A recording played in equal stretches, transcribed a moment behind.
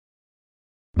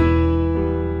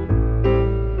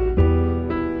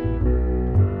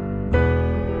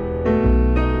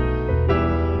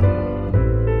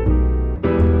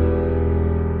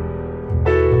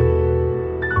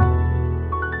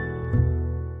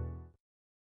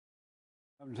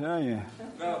I tell you.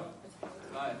 No.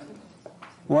 Live.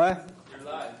 What?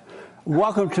 You're live.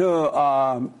 Welcome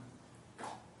to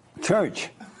church.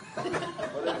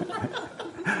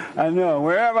 I know,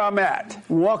 wherever I'm at,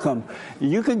 welcome.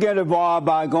 You can get involved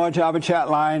by going to our chat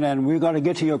line, and we're going to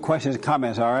get to your questions and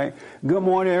comments, all right? Good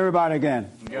morning, everybody,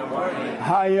 again. Good morning.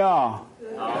 How y'all?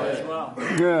 All is well.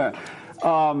 Good.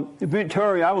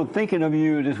 Victoria, I was thinking of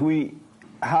you this week,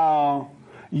 how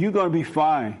you're going to be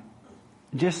fine.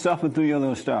 Just suffer through your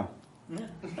little stuff.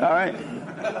 All right?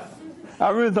 I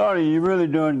really thought of you. You're really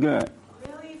doing good.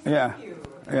 Really? Yeah. Thank you.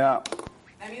 Yeah.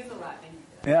 That means a lot. Thank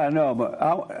you. Yeah, I know,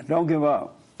 but don't give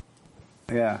up.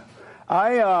 Yeah.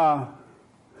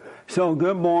 So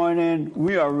good morning.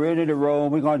 We are ready to roll.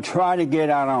 We're going to try to get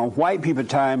out on white people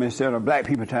time instead of black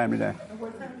people time today.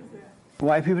 What time is it?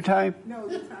 White people time? No,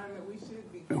 the time that we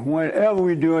should be. Whenever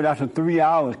we do it after 3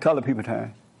 hours, color people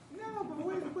time. No, but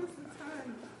what's the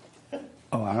time?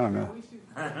 Oh, I don't know. We should.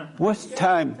 What's the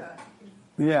time?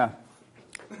 Yeah.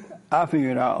 I'll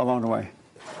figure it out along the way.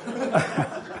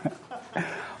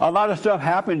 A lot of stuff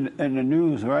happened in the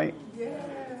news, right? Yeah.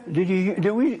 Did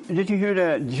you hear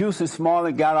that Juicy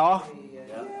Smollett got off?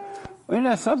 Yeah. Isn't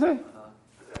that something?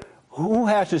 Who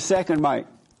has the second mic?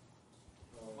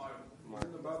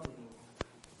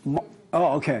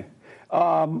 Oh, okay.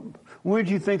 What did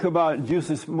you think about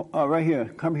Juicy right here?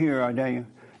 Come here, Daniel.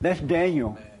 That's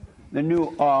Daniel, the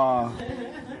new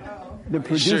the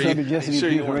producer of the Jesse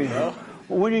Peace Radio.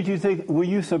 What did you think? Were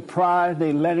you surprised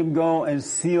they let him go and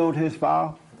sealed his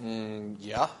file?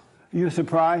 Yeah. You were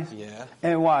surprised? Yeah.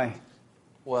 And why?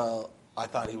 Well, I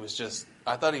thought he was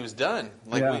done.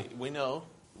 Like, Yeah. we know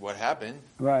what happened.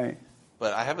 Right.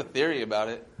 But I have a theory about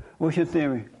it. What's your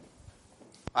theory?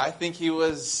 I think he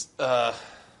was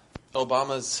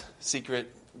Obama's secret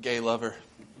gay lover.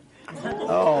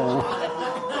 Oh.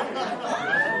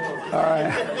 All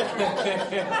right.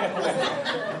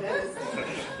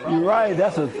 You're right.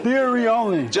 That's a theory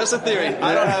only. Just a theory.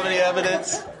 I don't have any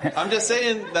evidence. I'm just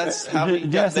saying that's how he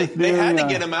got. They had to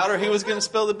get him out, or he was going to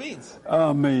spill the beans.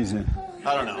 Amazing.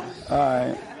 I don't know. All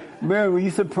right. Mary, were you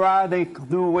surprised they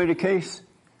threw away the case?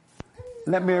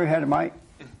 Let Mary have the mic.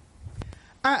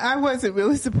 I wasn't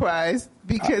really surprised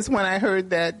because when I heard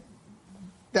that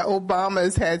the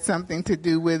Obamas had something to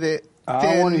do with it.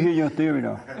 I want to hear your theory,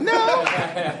 though.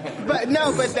 But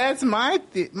that's my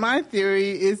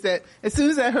theory is that as soon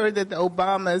as I heard that the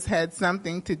Obamas had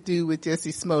something to do with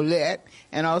Jesse Smollett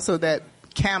and also that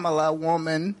Kamala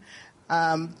woman,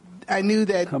 I knew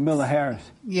that Kamala Harris.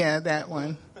 Yeah, that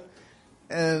one.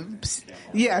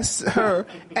 Yes, her,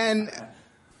 and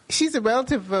she's a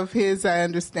relative of his, I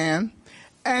understand,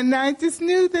 and I just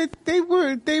knew that they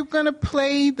were going to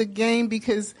play the game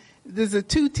because there's a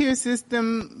two-tier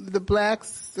system. The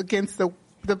blacks against the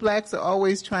blacks are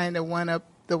always trying to one up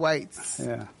the whites.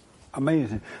 Yeah,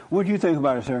 amazing. What do you think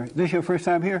about it, sir? This your first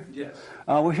time here? Yes.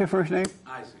 What's your first name?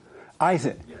 Isaac.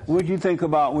 Isaac. Yes. What do you think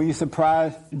about? Were you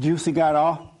surprised Juicy got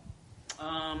off?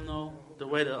 No. The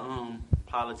way the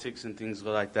politics and things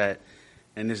go like that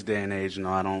in this day and age,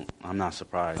 I'm not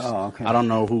surprised. Oh, okay. I don't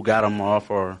know who got him off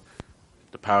or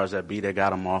the powers that be that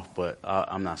got him off, but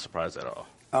I'm not surprised at all.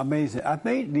 Amazing. I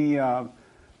think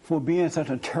for being such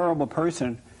a terrible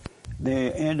person,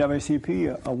 the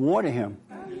NAACP awarded him.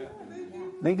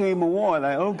 They gave him an award.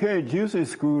 Like, okay, Juicy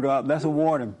screwed up. Let's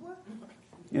award him.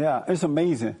 Yeah, it's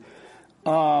amazing.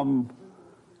 So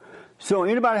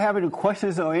anybody have any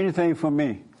questions or anything for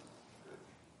me?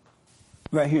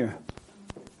 Right here.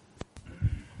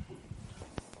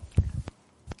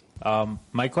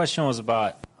 My question was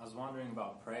I was wondering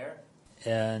about prayer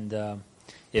and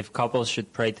if couples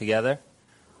should pray together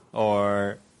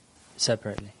or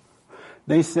separately.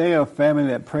 They say a family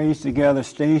that prays together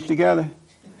stays together.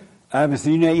 I haven't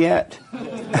seen that yet.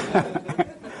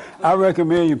 I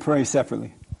recommend you pray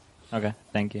separately. Okay,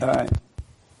 thank you. All right.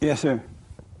 Yes, sir.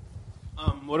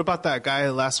 What about that guy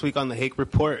last week on the Hake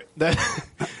Report that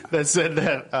said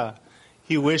that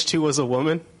he wished he was a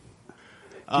woman,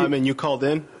 and you called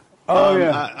in? Oh,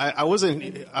 yeah. I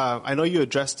wasn't. I know you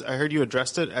addressed. I heard you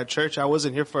addressed it at church. I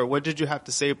wasn't here for it. What did you have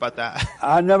to say about that?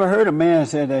 I never heard a man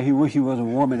say that he wished he was a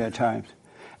woman at times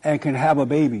and can have a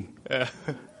baby. Yeah.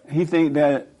 He think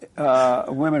that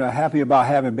women are happy about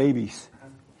having babies.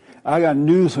 I got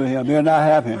news for him. They're not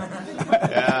happy.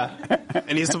 Yeah.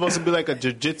 And he's supposed to be like a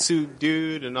jiu-jitsu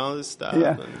dude and all this stuff.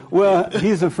 Yeah. Well,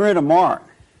 he's a friend of Mark.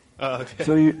 Oh, okay.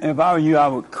 So if I were you, I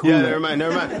would cool it. Yeah,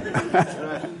 never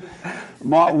mind.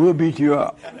 Mark will beat you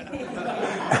up.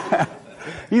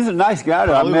 He's a nice guy,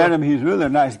 though. I met him. He's really a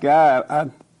nice guy.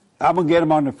 I'm going to get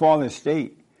him on the Fall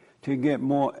Estate to get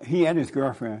more, he and his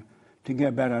girlfriend, to get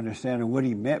a better understanding of what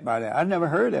he meant by that. I never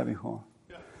heard that before.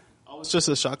 was just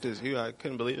as shocked as you. I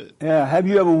couldn't believe it. Yeah. Have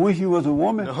you ever wished you was a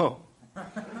woman? No.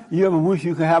 You ever wish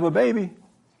you could have a baby?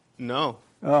 No.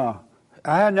 I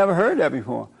had never heard that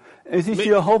before. Is he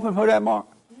still hoping for that, Mark?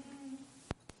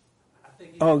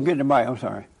 Oh, get the mic. I'm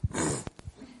sorry.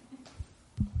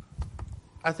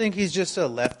 I think he's just a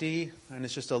lefty, and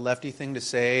it's just a lefty thing to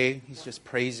say. He's just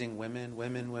praising women.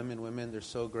 They're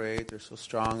so great. They're so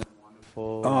strong and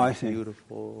wonderful. Oh, I see.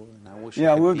 Beautiful. And I wish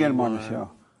Yeah, I could we'll be get him on the one. show.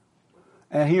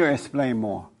 And he'll explain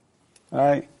more. All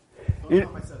right? Yeah.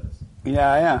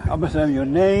 I'm going to send you your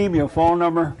name, your phone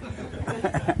number.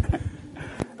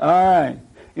 All right.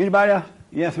 Anybody else?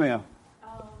 Yes, ma'am.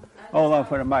 Hold on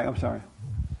for the mic. I'm sorry.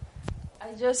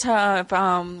 I just have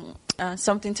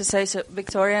something to say. So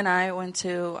Victoria and I went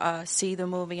to see the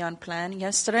movie Unplanned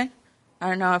yesterday. I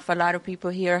don't know if a lot of people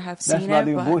here have seen it. That's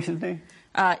about the abortion thing?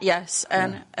 Yes,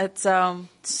 and it's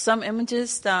some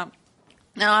images that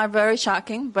are very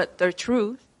shocking, but they're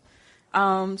true.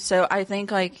 So I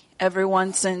think like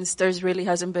everyone, since there's really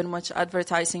hasn't been much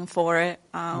advertising for it,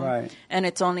 right. And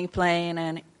it's only playing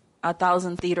in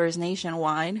 1,000 theaters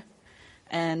nationwide.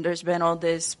 And there's been all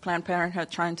this Planned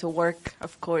Parenthood trying to work,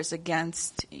 of course,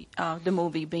 against the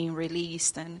movie being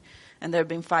released, and they've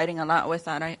been fighting a lot with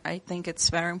that. I think it's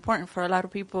very important for a lot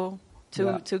of people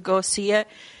to go see it,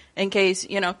 in case,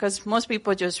 because most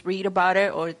people just read about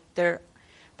it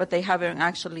but they haven't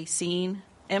actually seen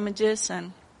images.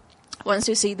 And once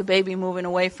you see the baby moving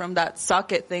away from that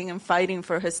socket thing and fighting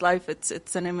for his life,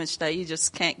 it's an image that you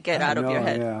just can't get out of your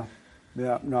head.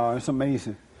 Yeah, no, it's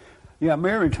amazing. Yeah,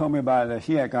 Mary told me about it, that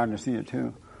she had gone to see it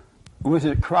too. Was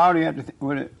it crowded?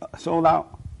 Was it sold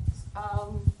out?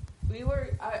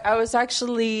 I was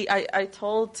actually, I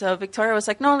told Victoria, I was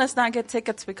like, no, let's not get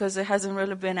tickets because it hasn't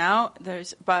really been out.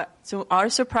 But to our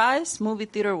surprise, movie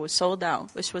theater was sold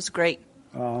out, which was great.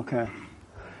 Oh, okay.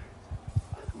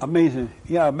 Amazing.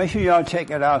 Yeah, make sure y'all check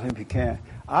it out if you can.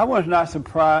 I was not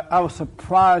surprised. I was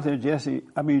surprised that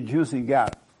Juicy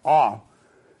got off,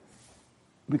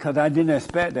 because I didn't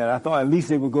expect that. I thought at least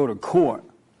they would go to court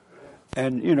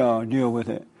and, deal with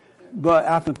it. But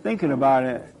after thinking about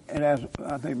it, and as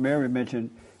I think Mary mentioned,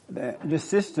 that the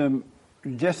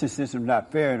justice system is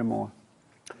not fair anymore.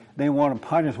 They want to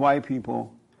punish white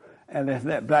people and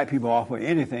let black people off for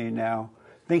anything now,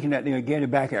 thinking that they'll get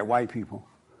it back at white people.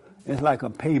 It's like a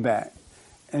payback.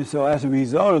 And so as a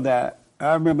result of that,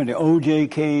 I remember the O.J.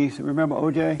 case. Remember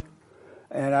O.J.?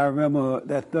 And I remember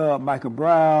that thug Michael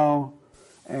Brown,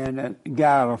 and that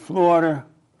guy out of Florida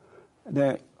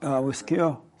that was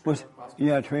killed.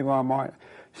 Trayvon Martin.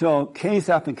 So case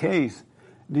after case,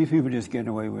 these people just getting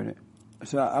away with it.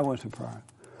 So I was surprised.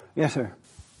 Yes, sir.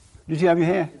 Did you have your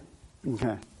hand?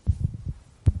 Okay.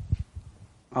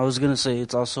 I was going to say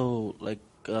it's also like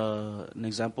an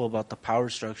example about the power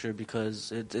structure,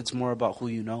 because it's more about who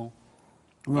you know.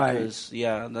 Right. Because,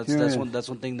 that's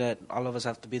one thing that all of us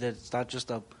have to be, that it's not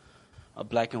just a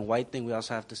black and white thing. We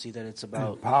also have to see that it's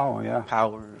about power. Yeah.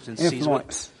 Power.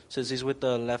 Influence. Since he's with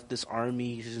the leftist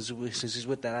army, since he's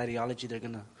with that ideology, they're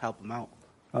gonna help him out.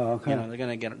 Oh, okay. They're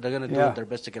gonna do their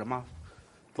best to get him off.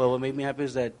 But what made me happy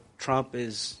is that Trump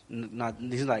is not.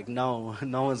 He's like, no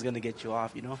one's gonna get you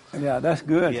off. Yeah, that's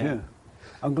good too.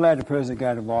 I'm glad the president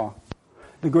got involved.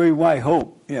 The great white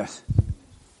hope. Yes.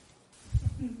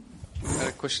 I had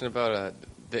a question about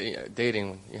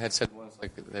dating. You had said once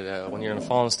that when you're in a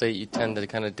fallen state, you tend to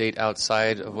kind of date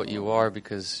outside of what you are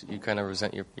because you kind of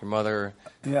resent your mother.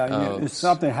 Yeah, it's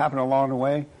something happened along the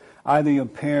way. Either your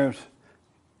parents,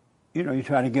 you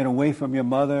try to get away from your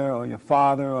mother or your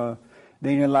father, or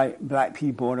they didn't like black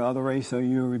people or the other race, so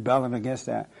you're rebelling against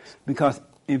that. Because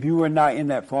if you were not in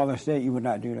that fallen state, you would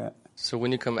not do that. So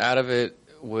when you come out of it,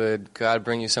 would God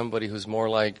bring you somebody who's more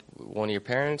like one of your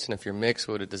parents? And if you're mixed,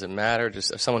 does it matter?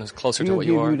 Just someone who's closer to what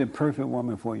you are? He'll give you the perfect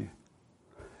woman for you.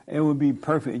 It would be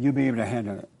perfect. You'll be able to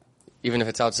handle it. Even if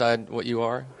it's outside what you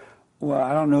are? Well,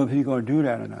 I don't know if he's going to do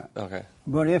that or not. Okay.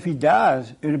 But if he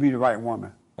does, it'll be the right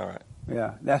woman. All right.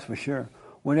 Yeah, that's for sure.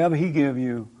 Whatever he gives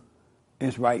you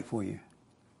is right for you.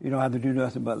 You don't have to do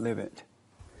nothing but live it.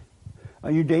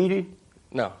 Are you dating?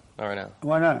 No, not right now.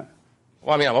 Why not?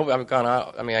 Well, I've gone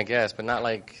out, I guess, but not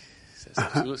like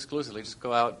exclusively. Just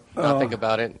go out, not think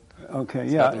about it. Okay,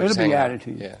 yeah, it'll be added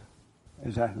to you. Yeah.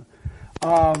 Exactly.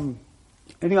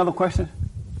 Any other questions?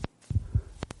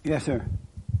 Yes, sir.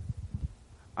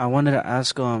 I wanted to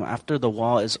ask, after the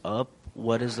wall is up,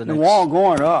 what is the next? The wall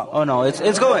going up. Oh no, it's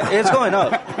going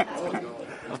up.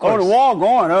 Of course. Oh, the wall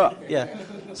going up. Yeah.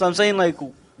 So I'm saying, like,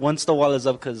 once the wall is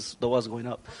up, because the wall's going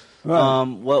up. Right.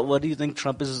 What do you think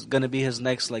Trump is going to be his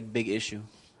next big issue?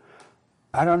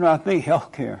 I don't know. I think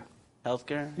healthcare.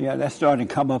 Healthcare? Yeah, that's starting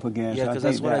to come up again. Yeah, so because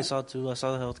that's what I saw too. I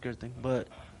saw the healthcare thing. But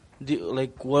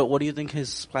what do you think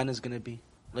his plan is going to be?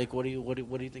 Like, what do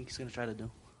you think he's going to try to do?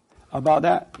 About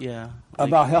that? Yeah.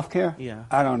 About healthcare? Yeah.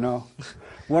 I don't know.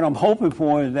 What I'm hoping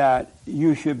for is that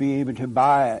you should be able to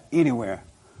buy it anywhere,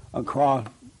 across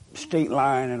state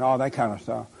line and all that kind of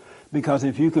stuff. Because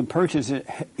if you can purchase it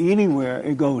anywhere,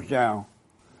 it goes down.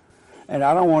 And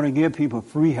I don't want to give people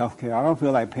free health care. I don't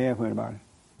feel like paying for anybody.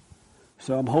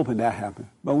 So I'm hoping that happens.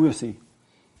 But we'll see.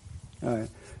 All right.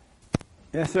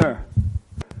 Yes, sir.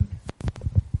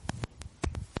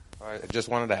 I just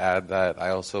wanted to add that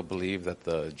I also believe that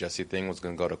the Jesse thing was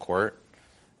going to go to court.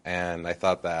 And I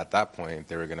thought that at that point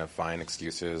they were going to find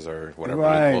excuses or whatever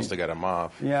loopholes to get him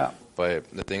off. Yeah. But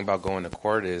the thing about going to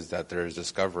court is that there's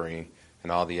discovery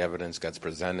and all the evidence gets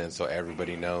presented so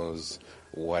everybody knows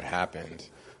what happened.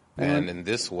 And in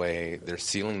this way, they're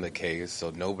sealing the case so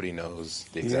nobody knows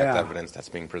the exact evidence that's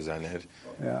being presented.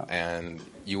 Yeah. And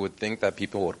you would think that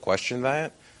people would question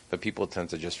that, but people tend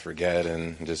to just forget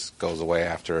and just goes away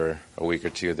after a week or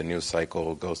two. The news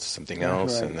cycle goes to something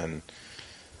else, and then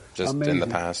just in the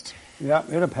past. Yeah,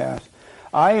 it'll pass.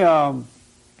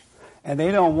 And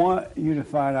they don't want you to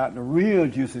find out the real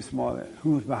Jussie Smollett,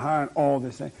 who's behind all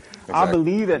this thing. Exactly. I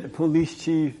believe that the police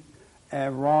chief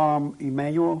and Rahm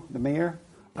Emanuel, the mayor,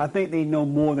 I think they know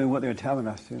more than what they're telling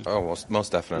us to. Oh, well,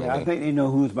 most definitely. Yeah, I think they know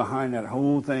who's behind that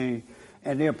whole thing,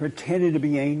 and they're pretending to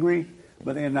be angry,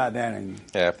 but they're not that angry.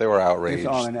 Yeah, if they were outraged,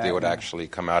 they would actually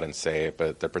come out and say it,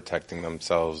 but they're protecting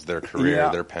themselves, their career,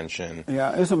 their pension.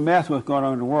 Yeah, it's a mess what's going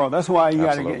on in the world. That's why you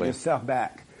got to get yourself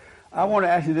back. I want to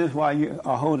ask you this while you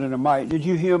are holding the mic. Did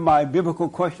you hear my biblical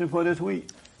question for this week?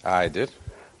 I did.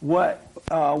 What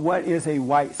is a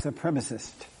white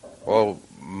supremacist? Well,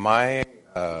 my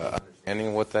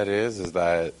understanding what that is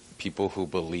that people who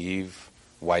believe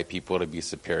white people to be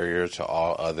superior to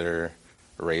all other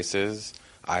races.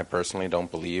 I personally don't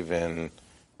believe in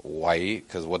white,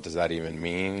 because what does that even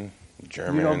mean?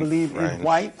 German, you don't believe French. In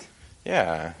white?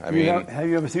 Yeah, I mean... Have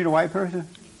you ever seen a white person?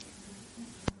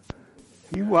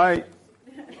 You white.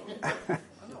 What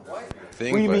do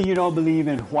you mean you don't believe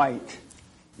in white?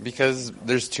 Because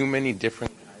there's too many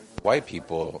different white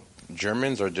people.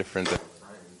 Germans are different than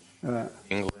French.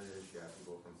 English, you have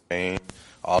people from Spain,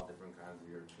 all different kinds of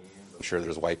Europeans. I'm sure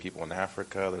there's white people in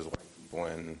Africa, there's white people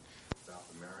in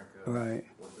South America. Right.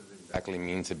 What does it exactly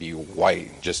mean to be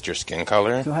white? Just your skin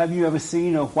color? So have you ever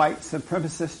seen a white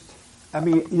supremacist?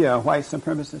 White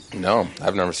supremacist? No,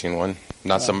 I've never seen one.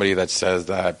 Not somebody that says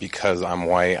that because I'm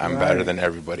white, I'm better than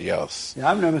everybody else.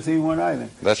 Yeah, I've never seen one either.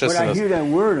 That's just but I hear that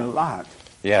word a lot.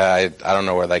 Yeah, I don't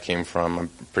know where that came from. I'm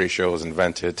pretty sure it was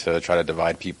invented to try to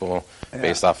divide people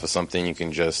based off of something you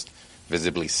can just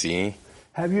visibly see.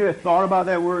 Have you thought about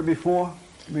that word before?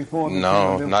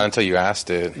 No, not until you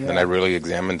asked it. And I really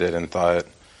examined it and thought,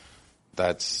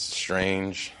 that's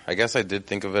strange. I guess I did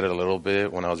think of it a little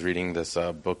bit when I was reading this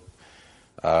book,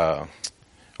 White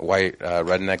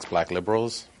Rednecks, Black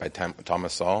Liberals by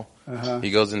Thomas Sowell. He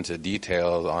goes into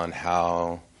details on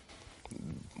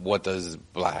what does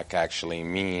black actually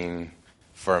mean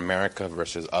for America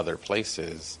versus other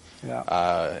places.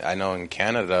 I know in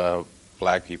Canada,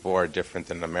 black people are different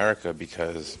than America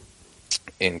because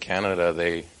in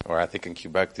Canada, I think in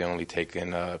Quebec, they only take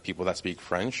in people that speak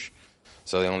French.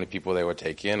 So the only people they would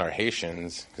take in are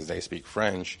Haitians because they speak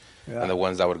French. And the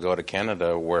ones that would go to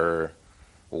Canada were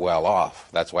well off.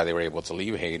 That's why they were able to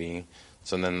leave Haiti.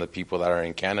 So then the people that are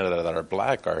in Canada that are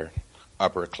black are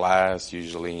upper class,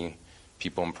 usually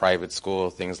people in private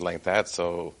school, things like that.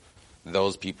 So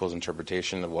those people's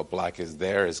interpretation of what black is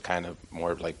there is kind of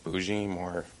more like bougie,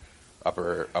 more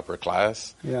upper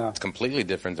class. Yeah. It's completely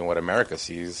different than what America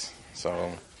sees.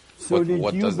 So what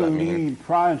does that mean?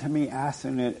 Prior to me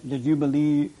asking it, did you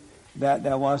believe that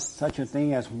there was such a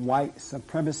thing as white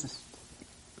supremacists?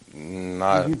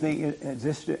 Did you think it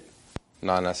existed?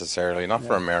 Not necessarily. Not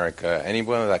for America.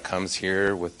 Anyone that comes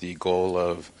here with the goal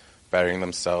of bettering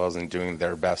themselves and doing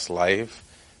their best life,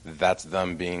 that's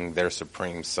them being their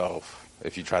supreme self.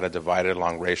 If you try to divide it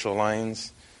along racial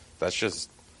lines, it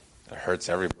hurts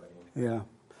everybody. Yeah.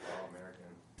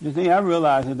 The thing I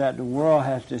realize is that the world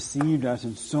has deceived us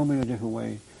in so many different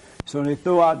ways. So they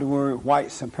throw out the word white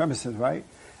supremacist, right?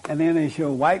 And then they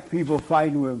show white people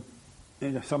fighting with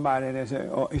somebody that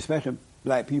said, especially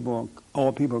black people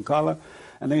or people of color,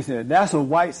 and they said, that's a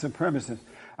white supremacist.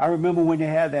 I remember when they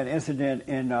had that incident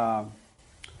in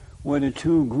where the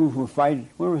two groups were fighting.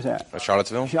 Where was that?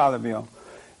 Charlottesville? Charlottesville.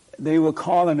 They were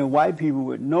calling the white people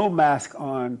with no mask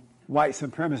on white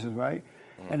supremacists, right?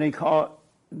 And they called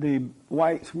the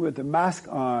whites with the mask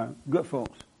on good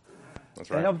folks. That's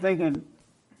right. And I'm thinking,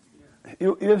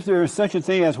 if there is such a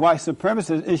thing as white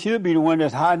supremacists, it should be the one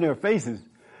that's hiding their faces,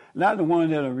 not the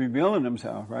ones that are revealing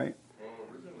themselves, right? Well,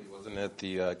 originally, wasn't it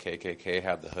the KKK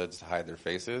had the hoods to hide their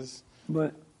faces?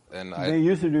 But they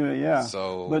used to do it, yeah.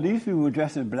 So, but these people were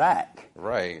dressed in black.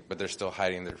 Right, but they're still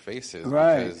hiding their faces.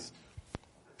 Right. Because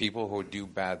people who do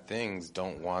bad things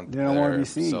don't want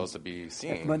themselves to be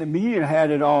seen. But the media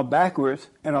had it all backwards,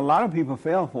 and a lot of people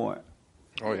fell for it.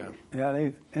 Oh, yeah. Yeah,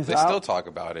 they still talk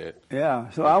about it. Yeah,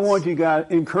 so I want you guys,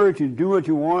 encourage you to do what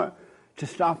you want, to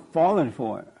stop falling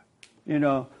for it. You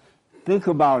know, think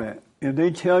about it. If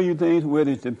they tell you things,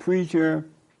 whether it's the preacher,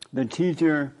 the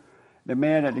teacher, the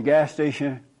man at the gas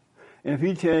station, if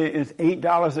he tell you it's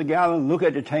 $8 a gallon, look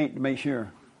at the tank to make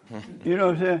sure. You know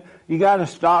what I'm saying? You got to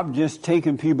stop just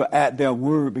taking people at their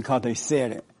word because they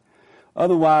said it.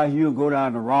 Otherwise, you'll go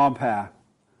down the wrong path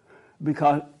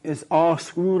because it's all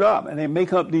screwed up. And they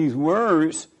make up these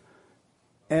words,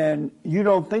 and you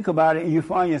don't think about it, and you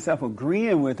find yourself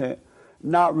agreeing with it,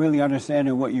 not really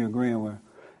understanding what you're agreeing with.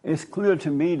 It's clear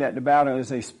to me that the battle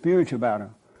is a spiritual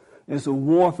battle. It's a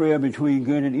warfare between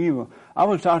good and evil. I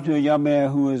was talking to a young man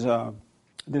who is,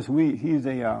 this week, he's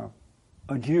a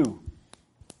Jew.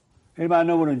 Anybody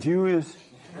know what a Jew is?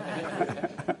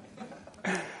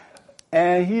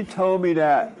 And he told me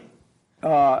that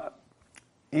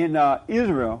in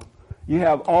Israel, you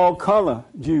have all color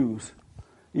Jews.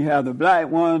 You have the black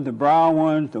ones, the brown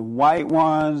ones, the white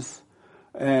ones,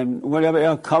 and whatever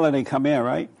else color they come in,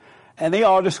 right? And they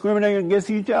all discriminate against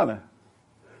each other.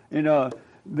 You know,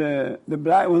 the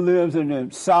black one lives in the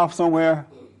south somewhere.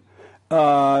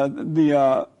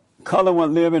 The color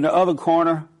one live in the other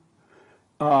corner.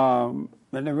 And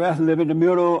the rest live in the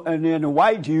middle. And then the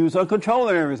white Jews are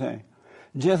controlling everything.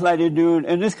 Just like they do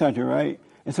in this country, right?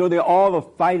 And so they all are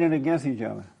fighting against each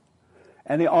other.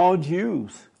 And they're all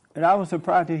Jews. And I was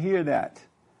surprised to hear that.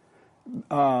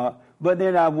 But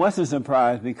then I wasn't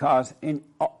surprised because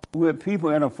with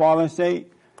people in a fallen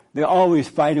state, they're always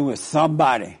fighting with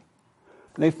somebody.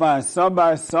 They find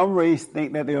somebody, some race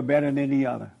think that they're better than the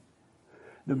other.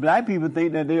 The black people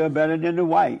think that they are better than the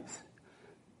whites.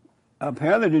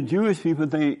 Apparently the Jewish people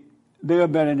think they are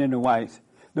better than the whites.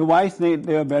 The whites think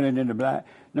they are better than the black.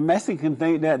 The Mexicans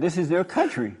think that this is their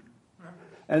country.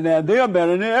 And that they are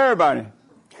better than everybody.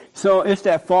 So it's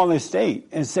that fallen state.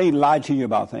 And Satan lied to you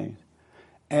about things.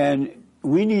 And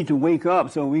we need to wake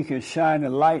up so we can shine the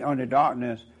light on the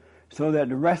darkness so that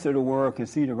the rest of the world can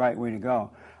see the right way to go.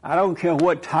 I don't care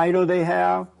what title they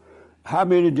have, how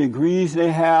many degrees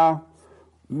they have,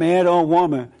 man or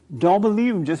woman. Don't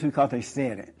believe them just because they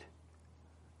said it.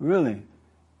 Really.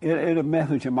 It'll mess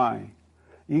with your mind.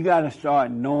 You got to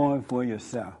start knowing for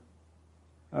yourself.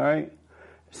 All right?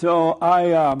 So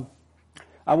I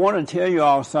want to tell you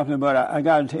all something, but I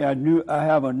got to tell you, I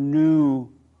have a new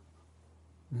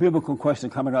biblical question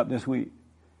coming up this week.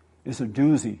 It's a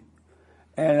doozy.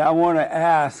 And I want to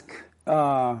ask, who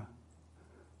I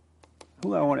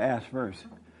want to ask first?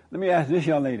 Let me ask this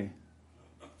young lady.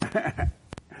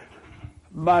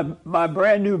 my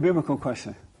brand new biblical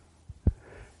question.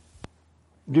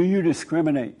 Do you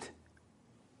discriminate?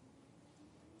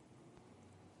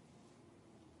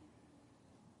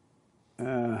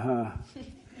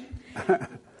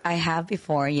 I have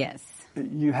before, yes.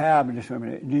 You have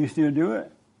discriminated. Do you still do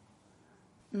it?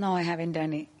 No, I haven't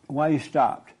done it. Why you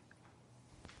stopped?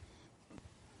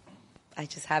 I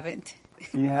just haven't.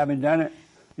 You haven't done it?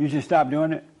 You just stopped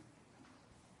doing it?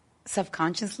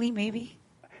 Subconsciously, maybe.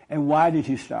 And why did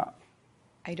you stop?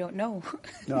 I don't know.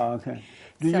 Oh, okay.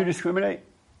 Do you discriminate?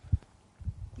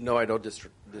 No, I don't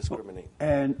discriminate.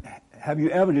 And have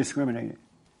you ever discriminated?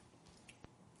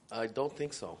 I don't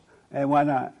think so. And why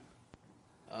not?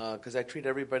 Because I treat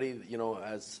everybody,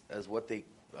 as what they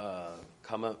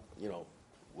come up,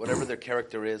 whatever their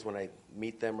character is when I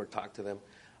meet them or talk to them.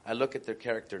 I look at their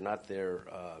character, not their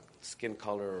skin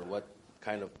color or what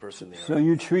kind of person they are. So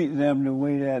you treat them the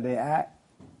way that they act?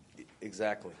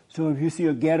 Exactly. So if you see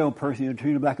a ghetto person, you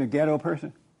treat them like a ghetto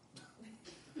person?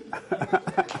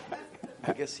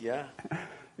 I guess, yeah.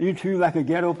 You treat them like a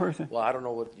ghetto person? Well, I don't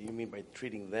know what you mean by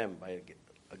treating them by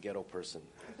a ghetto person.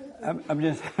 I'm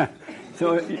just...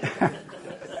 So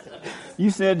you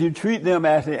said you treat them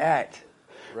as they act.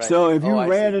 Right. So if you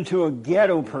ran into a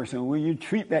ghetto person, will you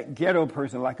treat that ghetto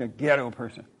person like a ghetto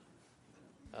person?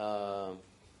 No,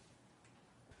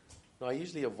 I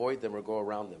usually avoid them or go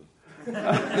around them.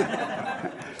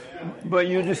 But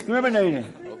you're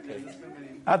discriminating. Okay.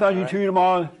 I thought you treat them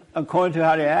all according to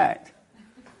how they act.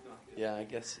 Yeah, I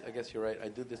guess you're right. I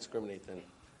do discriminate then.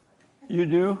 You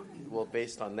do? Well,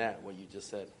 based on that, what you just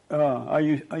said. Are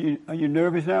you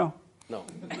nervous now? No.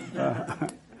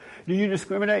 Do you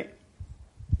discriminate?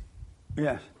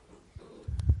 Yes.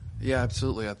 Yeah,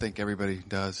 absolutely. I think everybody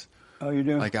does. Oh, you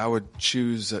do? Like I would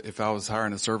choose, if I was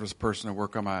hiring a service person to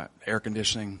work on my air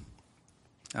conditioning,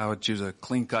 I would choose a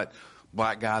clean-cut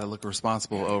black guy to look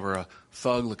responsible over a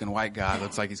thug-looking white guy that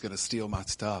looks like he's going to steal my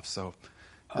stuff. So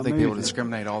I think people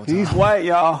discriminate all the time. He's white,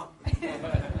 y'all.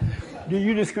 Do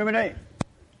you discriminate?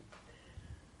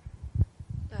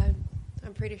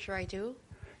 I'm pretty sure I do.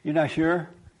 You're not sure?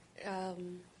 I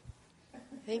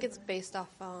think it's based off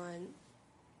on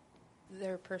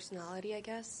their personality, I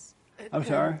guess. I'm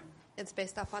sorry? It's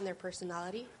based off on their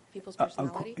personality, people's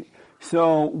personality.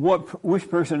 So which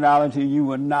personality you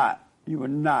would not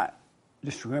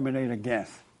discriminate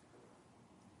against?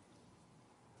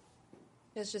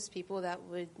 It's just people that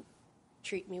would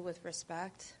treat me with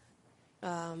respect.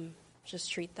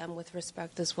 Just treat them with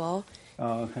respect as well.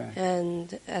 Oh, okay.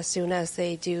 And as soon as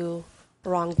they do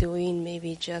wrongdoing,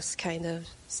 maybe just kind of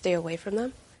stay away from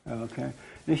them. Okay.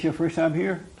 This your first time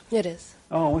here? It is.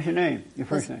 Oh, what's your name? Your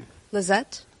first name?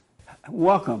 Lizette.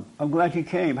 Welcome. I'm glad you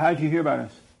came. How did you hear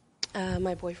about us?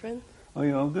 My boyfriend. Oh,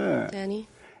 you're good. Danny.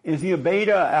 Is he a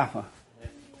beta or alpha?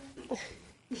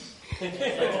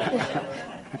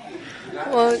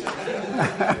 Well,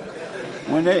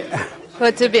 when they,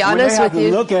 but to be honest when they have with to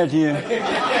you, look at you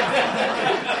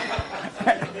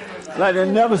like they've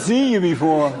never seen you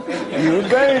before. You're a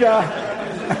beta.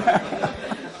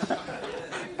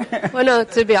 well, no.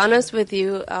 To be honest with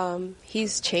you,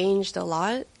 he's changed a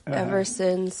lot ever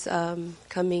since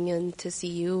coming in to see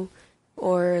you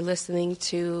or listening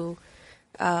to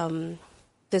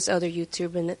this other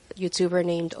YouTuber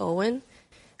named Owen.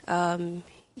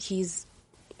 He's,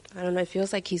 I don't know, it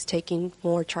feels like he's taking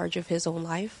more charge of his own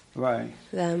life. Right.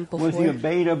 Than before. Was he a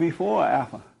beta before or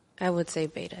alpha? I would say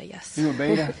beta, yes. You were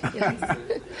beta? Yes.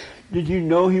 Did you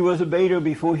know he was a beta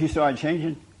before he started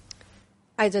changing?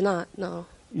 I did not, no.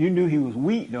 You knew he was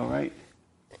weak though, right?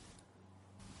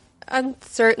 On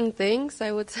certain things,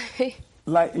 I would say.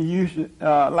 Like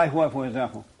like what, for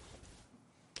example?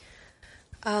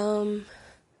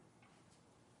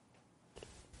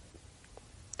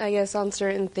 I guess on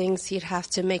certain things he'd have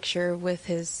to make sure with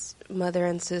his mother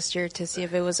and sister to see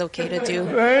if it was okay to do.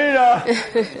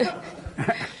 Beta!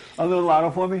 A little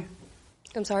louder for me.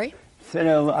 I'm sorry? Say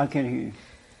that, I can't hear you.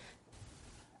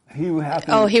 He would have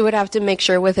to... he would have to make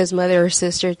sure with his mother or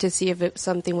sister to see if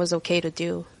something was okay to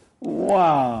do.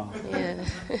 Wow. Yeah.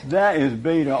 That is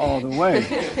beta all the way.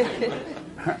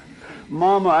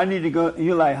 Mama, I need to go.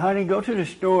 You're like, honey, go to the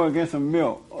store and get some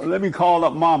milk. Or let me call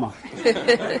up Mama.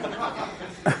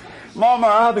 Mama,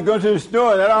 I have to go to the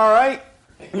store. Is that all right?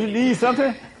 You need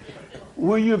something?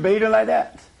 Were you a beta like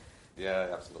that? Yeah,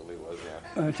 absolutely was,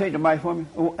 yeah. Take the mic for me.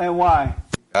 And why?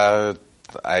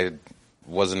 I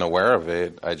wasn't aware of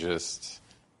it.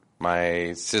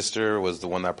 My sister was the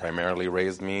one that primarily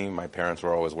raised me. My parents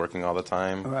were always working all the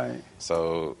time. Right.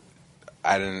 So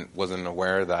I wasn't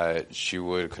aware that she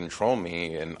would control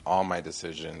me in all my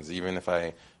decisions. Even if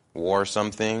I wore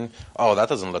something, oh, that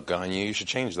doesn't look good on you, you should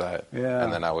change that. Yeah.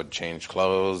 And then I would change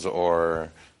clothes,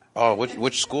 or, oh,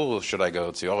 which school should I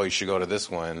go to? Oh, you should go to this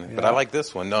one. Yeah. But I like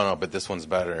this one. No, but this one's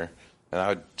better. And I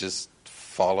would just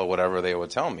follow whatever they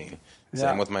would tell me. Yeah.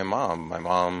 Same with my mom. My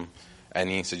mom,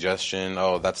 any suggestion,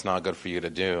 oh, that's not good for you to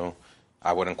do,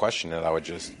 I wouldn't question it. I would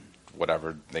just,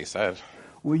 whatever they said.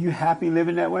 Were you happy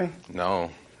living that way? No,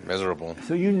 miserable.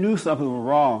 So you knew something was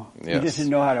wrong. Yes. You just didn't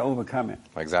know how to overcome it.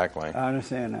 Exactly. I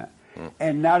understand that.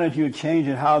 And now that you're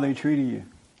changing how they treated you?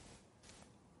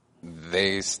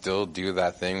 They still do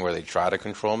that thing where they try to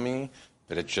control me,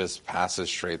 but it just passes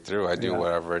straight through. I do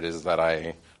whatever it is that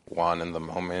I want in the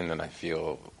moment, and I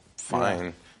feel fine.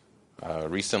 Yeah.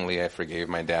 Recently, I forgave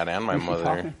my dad and my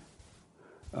mother.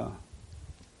 I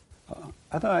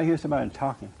thought I heard somebody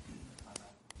talking.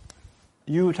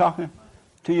 You were talking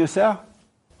to yourself?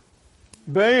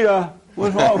 Beta,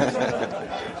 what's wrong?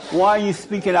 Why are you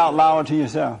speaking out loud to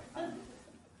yourself?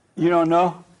 You don't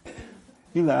know?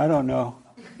 You're like, I don't know.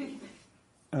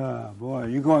 Boy,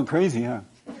 you're going crazy, huh?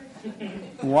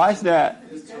 Why's that?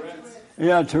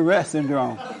 Yeah, Tourette's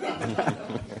syndrome.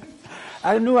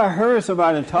 I knew I heard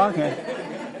somebody talking.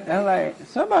 I'm like,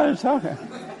 somebody's talking.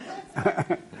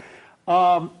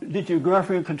 Did your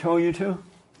girlfriend control you too?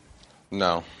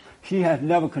 No. She has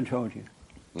never controlled you?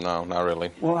 No, not really.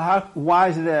 Well, why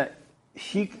is it that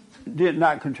she did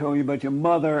not control you, but your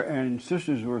mother and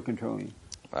sisters were controlling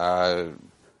you?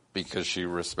 Because she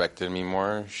respected me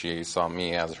more. She saw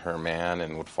me as her man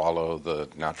and would follow the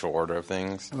natural order of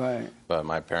things. Right. But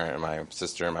my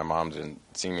sister and my mom didn't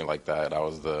see me like that. I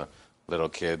was the little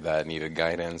kid that needed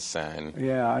guidance. And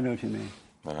yeah, I know what you mean.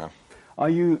 Yeah. Are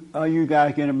you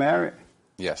guys getting married?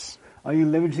 Yes. Are you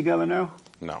living together now?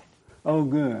 No. Oh,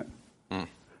 good.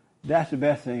 That's the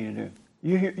best thing to do.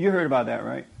 You heard about that,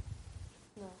 right?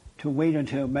 No. To wait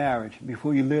until marriage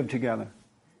before you live together.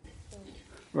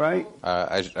 Right?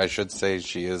 I should say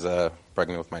she is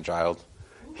pregnant with my child.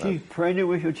 She's pregnant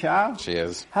with your child? She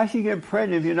is. How'd she get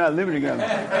pregnant if you're not living together?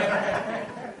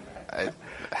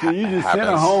 So you just send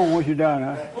her home once you're done,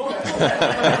 huh?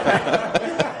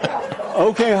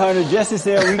 Okay, honey, Jesse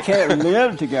said we can't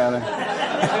live together.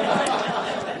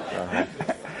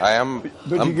 I am.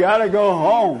 But you gotta go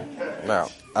home. No,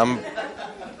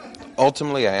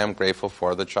 ultimately, I am grateful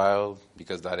for the child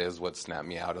because that is what snapped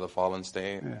me out of the fallen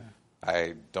state. Yeah.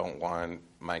 I don't want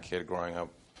my kid growing up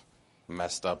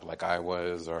messed up like I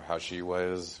was or how she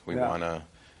was. We want to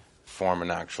form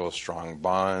an actual strong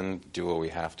bond, do what we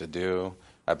have to do.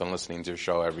 I've been listening to your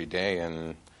show every day,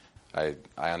 and I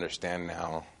understand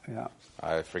now. Yeah.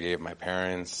 I forgave my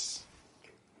parents.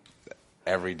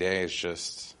 Every day is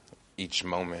just each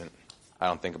moment. I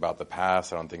don't think about the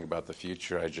past. I don't think about the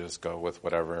future. I just go with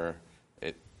whatever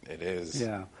it is.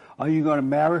 Yeah. Are you going to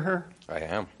marry her? I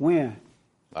am. When?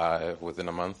 Within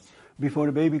a month. Before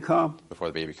the baby comes? Before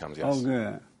the baby comes, yes. Oh,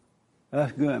 good.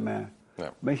 That's good, man.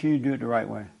 Yep. Make sure you do it the right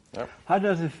way. Yep. How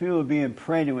does it feel being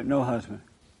pregnant with no husband?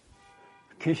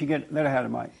 Let her have the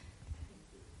mic.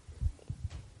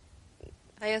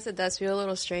 I guess it does feel a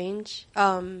little strange.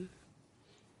 I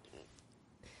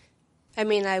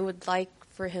mean, I would like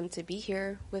for him to be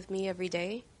here with me every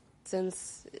day,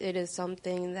 since it is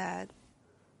something that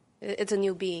it's a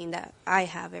new being that I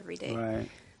have every day. Right.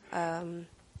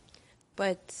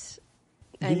 But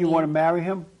do you want to marry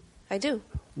him? I do.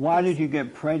 Why did you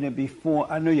get pregnant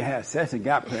before? I know you had sex and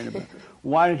got pregnant, but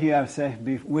why did you have sex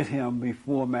with him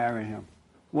before marrying him?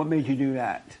 What made you do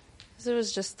that? So it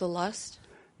was just the lust.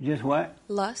 Just what?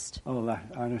 Lust. Oh, I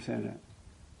understand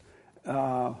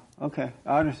that. Okay,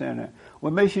 I understand that.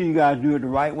 Well, make sure you guys do it the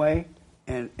right way,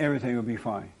 and everything will be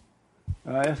fine.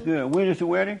 That's good. When is the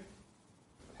wedding?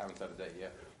 Haven't set a date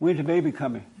yet. When's the baby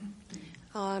coming?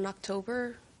 In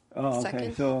October. Oh,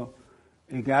 okay. 2nd. So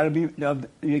you got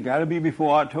to be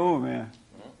before October, man.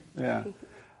 Yeah.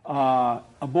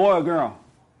 A boy or girl?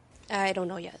 I don't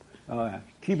know yet.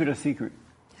 Keep it a secret.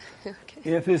 Okay.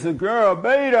 If it's a girl,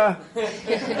 beta.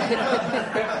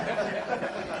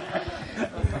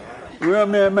 Real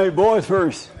men make boys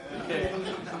first.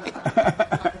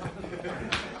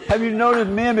 Have you noticed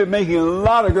men been making a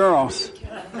lot of girls?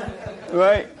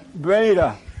 Right?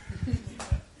 Beta.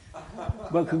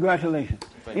 But congratulations.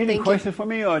 Any questions for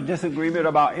me or disagreement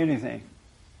about anything?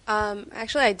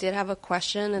 Actually, I did have a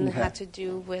question, and it had to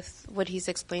do with what he's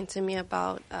explained to me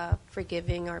about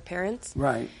forgiving our parents.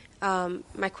 Right.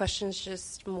 My question is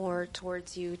just more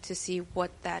towards you to see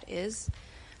what that is,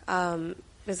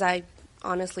 because I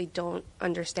honestly don't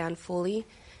understand fully.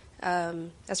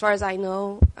 As far as I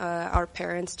know, our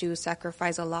parents do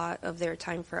sacrifice a lot of their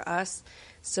time for us,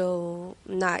 so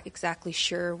not exactly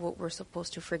sure what we're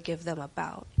supposed to forgive them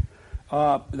about.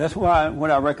 That's why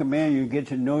what I recommend you get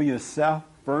to know yourself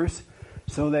first,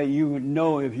 so that you would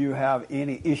know if you have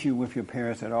any issue with your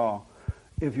parents at all.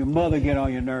 If your mother get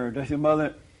on your nerves, does your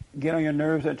mother get on your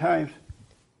nerves at times?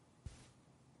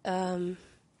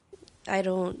 I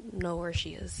don't know where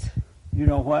she is. You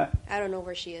know what? I don't know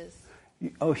where she is.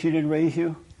 Oh, she didn't raise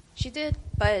you? She did,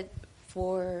 but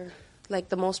for like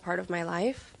the most part of my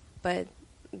life. But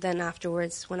then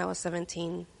afterwards, when I was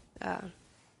 17,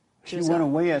 she went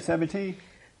away at 17?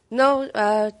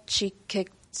 No, she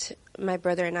kicked my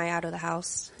brother and I out of the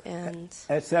house. And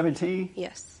at 17?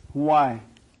 Yes. Why?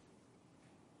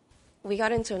 We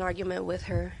got into an argument with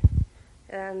her,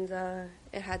 and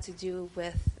it had to do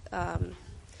with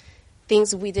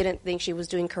things we didn't think she was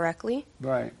doing correctly.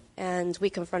 Right. And we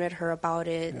confronted her about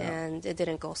it, and it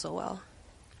didn't go so well.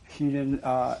 She didn't,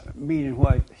 meaning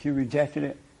what? She rejected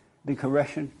it? The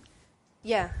correction?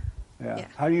 Yeah. Yeah.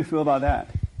 How do you feel about that?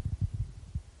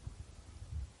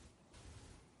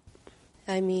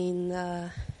 I mean,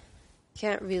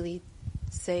 can't really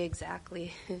say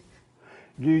exactly.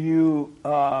 Do you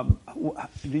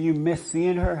miss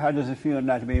seeing her? How does it feel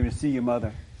not to be able to see your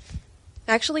mother?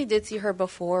 I actually did see her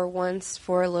before once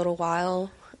for a little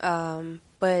while,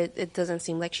 but it doesn't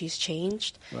seem like she's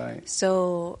changed. Right.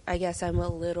 So I guess I'm a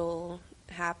little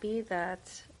happy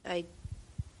that I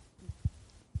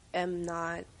am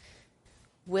not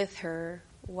with her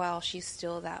while she's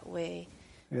still that way.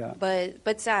 Yeah.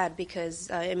 But sad because,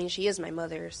 I mean, she is my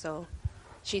mother, so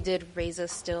she did raise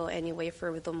us still anyway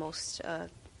for the most,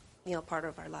 part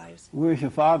of our lives. Where's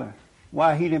your father?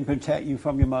 Why he didn't protect you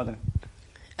from your mother?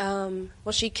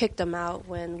 Well, she kicked him out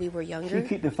when we were younger. She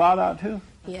kicked the father out too?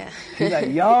 Yeah. She's like,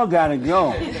 y'all gotta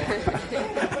go.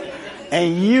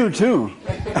 And you too.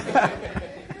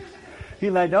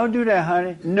 He's like, don't do that,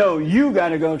 honey. No, you got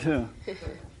to go too.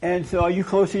 And so are you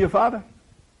close to your father?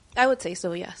 I would say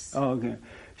so, yes. Oh, okay.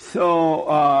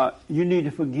 So you need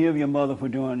to forgive your mother for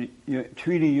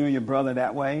treating you and your brother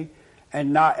that way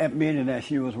and not admitting that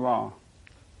she was wrong.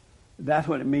 That's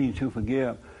what it means to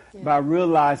forgive. Yeah. By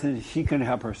realizing she couldn't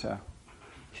help herself.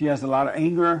 She has a lot of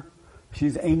anger.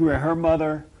 She's angry at her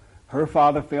mother. Her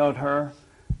father failed her.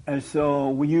 And so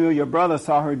when you and your brother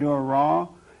saw her doing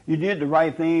wrong, you did the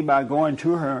right thing by going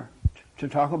to her to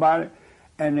talk about it.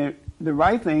 And the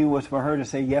right thing was for her to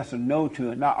say yes or no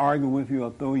to it, not argue with you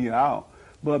or throw you out,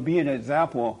 but be an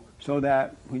example so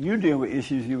that when you deal with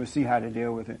issues, you will see how to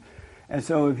deal with it. And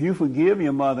so if you forgive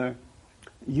your mother,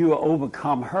 you will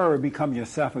overcome her, become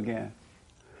yourself again.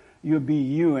 You'll be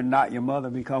you and not your mother,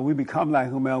 because we become like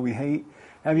whomever we hate.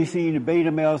 Have you seen the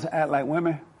beta males act like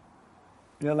women?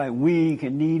 They're like weak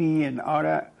and needy and all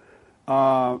that.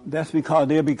 That's because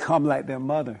they become like their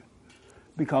mother.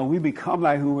 Because we become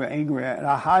like who we're angry at. And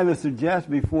I highly suggest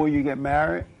before you get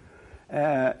married,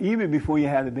 even before you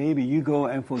have the baby, you go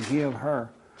and forgive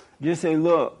her. Just say,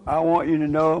 look, I want you to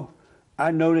know,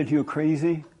 I know that you're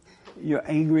crazy. You're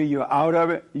angry. You're out of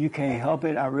it. You can't help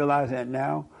it. I realize that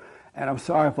now. And I'm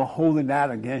sorry for holding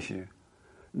that against you.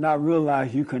 Not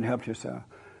realize you couldn't help yourself.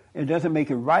 It doesn't make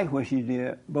it right what she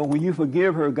did. But when you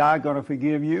forgive her, God's going to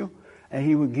forgive you. And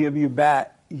he will give you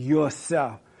back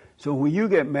yourself. So when you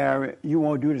get married, you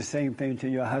won't do the same thing to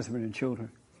your husband and children.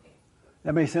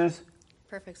 That makes sense?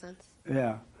 Perfect sense.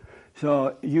 Yeah.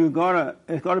 So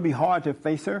it's gonna be hard to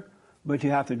face her, but you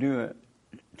have to do it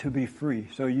to be free.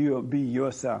 So you'll be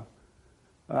yourself.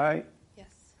 All right? Yes.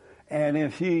 And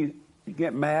if she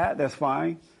get mad, that's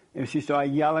fine. If she start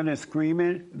yelling and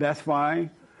screaming, that's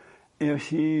fine. If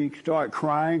she start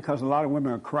crying, because a lot of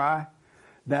women cry,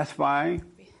 that's fine.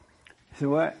 So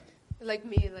what? Like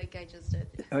me, like I just did.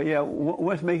 Yeah,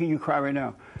 what's making you cry right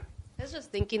now? I was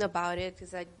just thinking about it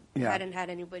because I hadn't had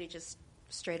anybody just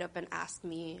straight up and ask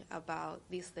me about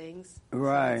these things.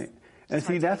 Right. So and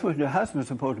see, that's what the husband's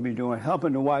supposed to be doing,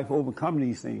 helping the wife overcome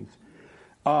these things.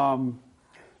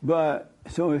 But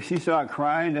so if she start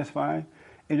crying, that's fine.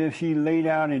 And if she lay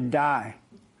down and die,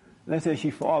 let's say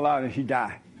she fall out and she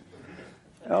die.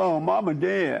 Oh, mama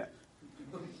dead.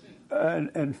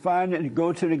 And find it,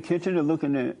 go to the kitchen and look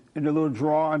in the little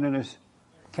drawer in this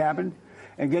cabin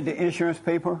and get the insurance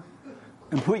paper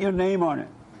and put your name on it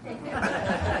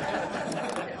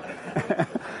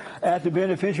as the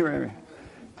beneficiary.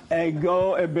 And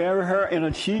go and bury her in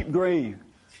a cheap grave.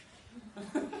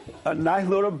 A nice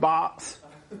little box,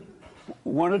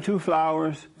 1 or 2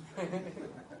 flowers.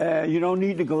 You don't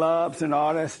need the gloves and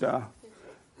all that stuff.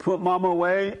 Put mama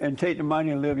away and take the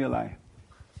money and live your life.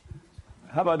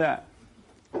 How about that?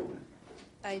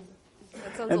 That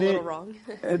sounds a little wrong.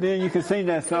 And then you can sing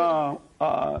that song,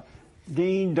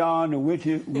 Ding Dong, the witch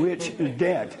is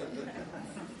dead.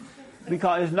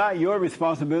 Because it's not your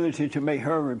responsibility to make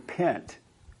her repent.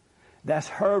 That's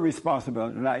her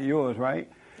responsibility, not yours, right?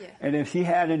 Yeah. And if she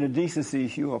had any decency,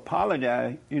 she will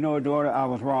apologize. You know, daughter, I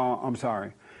was wrong. I'm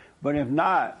sorry. But if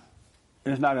not,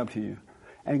 it's not up to you.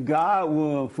 And God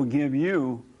will forgive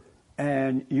you,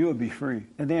 and you'll be free.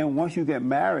 And then once you get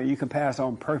married, you can pass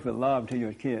on perfect love to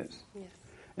your kids. Yes.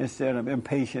 Instead of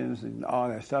impatience and all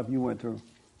that stuff you went through.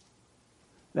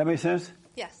 That make sense?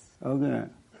 Yes. Okay.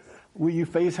 Will you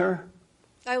face her?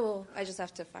 I will. I just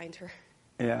have to find her.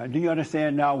 Yeah. Do you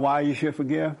understand now why you should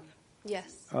forgive?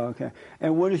 Yes. Okay.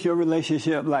 And what is your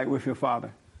relationship like with your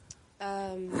father?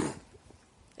 I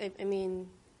mean,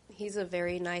 he's a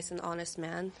very nice and honest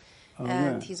man. Oh,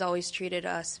 and yeah. he's always treated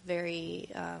us very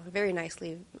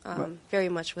nicely, very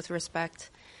much with respect.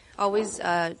 Always,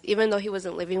 even though he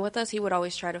wasn't living with us, he would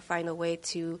always try to find a way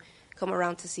to come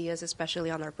around to see us, especially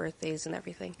on our birthdays and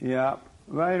everything. Yeah,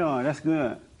 right on. That's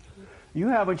good. You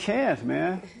have a chance,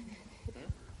 man.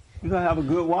 You're going to have a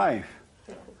good wife.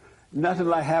 Nothing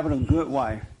like having a good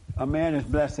wife. A man is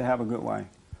blessed to have a good wife.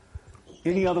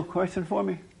 Any other question for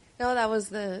me? No, that was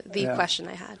the question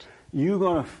I had. Your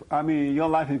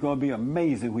life is going to be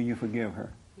amazing when you forgive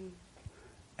her.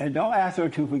 And don't ask her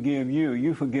to forgive you.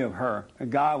 You forgive her,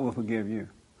 and God will forgive you.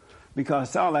 Because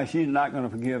it sounds like she's not going to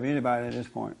forgive anybody at this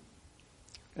point.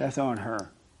 That's on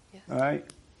her. Yes. All right?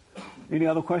 Any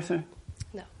other question?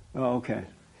 No. Oh, okay.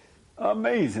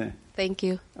 Amazing. Thank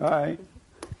you. All right.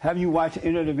 Have you watched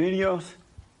any of the videos?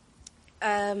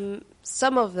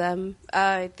 Some of them.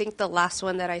 I think the last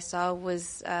one that I saw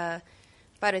was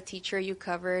about a teacher you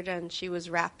covered, and she was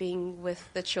rapping with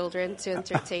the children to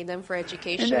entertain them for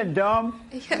education. Isn't that dumb?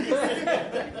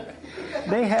 Yes.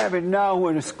 They have it now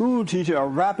where the school teachers are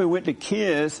rapping with the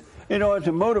kids in order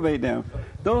to motivate them.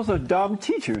 Those are dumb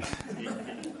teachers.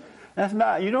 That's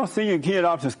not, you don't send your kid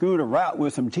off to school to rap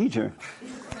with some teacher.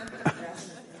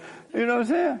 You know what I'm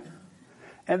saying?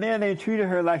 And then they treated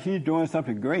her like she's doing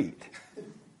something great.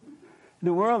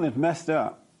 The world is messed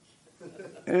up.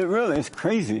 It really is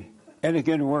crazy. And it's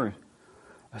getting worse.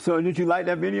 So did you like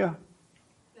that video?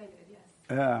 I did, yes.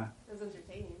 Yeah. It was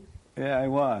entertaining. Yeah, it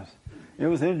was. It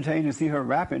was entertaining to see her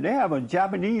rapping. They have a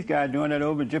Japanese guy doing that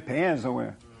over in Japan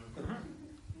somewhere.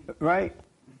 Right?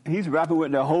 He's rapping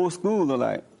with the whole school,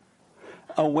 like.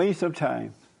 A waste of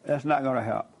time. That's not going to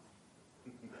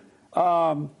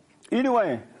help.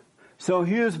 Anyway, so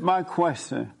here's my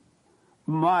question.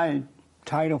 My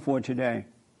title for today.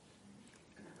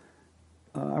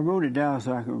 I wrote it down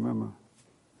so I can remember.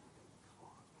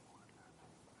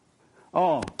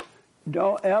 Oh,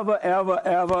 don't ever, and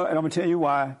I'm going to tell you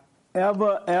why,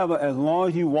 ever, as long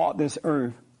as you walk this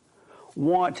earth,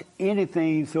 want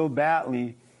anything so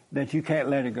badly that you can't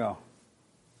let it go.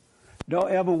 Don't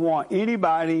ever want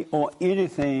anybody or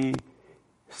anything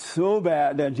so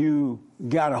bad that you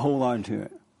got to hold on to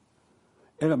it.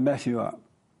 It'll mess you up.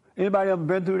 Anybody ever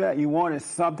been through that? You wanted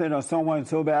something or someone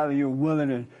so badly you're willing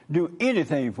to do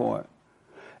anything for it.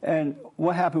 And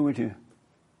what happened with you?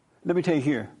 Let me tell you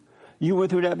here. You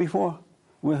went through that before?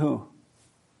 With who?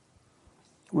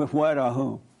 With what or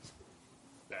who?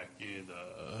 Back in,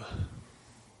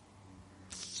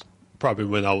 probably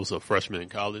when I was a freshman in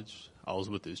college, I was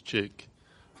with this chick.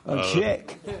 A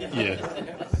chick? Yeah.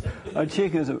 A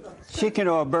chick is a chicken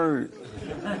or a bird?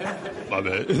 My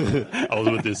bad. I was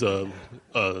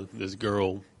with this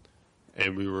girl,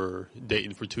 and we were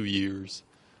dating for 2 years.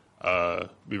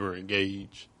 We were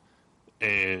engaged,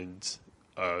 and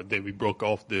then we broke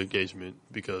off the engagement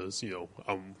because,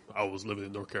 I was living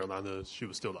in North Carolina. She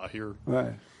was still out here.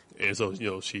 Right. And so,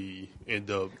 she ended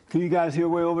up... Can you guys hear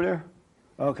way over there?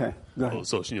 Okay, go ahead.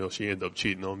 So, she ended up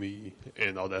cheating on me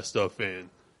and all that stuff. And,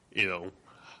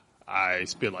 I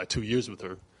spent like 2 years with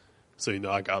her. So,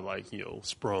 I got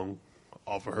sprung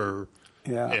off of her.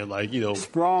 Yeah. And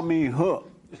sprung me hook.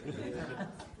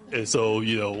 And so,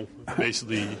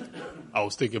 basically I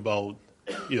was thinking about,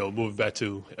 moving back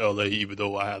to LA, even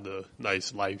though I had a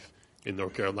nice life in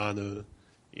North Carolina,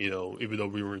 even though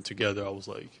we weren't together, I was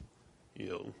like,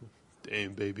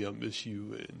 damn baby, I miss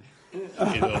you, and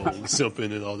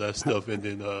simping and all that stuff. And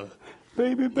then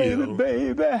baby.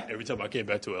 Every time I came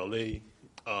back to LA,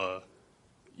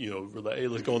 we're like, hey,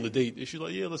 let's go on the date. And she's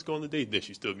like, yeah, let's go on the date. Then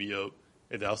she stood me up.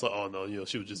 And then I was like, oh no,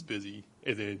 she was just busy.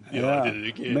 And then I did it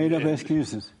again. Made up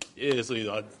excuses. Yeah, so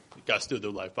I got stood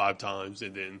up like 5 times,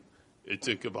 and then it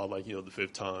took about the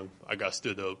 5th time I got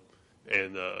stood up,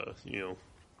 and I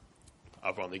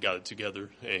finally got it together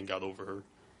and got over her.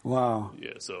 Wow.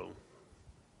 Yeah, so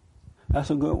that's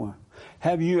a good one.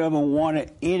 Have you ever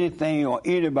wanted anything or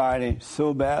anybody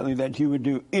so badly that you would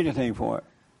do anything for it?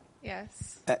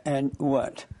 Yes. And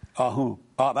what? Or who?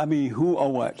 Who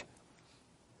or what?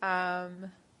 I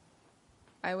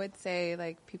would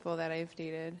say people that I've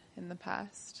dated in the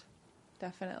past,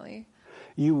 definitely.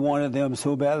 You wanted them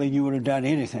so badly you would have done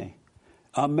anything.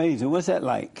 Amazing. What's that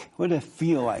like? What does it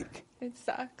feel like? It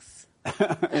sucks.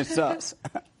 It sucks.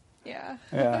 Yeah.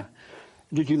 Yeah.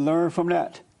 Did you learn from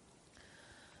that?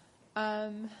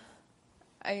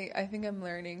 I think I'm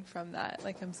learning from that.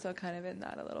 I'm still kind of in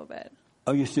that a little bit.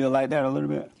 Oh, you still like that a little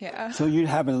bit? Yeah. So you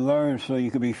haven't learned so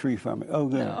you could be free from it. Oh,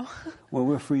 good. No. Well,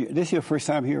 we're free. This is your first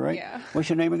time here, right? Yeah. What's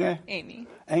your name again? Amy.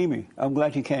 Amy. I'm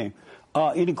glad you came.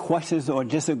 Any questions or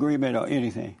disagreement or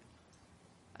anything?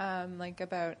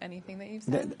 About anything that you've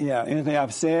said? Anything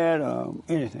I've said,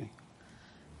 anything.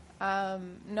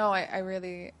 No, I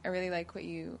really like what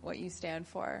you stand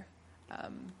for.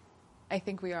 I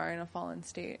think we are in a fallen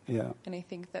state. Yeah. And I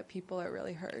think that people are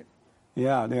really hurt.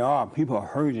 Yeah, they are. People are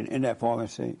hurting in that fallen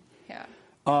state. Yeah.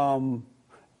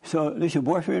 So, is your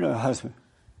boyfriend or husband?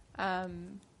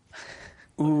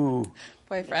 Ooh.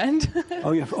 Boyfriend.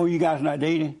 You guys not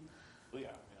dating? We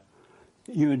are.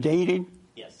 Yeah. You're dating?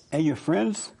 Yes. And you're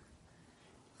friends?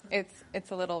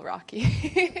 It's a little rocky.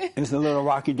 It's a little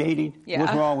rocky dating? Yeah.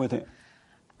 What's wrong with it?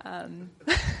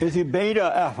 Is he beta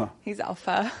or alpha? He's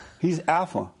alpha. He's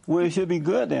alpha. Well, it should be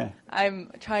good then.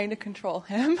 I'm trying to control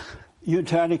him. You're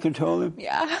trying to control him?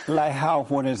 Yeah. Like how,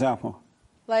 for example?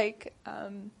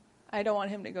 I don't want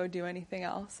him to go do anything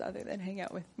else other than hang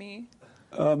out with me.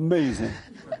 Amazing.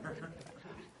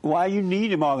 Why you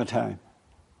need him all the time?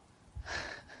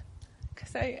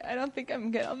 Because I don't think I'm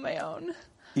good on my own.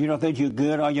 You don't think you're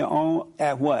good on your own?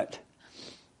 At what?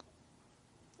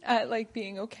 At like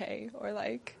being okay, or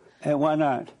like. And why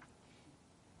not?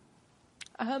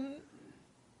 I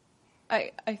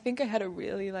think I had a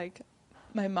really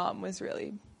my mom was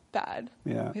really bad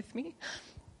with me.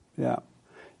 Yeah.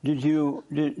 Did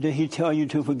he tell you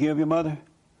to forgive your mother?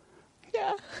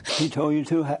 Yeah. He told you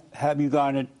to. Have you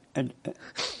gone and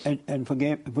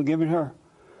forgiven her?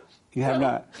 You have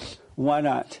not. Why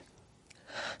not?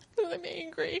 Because I'm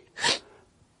angry.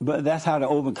 But that's how to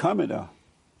overcome it, though.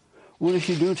 What did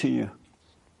she do to you?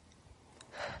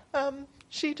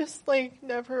 She just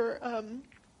never.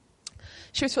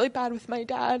 She was really bad with my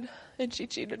dad, and she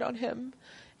cheated on him,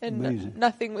 and Amazing.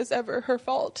 Nothing was ever her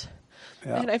fault.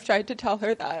 Yeah. And I've tried to tell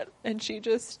her that, and she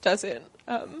just doesn't.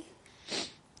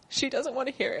 She doesn't want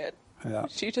to hear it. Yeah.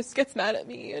 She just gets mad at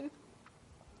me and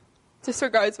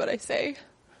disregards what I say.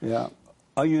 Yeah.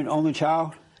 Are you an only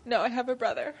child? No, I have a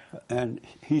brother. And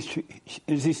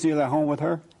is he still at home with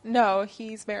her? No,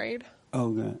 he's married. Oh,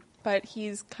 good. But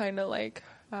he's kind of like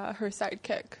her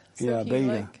sidekick. So Yeah, he,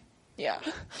 beta. Yeah.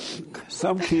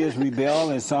 Some kids rebel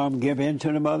and some give in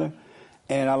to the mother.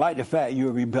 And I like the fact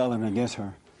you're rebelling against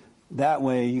her. That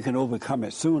way you can overcome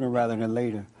it sooner rather than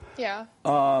later. Yeah.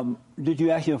 Did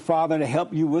you ask your father to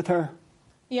help you with her?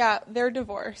 Yeah, they're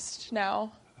divorced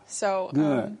now. So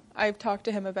Good. I've talked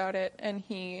to him about it, and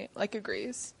he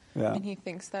agrees. Yeah. And he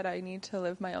thinks that I need to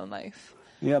live my own life.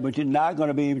 Yeah, but you're not going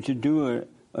to be able to do it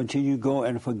until you go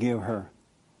and forgive her.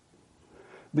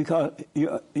 Because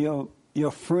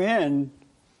your friend,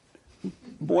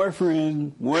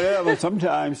 boyfriend, whatever,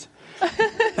 sometimes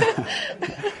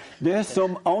there's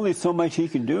only so much he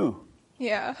can do.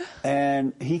 Yeah.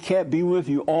 And he can't be with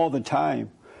you all the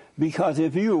time. Because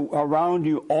if you around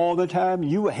you all the time,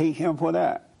 you would hate him for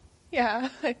that. Yeah,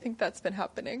 I think that's been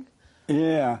happening.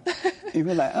 Yeah. You'd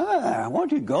be like, why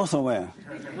don't you go somewhere?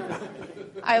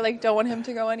 I don't want him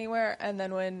to go anywhere, and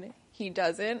then when he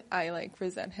doesn't, I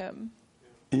resent him.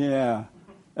 Yeah.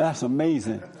 That's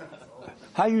amazing.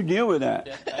 How you deal with that?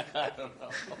 I don't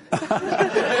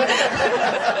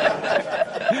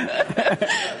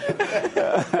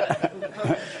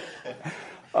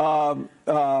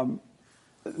know.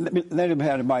 Let him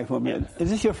have the mic for a minute. Is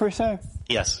this your first time?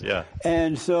 Yes, yeah.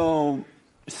 And so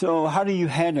how do you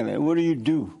handle it? What do you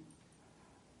do?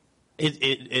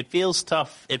 It feels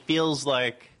tough. It feels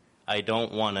like I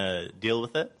don't want to deal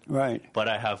with it. Right. But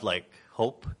I have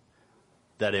hope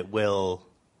that it will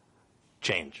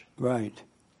change. Right.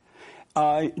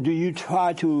 Do you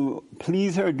try to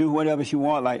please her, do whatever she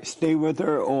wants, like stay with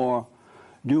her or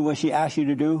do what she asks you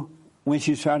to do when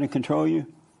she's trying to control you?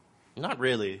 Not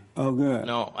really. Oh, good.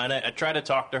 No, and I try to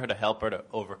talk to her to help her to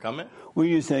overcome it. When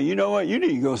you say, you know what, you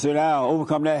need to go sit down,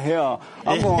 overcome that hell,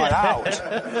 I'm going out.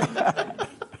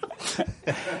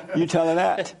 You tell her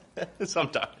that?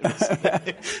 Sometimes.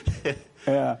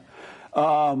 Yeah.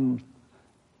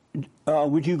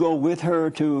 Would you go with her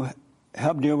to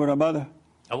help deal with her mother?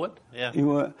 I would, yeah. You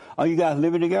would? Are you guys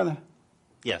living together?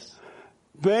 Yes.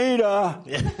 Beta!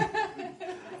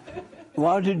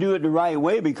 Why don't you do it the right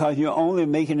way? Because you're only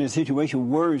making the situation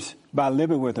worse by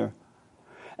living with her.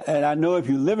 And I know if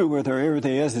you're living with her,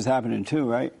 everything else is happening too,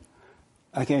 right?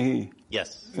 I can't hear you.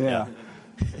 Yes. Yeah.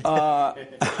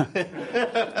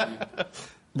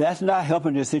 That's not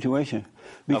helping the situation.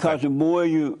 Because the more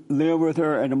you live with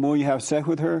her and the more you have sex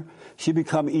with her, she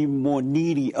becomes even more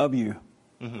needy of you.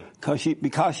 Mm-hmm.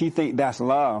 Because she thinks that's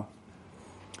love.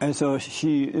 And so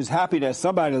she is happy that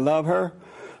somebody love her,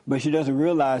 but she doesn't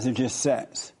realize it's just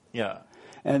sex. Yeah.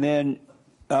 And then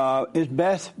it's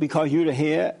best, because you're the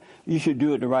head, you should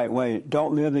do it the right way.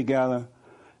 Don't live together.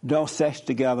 Don't sex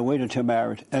together. Wait until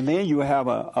marriage. And then you will have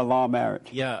a long marriage.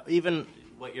 Yeah, even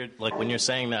what you're when you're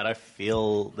saying that, I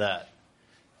feel that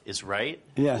is right.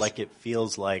 Yes. It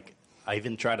feels like I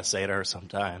even try to say to her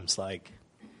sometimes,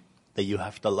 that you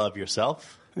have to love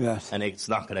yourself. Yes. And it's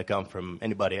not going to come from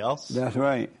anybody else. That's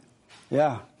right.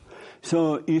 Yeah.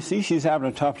 So you see she's having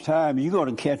a tough time. You're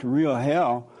going to catch real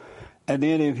hell. And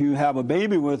then if you have a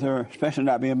baby with her, especially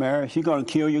not being married, she's going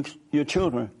to kill your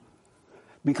children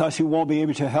because she won't be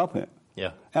able to help it.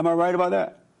 Yeah. Am I right about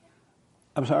that?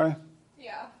 I'm sorry?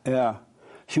 Yeah. Yeah.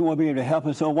 She won't be able to help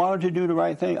it. So why don't you do the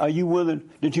right thing? Are you willing?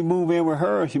 Did you move in with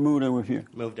her or she moved in with you?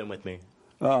 Moved in with me.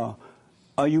 Oh.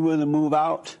 Are you willing to move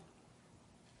out?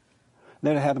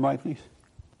 Let her have the mic, please.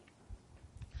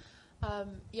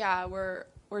 Yeah, we're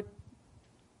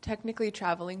technically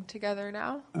traveling together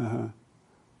now. Uh-huh.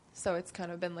 So it's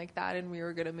kind of been like that, and we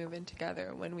were going to move in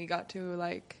together when we got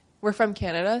to we're from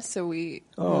Canada, so we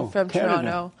moved from Canada.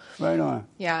 Toronto. Right on.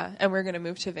 Yeah, and we're going to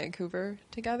move to Vancouver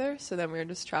together, so then we're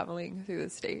just traveling through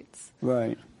the States.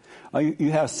 Right.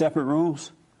 You have separate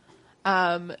rooms?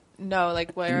 No,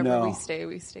 like wherever we stay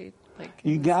like.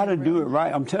 You got to do it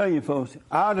right. I'm telling you, folks.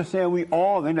 I understand we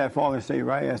all in that fallen state,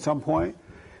 right? At some point,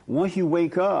 once you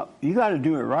wake up, you got to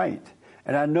do it right.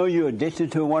 And I know you're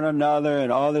addicted to one another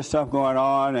and all this stuff going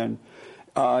on, and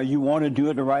you want to do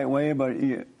it the right way, but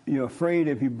you're afraid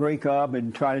if you break up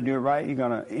and try to do it right, you're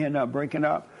going to end up breaking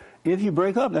up. If you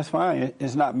break up, that's fine.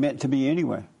 It's not meant to be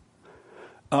anyway.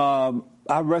 I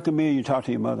recommend you talk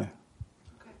to your mother.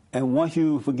 Okay. And once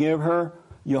you forgive her,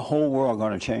 your whole world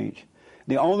going to change.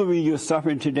 The only reason you're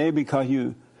suffering today because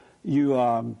you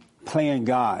playing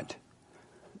God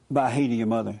by hating your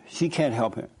mother. She can't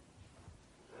help it.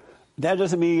 That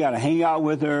doesn't mean you got to hang out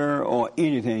with her or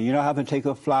anything. You don't have to take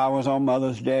her flowers on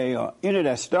Mother's Day or any of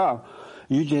that stuff.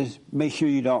 You just make sure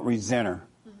you don't resent her.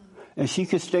 Mm-hmm. And she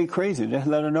could stay crazy. Just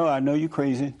let her know, I know you're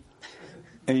crazy.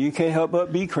 And you can't help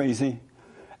but be crazy.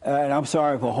 And I'm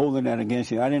sorry for holding that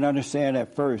against you. I didn't understand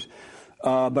at first,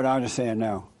 but I understand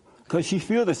now. Because she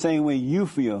feels the same way you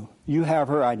feel. You have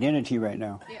her identity right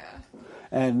now. Yeah.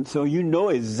 And so you know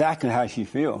exactly how she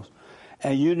feels.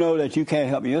 And you know that you can't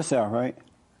help yourself, right?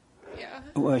 Yeah.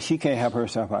 Well, she can't help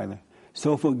herself either.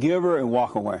 So forgive her and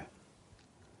walk away.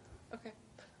 Okay.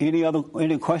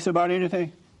 Any question about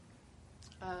anything?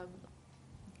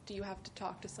 Do you have to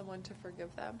talk to someone to forgive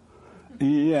them?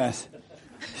 Yes.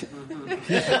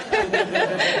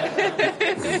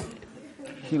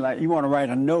 She like, you want to write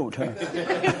a note, huh?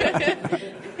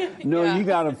 No, you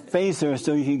got to face her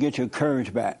so you can get your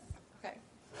courage back. Okay.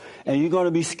 And you're going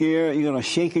to be scared. You're going to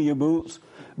shake in your boots,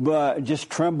 but just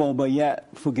tremble, but yet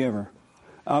forgive her.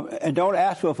 And don't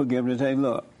ask for forgiveness. Say,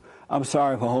 look, I'm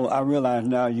sorry I realize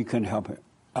now you couldn't help it.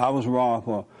 I was wrong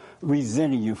for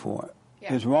resenting you for it.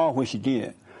 Yeah. It's wrong what you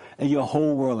did. And your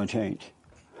whole world will change.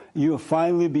 You'll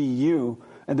finally be you,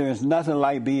 and there's nothing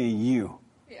like being you.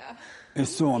 Yeah. It's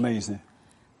so amazing.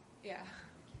 Yeah.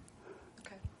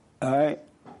 Okay. All right.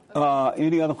 Okay.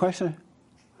 Any other question?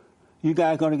 You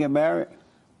guys going to get married?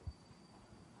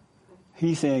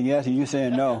 He's saying yes, and you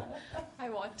saying no. I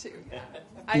want to.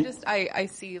 I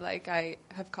see like I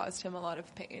have caused him a lot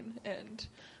of pain, and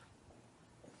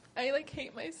I like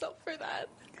hate myself for that.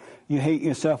 You hate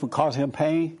yourself for causing him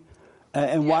pain?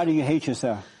 And why do you hate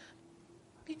yourself?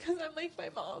 Because I'm like my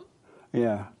mom.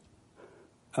 Yeah.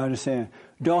 I understand.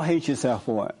 Don't hate yourself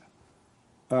for it.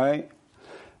 All right?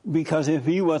 Because if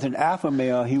he was an alpha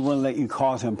male, he wouldn't let you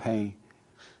cause him pain.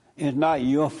 It's not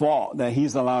your fault that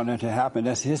he's allowing that to happen.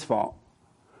 That's his fault.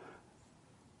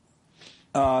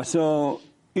 So,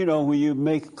 when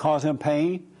you cause him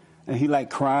pain and he like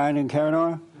crying and carrying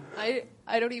on?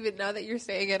 I don't even, now that you're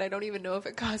saying it, I don't even know if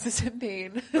it causes him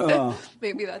pain.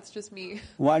 Maybe that's just me.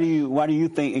 Why do you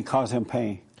think it causes him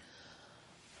pain?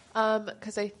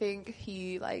 Because I think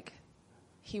he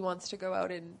wants to go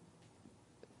out and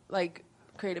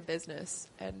create a business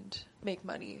and make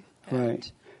money and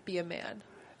be a man.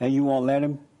 And you won't let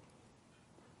him?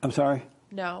 I'm sorry?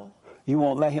 No. You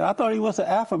won't let him? I thought he was an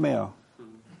alpha male.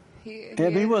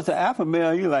 If he was an alpha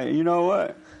male, you're like, you know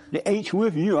what? The H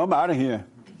with you, I'm out of here.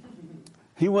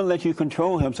 He wouldn't let you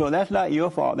control him, so that's not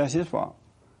your fault. That's his fault.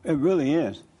 It really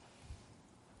is.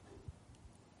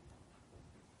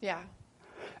 Yeah.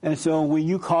 And so when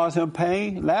you cause him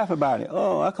pain, laugh about it.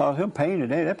 Oh, I caused him pain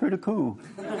today. That's pretty cool.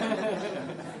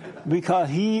 Because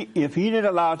if he didn't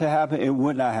allow it to happen, it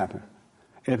would not happen.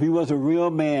 If he was a real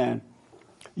man,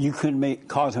 you couldn't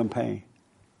cause him pain.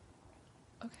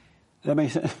 Okay. That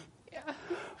makes sense? Yeah.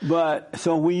 But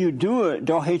so when you do it,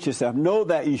 don't hate yourself. Know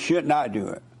that you should not do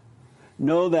it.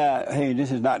 Know that, hey,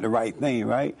 this is not the right thing,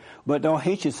 right? But don't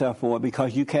hate yourself for it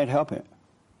because you can't help it.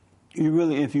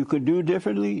 If you could do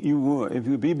differently, you would. If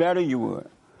you could be better, you would.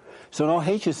 So don't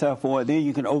hate yourself for it. Then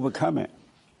you can overcome it.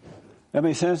 That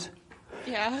makes sense?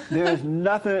 Yeah. There's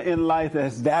nothing in life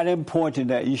that's that important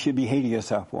that you should be hating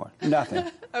yourself for. Nothing.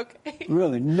 Okay.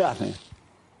 Really, nothing.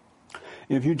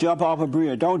 If you jump off a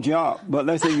bridge, don't jump. But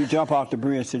let's say you jump off the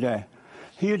bridge today.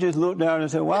 He'll just look down and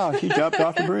say, wow, she jumped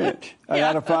off the bridge. I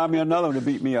got to find me another one to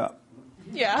beat me up.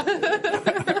 Yeah.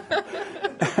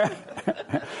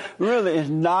 Really, it's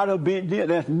not a big deal.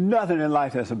 There's nothing in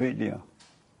life that's a big deal.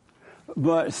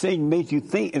 But Satan makes you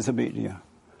think it's a big deal.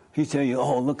 He tell you,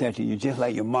 oh, look at you. You're just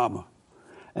like your mama.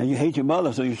 And you hate your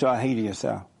mother, so you start hating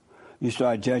yourself. You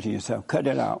start judging yourself. Cut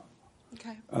that out.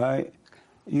 Okay. All right?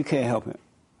 You can't help it.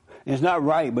 It's not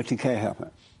right, but you can't help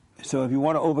it. So if you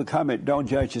want to overcome it, don't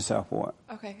judge yourself for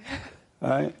it. Okay. All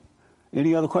right?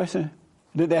 Any other questions?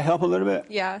 Did that help a little bit?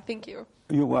 Yeah, thank you.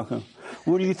 You're welcome.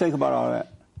 What do you think about all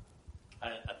that?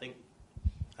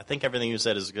 I think everything you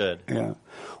said is good. Yeah.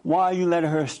 Why are you letting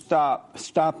her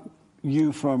stop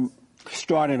you from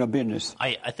starting a business?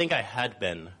 I think I had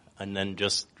been, and then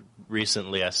just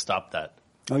recently I stopped that.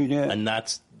 Oh, you did? And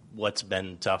that's what's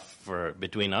been tough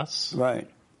between us. Right.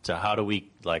 So how do we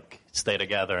stay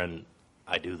together? And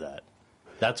I do that.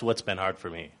 That's what's been hard for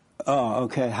me. Oh,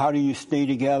 okay. How do you stay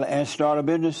together and start a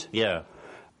business? Yeah.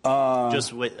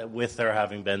 Just with her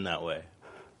having been that way.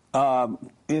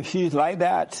 If she's like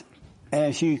that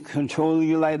and she's controlling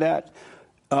you like that,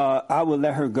 I would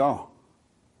let her go.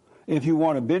 If you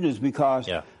want a business, because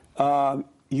you're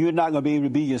not going to be able to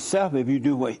be yourself if you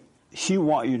do what she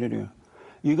wants you to do.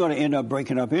 You're going to end up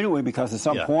breaking up anyway, because at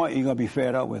some point you're going to be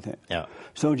fed up with it. Yeah.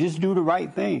 So just do the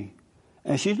right thing.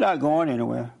 And she's not going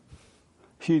anywhere.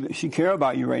 She cares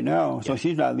about you right now, so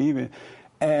she's not leaving.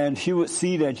 And she would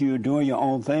see that you're doing your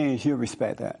own thing, and she'll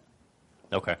respect that.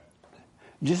 Okay.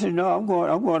 Just say, no, I'm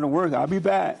going to work. I'll be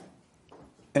back.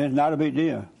 And it's not a big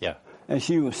deal. Yeah. And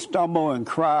she would stumble and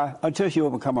cry until she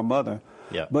would become a mother.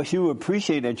 Yeah. But she would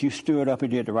appreciate that you stood up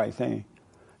and did the right thing.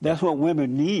 That's what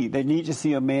women need. They need to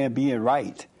see a man being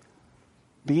right.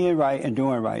 Being right and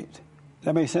doing right.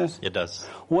 That make sense? It does.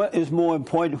 What is more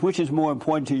important? Which is more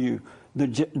important to you, the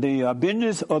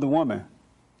business or the woman?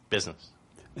 Business.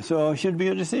 So it should be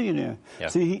a decision there. Yeah.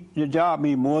 See, the job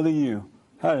means more than you.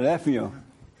 How did that feel?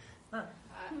 I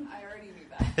already knew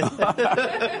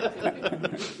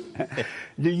that.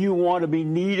 Do you want to be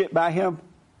needed by him?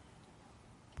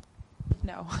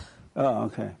 No. Oh,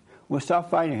 okay. Well,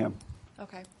 stop fighting him.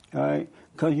 Okay. All right?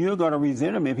 Because you're going to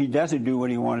resent him if he doesn't do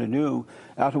what he wants to do.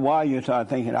 After a while, you start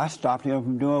thinking, I stopped him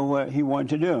from doing what he wanted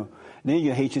to do. Then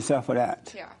you hate yourself for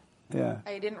that. Yeah. Yeah.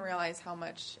 I didn't realize how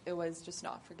much it was just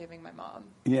not forgiving my mom.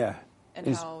 Yeah.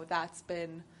 And how that's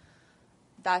been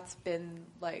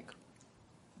like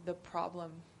the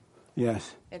problem.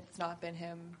 Yes. It's not been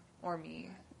him or me.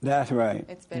 That's right.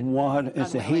 It's been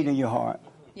it's the hate in your heart.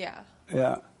 Yeah.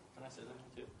 Yeah.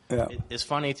 Yeah. It's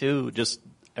funny too, just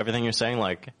everything you're saying,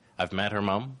 like I've met her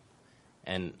mom,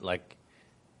 and like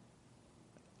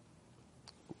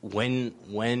when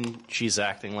she's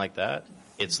acting like that,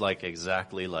 it's like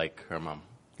exactly like her mom.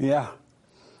 Yeah.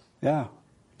 Yeah.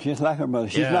 Just like her mother.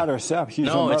 She's not herself. She's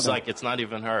her mother. No, it's like it's not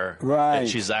even her. Right. And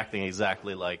she's acting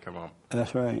exactly like her mom.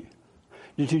 That's right.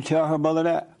 Did you tell her mother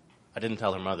that? I didn't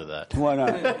tell her mother that. Why not?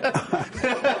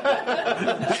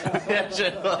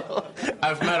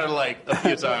 I've met her like a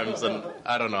few times, and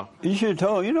I don't know. You should have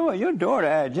told her, you know what, your daughter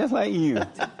acts just like you.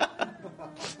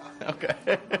 Okay.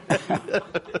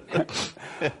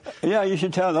 Yeah, you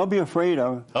should tell her. Don't be afraid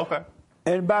of her. Okay.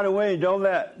 And by the way, don't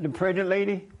let the pregnant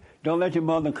lady, don't let your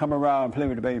mother come around and play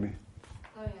with the baby.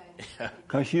 Oh, yeah.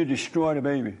 Because she'll destroy the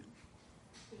baby.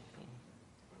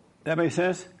 That make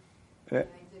sense?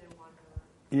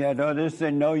 Yeah, no, they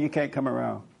say, no, you can't come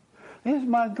around. It's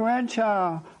my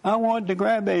grandchild. I want the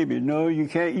grandbaby. No, you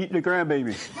can't eat the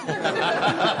grandbaby.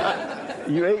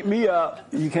 You ate me up.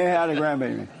 You can't have the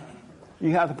grandbaby.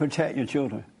 You have to protect your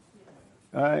children.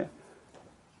 All right?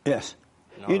 Yes.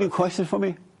 No, Any questions for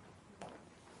me?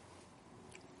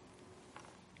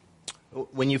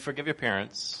 When you forgive your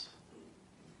parents,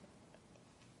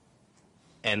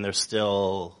 and they're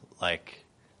still like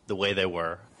the way they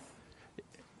were,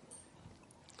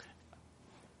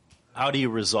 how do you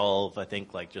resolve, I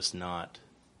think, like just not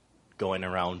going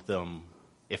around them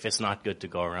if it's not good to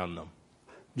go around them?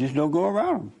 Just don't go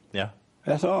around them. Yeah.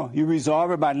 That's all. You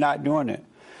resolve it by not doing it.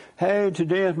 Hey,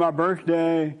 today is my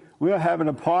birthday. We're having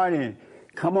a party.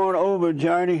 Come on over,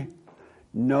 Johnny.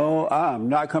 No, I'm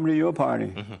not coming to your party.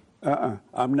 Mm-hmm.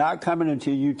 I'm not coming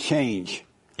until you change.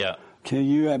 Yeah. Till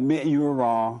you admit you were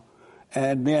wrong,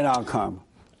 and then I'll come.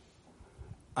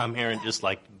 I'm hearing just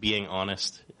like being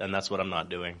honest, and that's what I'm not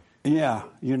doing. Yeah,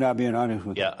 you're not being honest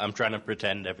with them. Yeah, I'm trying to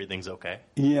pretend everything's okay.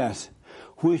 Yes,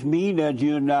 which means that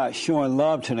you're not showing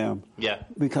love to them. Yeah.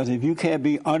 Because if you can't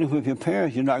be honest with your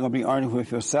parents, you're not going to be honest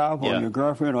with yourself or your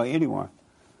girlfriend or anyone.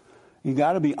 You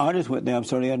got to be honest with them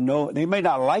so they know. They may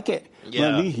not like it, but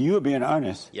at least you're being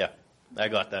honest. Yeah, I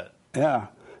got that. Yeah.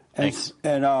 And, Thanks.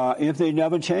 And if they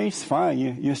never change, fine.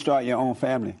 You start your own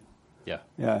family. Yeah.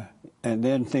 Yeah. And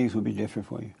then things will be different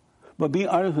for you. But be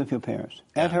honest with your parents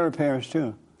and her parents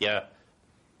too. Yeah.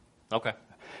 Okay.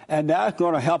 And that's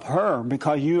going to help her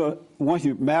because once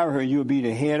you marry her, you'll be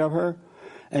the head of her,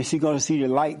 and she's going to see the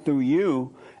light through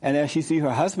you. And as she see her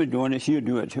husband doing it, she'll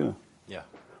do it too. Yeah.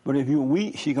 But if you're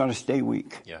weak, she's going to stay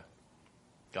weak. Yeah.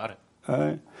 Got it. All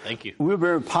right. Thank you. We're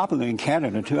very popular in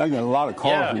Canada too. I get a lot of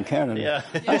calls from Canada. Yeah.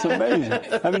 That's amazing.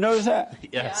 Have you noticed that?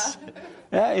 Yes.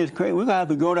 That is crazy. We're going to have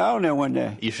to go down there one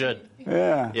day. You should.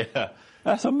 Yeah. Yeah.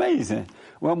 That's amazing.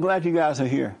 Well, I'm glad you guys are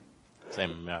here.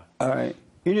 Same, yeah. All right.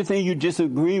 Anything you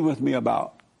disagree with me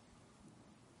about?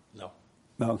 No.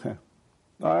 Okay.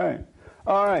 All right.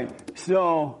 All right.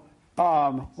 So,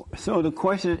 so the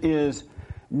question is,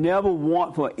 never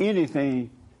want for anything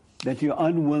that you're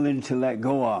unwilling to let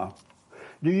go of.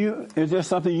 Is there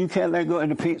something you can't let go in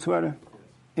the pink sweater?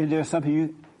 Is there something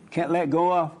you can't let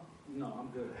go of? No, I'm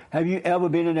good. Have you ever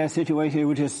been in that situation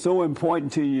which is so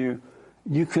important to you,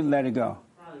 you couldn't let it go?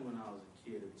 Probably when I was a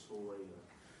kid, a toy or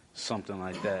something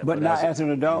like that. But not as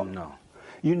an adult? No.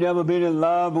 You never been in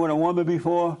love with a woman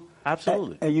before?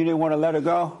 Absolutely. And you didn't want to let her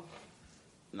go?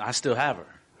 I still have her.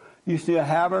 You still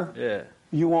have her? Yeah.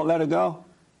 You won't let her go?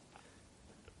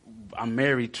 I'm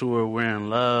married to her. We're in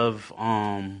love.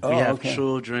 We have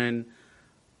children.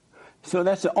 So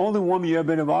that's the only woman you ever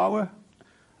been involved with?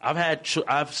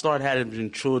 I've started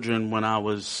having children when I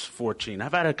was 14.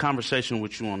 I've had a conversation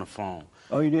with you on the phone.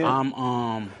 Oh, you did?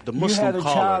 I'm the Muslim You had a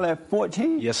caller. child at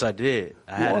 14? Yes, I did.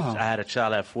 I Wow. had a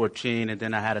child at 14, and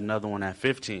then I had another one at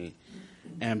 15.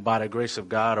 And by the grace of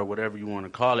God, or whatever you want to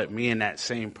call it, me and that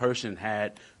same person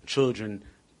had children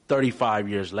 35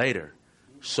 years later.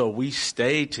 So we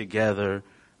stayed together.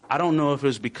 I don't know if it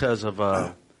was because of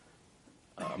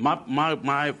my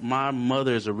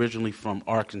mother is originally from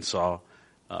Arkansas,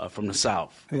 from the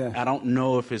South. Yeah. I don't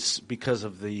know if it's because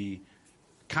of the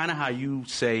kind of how you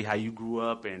say how you grew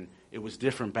up and it was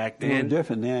different back then. It was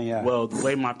different then, yeah. Well, the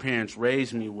way my parents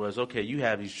raised me was, okay, you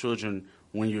have these children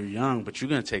when you're young, but you're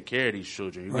going to take care of these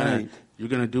children. You're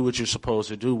going to do what you're supposed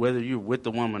to do, whether you're with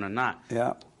the woman or not.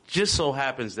 Yeah. Just so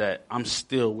happens that I'm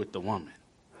still with the woman.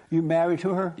 You married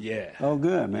to her? Yeah. Oh,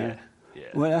 good, man. Yeah.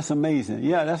 Well, that's amazing.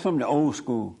 Yeah, that's from the old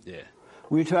school. Yeah.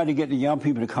 We try to get the young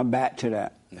people to come back to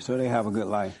that so they have a good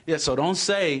life. Yeah, so don't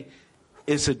say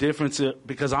it's a difference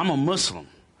because I'm a Muslim.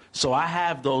 So I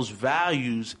have those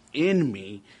values in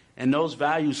me, and those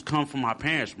values come from my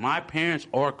parents. My parents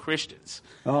are Christians.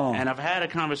 Oh. And I've had a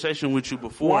conversation with you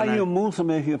before. Why are you a Muslim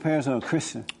if your parents are a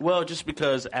Christian? Well, just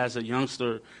because as a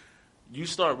youngster, you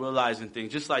start realizing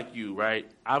things, just like you, right?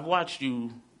 I've watched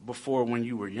you before when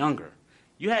you were younger.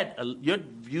 Your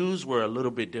views were a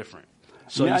little bit different.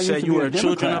 So Yeah, you said you were a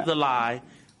children Democrat. of the lie,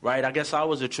 right? I guess I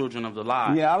was a children of the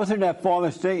lie. Yeah, I was in that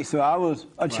fallen state, so I was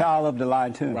a child of the lie,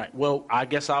 too. Right. Well, I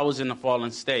guess I was in the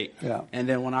fallen state. Yeah. And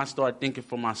then when I started thinking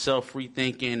for myself, free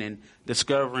thinking and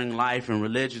discovering life and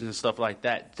religions and stuff like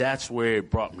that, that's where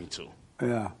it brought me to.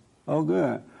 Yeah. Oh,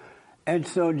 good. And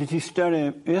so did you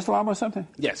study Islam or something?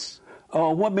 Yes.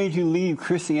 What made you leave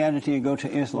Christianity and go to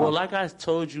Islam? Well, like I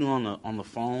told you on the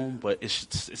phone, but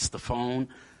it's the phone.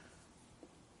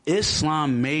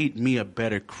 Islam made me a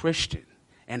better Christian.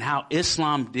 And how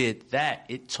Islam did that,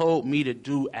 it told me to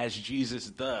do as Jesus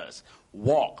does.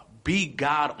 Walk, be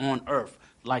God on earth,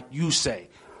 like you say.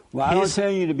 Well, I don't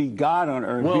tell you to be God on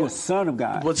earth. Be a son of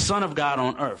God. But son of God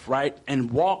on earth, right?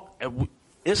 And walk.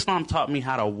 Islam taught me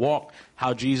how to walk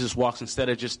how Jesus walks instead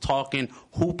of just talking,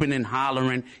 hooping and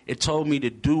hollering. It told me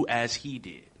to do as he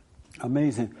did.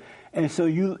 Amazing. And so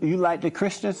you like the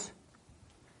Christians?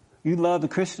 You love the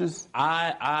Christians?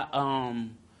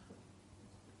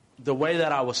 The way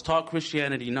that I was taught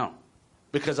Christianity, no.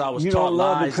 Because I was You taught don't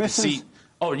love the lies, Christians? deceit.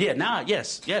 Oh, yeah,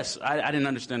 yes. I didn't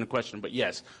understand the question, but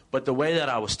yes. But the way that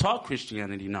I was taught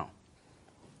Christianity, no.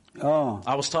 Oh.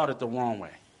 I was taught it the wrong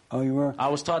way. Oh, you were? I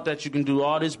was taught that you can do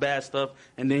all this bad stuff,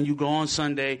 and then you go on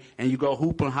Sunday, and you go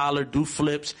hoop and holler, do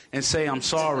flips, and say, I'm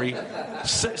sorry.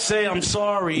 say I'm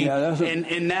sorry,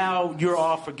 and now you're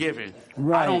all forgiven.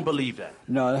 Right. I don't believe that.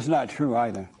 No, that's not true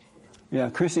either. Yeah,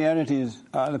 Christianity is,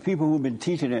 the people who've been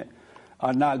teaching it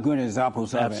are not good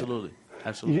examples of Absolutely. it.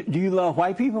 Absolutely. Do you love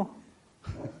white people?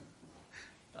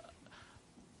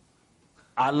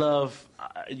 I love,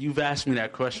 you've asked me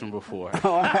that question before.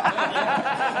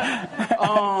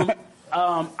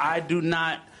 I do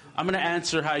not, I'm going to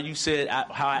answer how you said,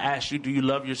 how I asked you, do you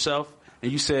love yourself?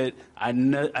 And you said, I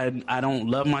don't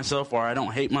love myself or I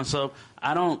don't hate myself.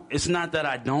 It's not that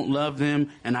I don't love them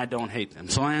and I don't hate them.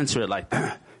 So I answer it like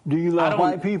that. Do you love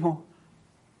white people?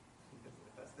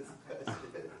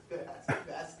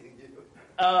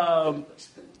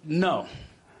 No.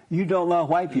 You don't love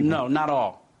white people? No, not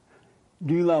all.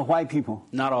 Do you love white people?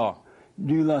 Not all.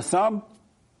 Do you love some?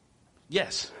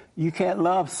 Yes. You can't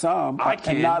love some I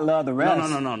can. and not love the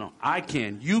rest. No. I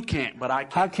can. You can't, but I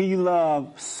can. How can you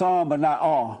love some but not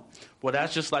all? Well,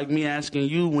 that's just like me asking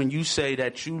you when you say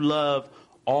that you love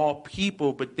all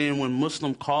people, but then when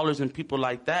Muslim callers and people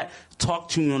like that talk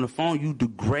to you on the phone, you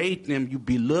degrade them, you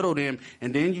belittle them,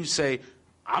 and then you say,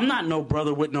 I'm not no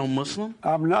brother with no Muslim.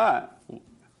 I'm not.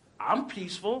 I'm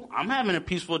peaceful. I'm having a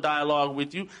peaceful dialogue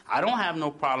with you. I don't have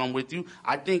no problem with you.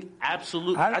 I think I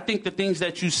think the things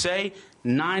that you say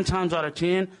 9 times out of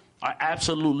 10 are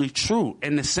absolutely true.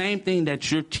 And the same thing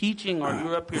that you're teaching or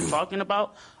you're up here talking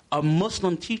about, a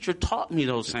Muslim teacher taught me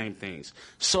those same things.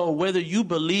 So whether you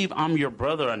believe I'm your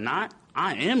brother or not,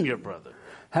 I am your brother.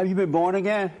 Have you been born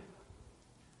again?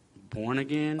 Born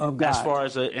again? Of God. As far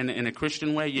as in a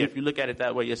Christian way? Yeah, if you look at it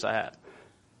that way, yes, I have.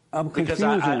 Because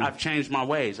confused. I've changed my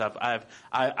ways.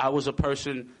 I was a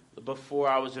person before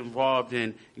I was involved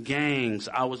in gangs.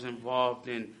 I was involved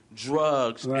in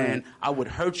drugs, and I would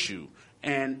hurt you.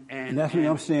 And that's what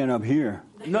I'm saying up here.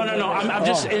 No. I'm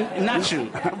just not you,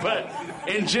 but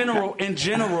in general,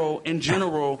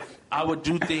 I would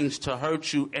do things to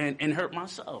hurt you and hurt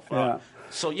myself. Yeah.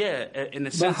 So yeah, in the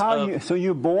But sense so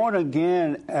you're born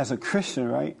again as a Christian,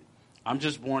 right? I'm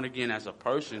just born again as a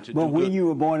person to do But when good. you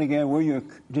were born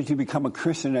again, did you become a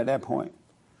Christian at that point?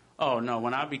 Oh, no.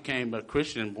 When I became a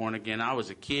Christian born again, I was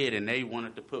a kid, and they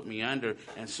wanted to put me under.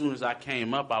 And as soon as I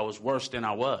came up, I was worse than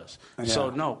I was. Yeah.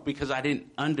 So, no, because I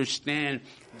didn't understand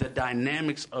the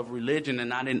dynamics of religion,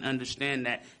 and I didn't understand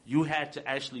that you had to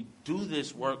actually do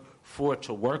this work for it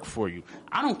to work for you.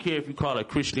 I don't care if you call it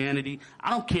Christianity. I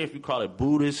don't care if you call it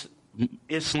Buddhist,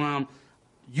 Islam.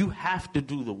 You have to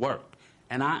do the work.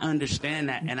 And I understand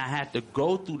that, and I had to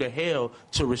go through the hell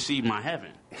to receive my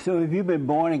heaven. So if you've been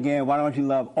born again, why don't you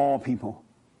love all people?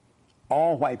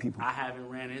 All white people. I haven't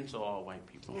ran into all white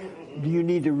people. Do you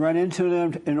need to run into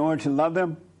them in order to love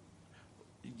them?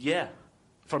 Yeah.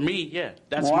 For me, yeah.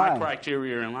 That's Why? my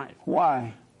criteria in life.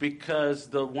 Why? Because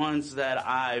the ones that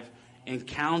I've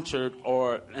encountered,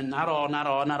 and not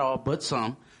all, but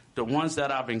some, the ones that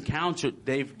I've encountered,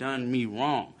 they've done me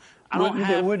wrong.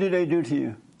 What did they do to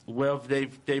you? Well,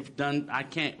 they've done. I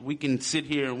can't. We can sit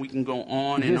here and we can go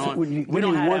on and on. We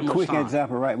don't have that one much quick time.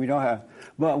 example, right? We don't have.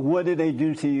 But what did they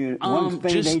do to you? One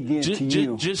thing they did to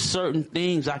you. Just certain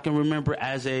things I can remember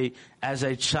as a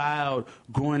child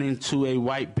going into a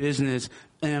white business,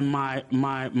 and my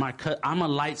cut. I'm a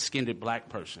light-skinned black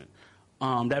person.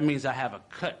 That means I have a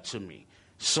cut to me.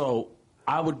 So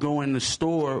I would go in the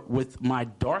store with my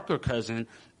darker cousin.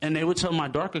 And they would tell my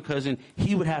darker cousin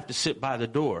he would have to sit by the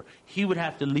door. He would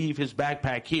have to leave his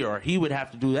backpack here, or he would have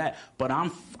to do that. But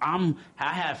I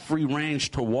have free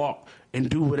range to walk and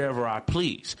do whatever I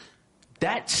please.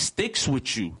 That sticks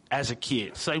with you as a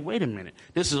kid. Say, wait a minute,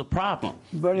 this is a problem.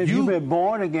 But if you've been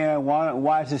born again,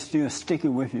 why is it still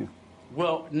sticking with you?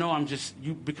 Well, no,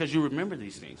 because you remember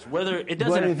these things. Whether it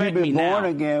doesn't affect me now. But if you've been born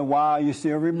again, why are you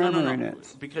still remembering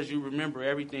it? Because you remember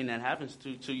everything that happens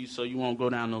to you, so you won't go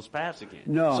down those paths again.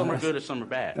 No, some are good or some are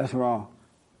bad. That's wrong.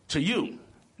 To you?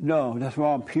 No, that's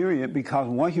wrong. Period. Because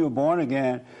once you're born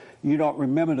again, you don't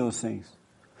remember those things.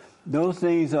 Those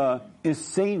things it's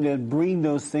Satan that bring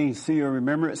those things to your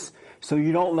remembrance, so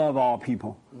you don't love all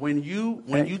people. When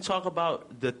you talk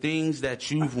about the things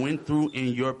that you've went through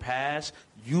in your past,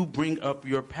 you bring up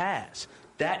your past.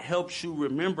 That helps you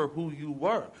remember who you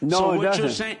were. No, so it what doesn't.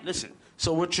 You're saying, listen.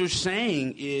 So what you're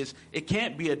saying is it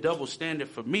can't be a double standard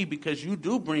for me because you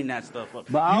do bring that stuff up.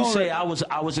 But you say I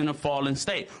was in a fallen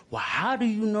state. Well, how do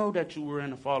you know that you were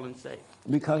in a fallen state?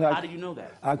 Because how do you know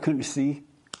that? I couldn't see.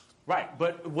 Right,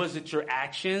 but was it your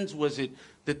actions? Was it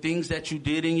the things that you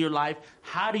did in your life?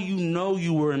 How do you know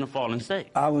you were in a fallen state?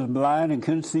 I was blind and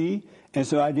couldn't see, and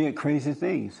so I did crazy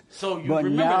things. So you but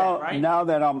remember now, that, right? now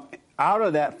that I'm out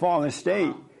of that fallen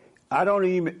state, I don't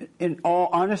even, in all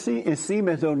honesty, it seems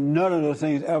as though none of those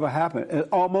things ever happened. It's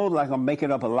almost like I'm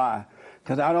making up a lie,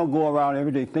 because I don't go around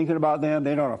every day thinking about them.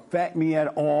 They don't affect me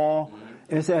at all.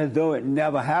 Mm-hmm. It's as though it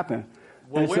never happened.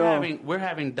 Well, and we're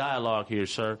having dialogue here,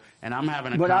 sir, and I'm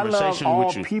having a but conversation I love all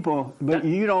with you. people, but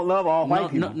you don't love all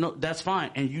white people. No, that's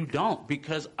fine, and you don't,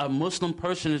 because a Muslim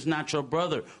person is not your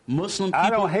brother. Muslim people. I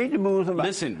don't hate the Muslim.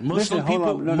 Listen, Muslim hold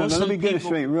people. on. No, let me get it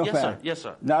straight real yes, fast. Sir. Yes,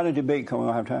 sir. Not a debate coming.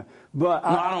 I don't have time. But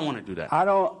I don't want to do that. I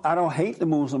don't hate the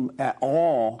Muslim at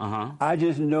all. Uh-huh. I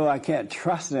just know I can't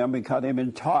trust them because they've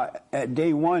been taught at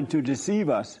day one to deceive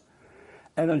us.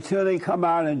 And until they come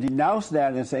out and denounce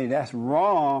that and say that's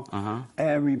wrong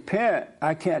and repent,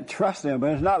 I can't trust them.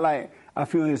 But it's not like I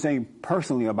feel the same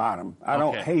personally about them. I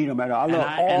don't hate them at all. I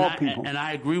love all people. And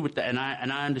I agree with that. And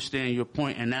I understand your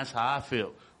point, and that's how I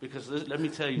feel. Because let me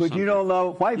tell you but something. You don't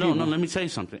love white people. No, let me tell you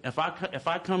something. If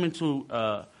I come into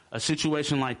a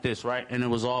situation like this, right, and it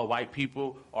was all white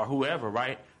people or whoever,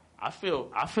 right, I feel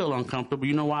uncomfortable.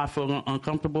 You know why I feel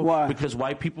uncomfortable? Why? Because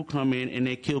white people come in and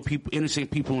they kill people,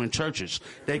 innocent people in churches.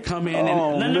 They come in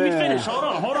and let me finish.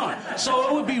 Hold on. So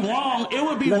it would be wrong. It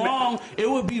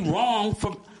would be wrong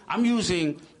for. I'm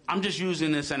just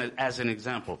using this as an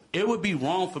example. It would be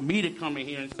wrong for me to come in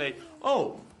here and say,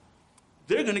 "Oh,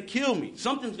 they're going to kill me.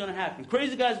 Something's going to happen.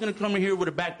 Crazy guy's going to come in here with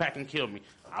a backpack and kill me."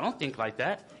 I don't think like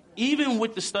that. Even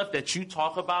with the stuff that you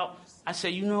talk about, I say,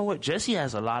 you know what? Jesse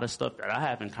has a lot of stuff that I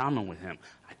have in common with him.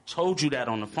 I told you that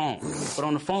on the phone. But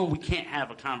on the phone, we can't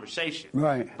have a conversation.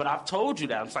 Right. But I've told you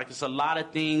that. It's like it's a lot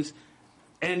of things.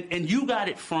 And you got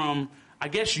it from, I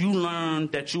guess you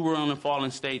learned that you were in a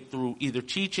fallen state through either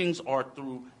teachings or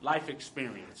through life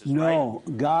experiences, No,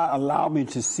 God allowed me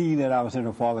to see that I was in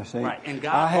a fallen state. Right, and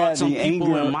God brought some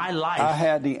people in my life. I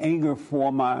had the anger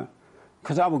for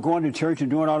because I was going to church and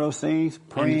doing all those things,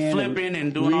 praying, and flipping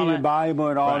and doing reading all that. the Bible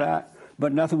and all that,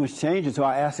 but nothing was changing. So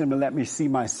I asked him to let me see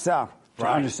myself to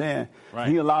understand. Right.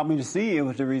 He allowed me to see it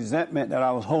was the resentment that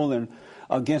I was holding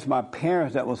against my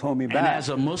parents that was holding me back. And as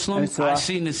a Muslim, And so I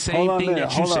seen the same thing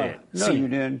that you said. No, you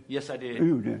didn't. Yes, I did.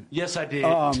 You did. Yes, I did.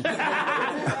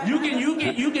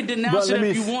 You can denounce it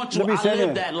if you want to. I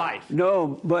lived that life.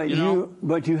 No, but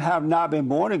you have not been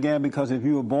born again, because if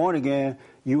you were born again,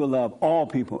 you will love all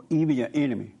people, even your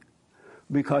enemy,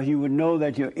 because you would know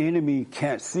that your enemy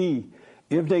can't see.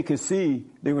 If they could see,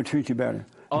 they would treat you better.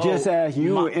 Just as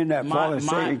you were in that fallen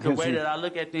state. The way that I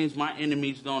look at things, my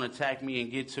enemies don't attack me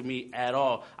and get to me at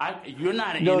all. You're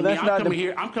not an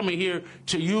enemy. I'm coming here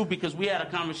to you because we had a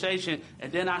conversation,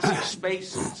 and then I see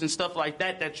spaces and stuff like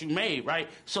that you made, right?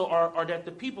 So, or that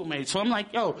the people made. So I'm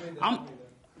like, yo,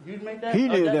 you made that? He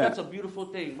did that. That's a beautiful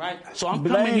thing, right? So I'm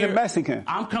Blame coming here. the Mexican.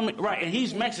 I'm coming, right, and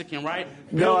he's Mexican, right?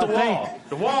 No, Built the wall.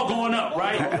 The wall going up,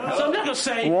 right? So I'm not going to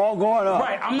say. Wall going up.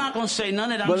 Right, I'm not going to say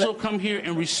none of that. I'm just going to come here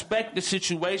and respect the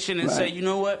situation and say, you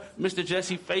know what, Mr.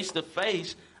 Jesse, face to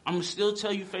face, I'm going to still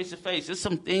tell you face to face. There's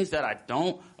some things that I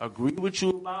don't agree with you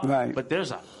about, but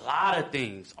there's a lot of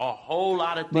things, a whole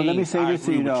lot of things. But let me say I this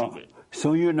to agree you, with though,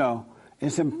 so you know,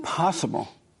 it's impossible,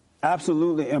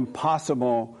 absolutely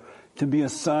impossible, to be a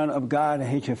son of God and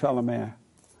hate your fellow man.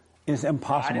 It's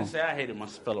impossible. I didn't say I hated my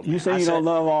fellow man. You say you don't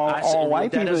love all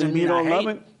white people and you don't love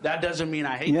it? That doesn't mean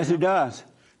I hate Yes, them. it does.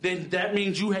 Then that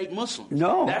means you hate Muslims.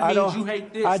 No, that I means don't. you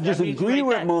hate this. I That means you disagree hate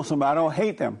with that. Muslims. I don't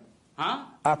hate them. Huh?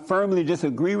 I firmly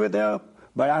disagree with them,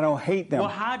 but I don't hate them. Well,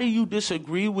 how do you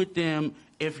disagree with them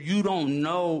if you don't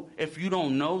know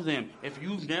them, if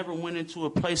you've never went into a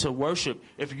place of worship,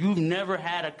 if you've never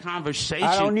had a conversation?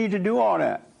 I don't need to do all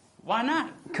that. Why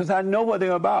not? Because I know what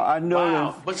they're about. I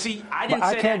know them. But see, I didn't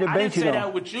say can't that. I debate didn't say you, that though.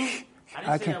 with you. I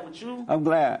didn't say that with you. I'm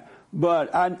glad.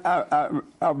 But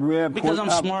I read... Because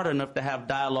I'm smart enough to have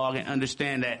dialogue and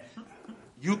understand that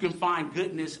you can find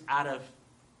goodness out of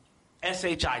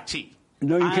SHIT.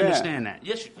 No, you I can't. understand that.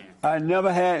 Yes, you can. I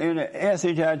never had any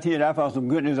SHIT and I found some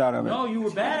goodness out of it. No, you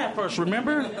were bad at first.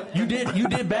 Remember, you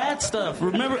did bad stuff.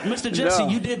 Remember, Mr. Jesse,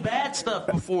 you did bad stuff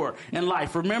before in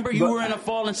life. Remember, you were in a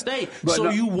fallen state,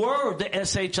 so you were the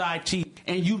SHIT,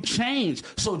 and you changed.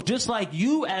 So just like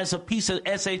you, as a piece of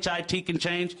SHIT, can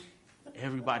change,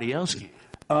 everybody else can.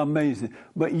 Amazing,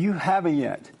 but you haven't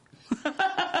yet.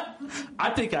 I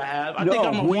think I have. I think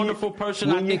I'm a wonderful person.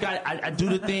 I think I do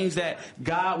the things that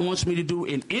God wants me to do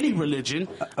in any religion.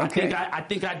 Okay. I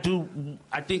think I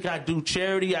do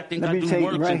charity. I think Let I me do take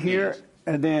works right and here things.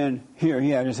 and then here. He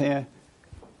had his hand.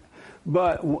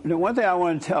 But the one thing I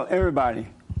want to tell everybody,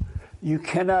 you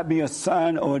cannot be a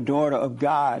son or a daughter of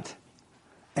God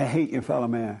and hate your fellow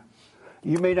man.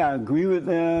 You may not agree with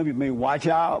them. You may watch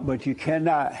out, but you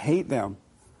cannot hate them.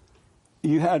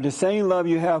 You have the same love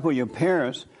you have for your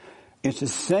parents. It's the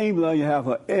same love you have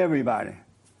for everybody.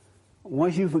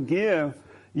 Once you forgive,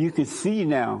 you can see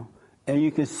now, and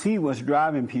you can see what's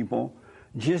driving people,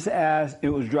 just as it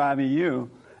was driving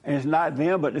you. And it's not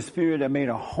them, but the spirit that made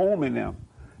a home in them.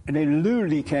 And they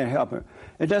literally can't help it.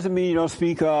 It doesn't mean you don't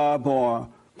speak up or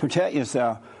protect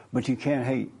yourself, but you can't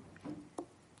hate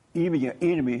even your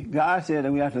enemy. God said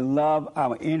that we have to love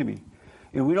our enemy.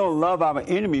 If we don't love our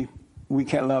enemy, we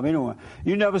can't love anyone.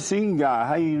 You never seen God.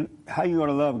 How you going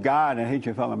to love God and hate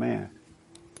your fellow man?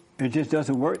 It just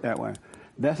doesn't work that way.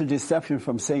 That's a deception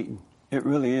from Satan. It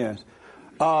really is.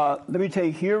 Let me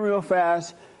take here real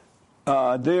fast,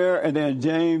 there, and then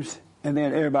James, and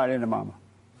then everybody in the mama.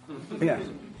 Yes.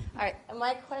 All right.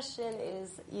 My question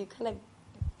is, you kind of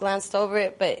glanced over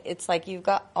it, but it's like you've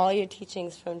got all your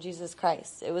teachings from Jesus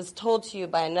Christ. It was told to you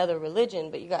by another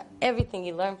religion, but you got everything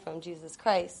you learned from Jesus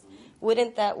Christ.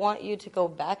 Wouldn't that want you to go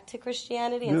back to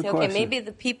Christianity and Good say, question. okay, maybe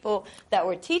the people that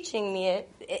were teaching me it,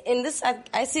 in this,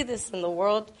 I see this in the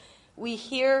world, we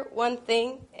hear one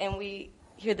thing and we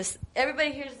hear this,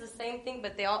 everybody hears the same thing,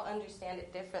 but they all understand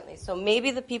it differently. So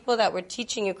maybe the people that were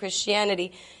teaching you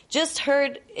Christianity just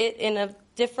heard it in a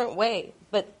different way,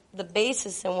 but the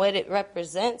basis and what it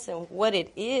represents and what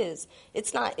it is,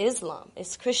 it's not Islam,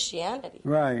 it's Christianity.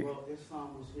 Right. Well,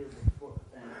 Islam was here before.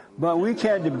 But we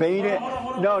can't debate it.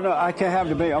 No, I can't have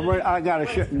debate. I got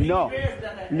to no.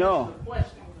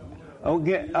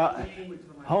 Okay,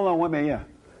 hold on one minute.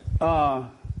 Yeah.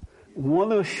 One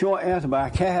little short answer, but I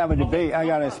can't have a debate. I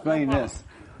got to explain this.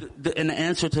 And the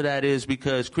answer to that is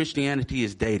because Christianity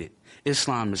is dated.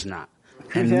 Islam is not.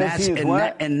 Christianity is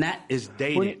what? And that is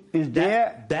dated. Is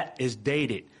dead? That is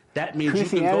dated. That means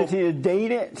Christianity is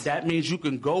dated? That means you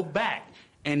can go back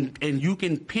and you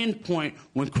can pinpoint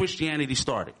when Christianity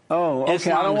started. Oh, okay.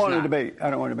 Islam I don't want is to not. debate. I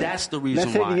don't want to debate. That's the reason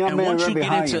Let's take why. the young And man once right you get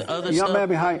behind into you. other The young stuff, man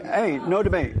behind. Hey, no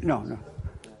debate. No. I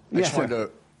Yes, just wanted sir.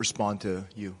 to respond to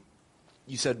you.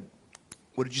 You said,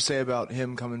 what did you say about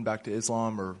him coming back to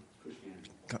Islam? Or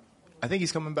I think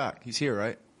he's coming back. He's here,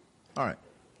 right? All right.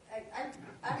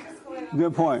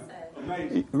 Good point.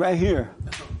 Right here.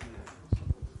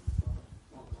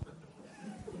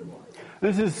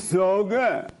 This is so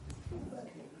good.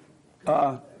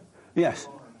 Yes.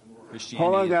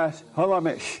 Hold on, guys. Hold on a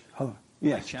minute. Shh. Hold on.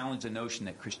 Yes. I challenge the notion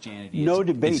that Christianity No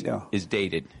debate, though. is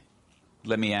dated.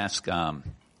 Let me ask,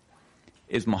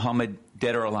 is Muhammad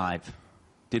dead or alive?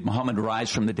 Did Muhammad rise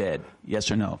from the dead?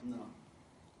 Yes or no? No.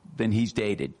 Then he's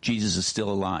dated. Jesus is still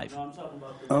alive. No, I'm talking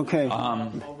about okay.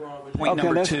 Point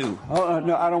number two.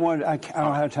 No, I don't want. I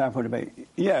don't have time for debate.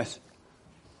 Yes.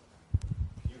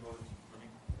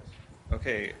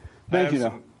 Okay. Thank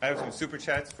you, I have some super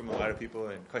chats from a lot of people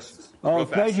and questions. Oh, Real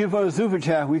fast. thank you for the super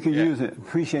chat. We can use it.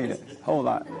 Appreciate it. Hold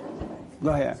on.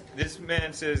 Go ahead. This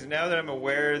man says, now that I'm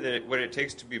aware that what it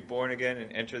takes to be born again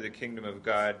and enter the kingdom of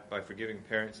God by forgiving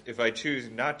parents, if I choose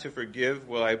not to forgive,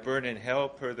 will I burn in hell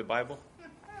per the Bible?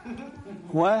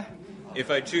 What? If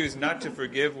I choose not to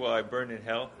forgive, will I burn in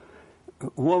hell?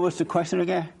 What was the question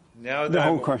again? Now that The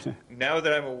whole question. Now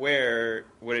that I'm aware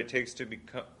what it takes to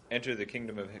enter the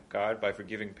kingdom of God by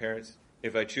forgiving parents,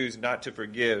 if I choose not to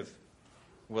forgive,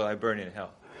 will I burn in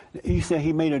hell? You said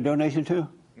he made a donation too?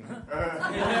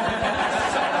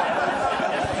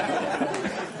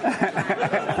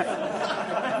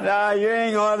 Nah, you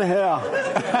ain't going to hell.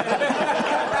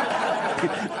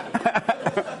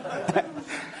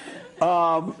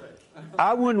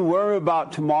 I wouldn't worry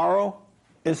about tomorrow.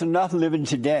 It's enough living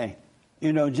today.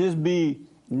 You know, just be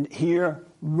here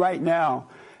right now,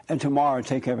 and tomorrow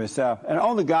take care of itself. And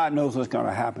only God knows what's going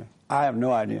to happen. I have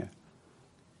no idea.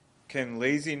 Can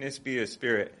laziness be a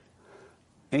spirit?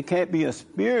 It can't be a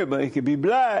spirit, but it could be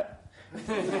blood.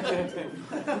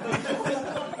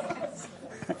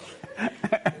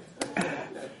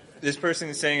 This person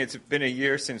is saying it's been a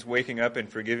year since waking up and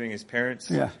forgiving his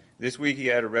parents. Yeah. This week he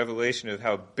had a revelation of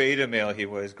how beta male he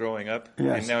was growing up.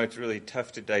 Yes. And now it's really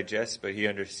tough to digest, but he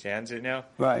understands it now.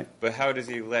 Right. But how does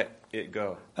he let it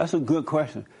go? That's a good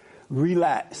question.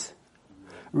 Relax.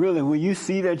 Really, when you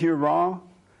see that you're wrong,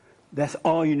 that's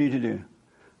all you need to do.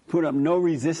 Put up no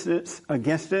resistance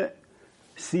against it.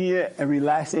 See it and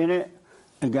relax in it,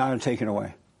 and God will take it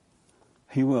away.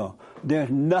 He will.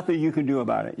 There's nothing you can do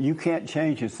about it. You can't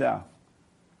change yourself.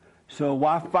 So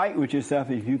why fight with yourself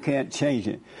if you can't change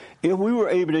it? If we were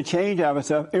able to change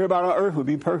ourselves, everybody on earth would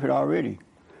be perfect already.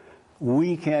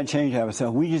 We can't change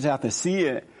ourselves. We just have to see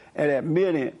it and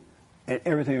admit it, and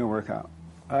everything will work out.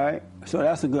 All right? So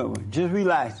that's a good one. Just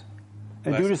relax.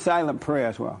 And do the silent prayer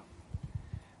as well.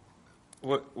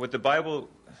 What the Bible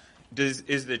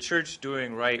is the church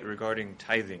doing right regarding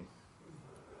tithing?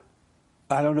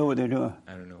 I don't know what they're doing.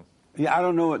 I don't know. Yeah, I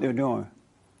don't know what they're doing.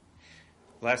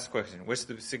 Last question. What's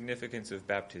the significance of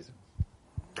baptism?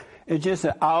 It's just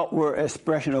an outward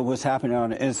expression of what's happening on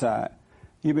the inside.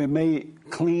 You've been made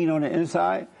clean on the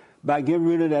inside by getting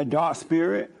rid of that dark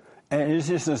spirit, and it's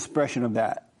just an expression of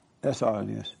that. That's all it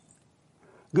is.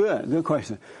 Good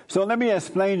question. So let me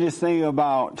explain this thing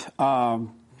about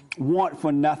want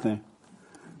for nothing.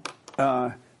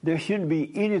 There shouldn't be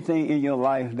anything in your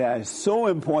life that is so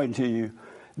important to you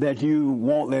that you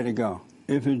won't let it go.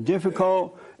 If it's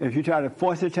difficult, if you try to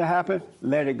force it to happen,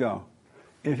 let it go.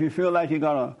 If you feel like you're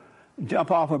going to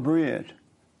jump off a bridge,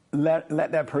 let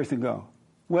that person go.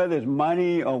 Whether it's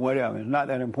money or whatever, it's not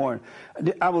that important.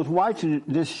 I was watching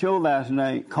this show last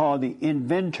night called The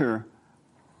Inventor.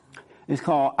 It's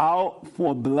called Out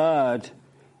for Blood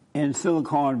in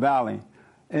Silicon Valley.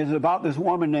 It's about this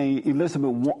woman named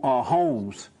Elizabeth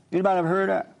Holmes. Anybody ever heard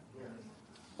of that?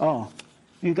 Oh,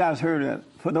 you guys heard that.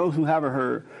 For those who haven't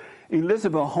heard,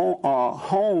 Elizabeth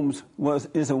Holmes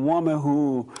is a woman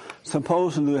who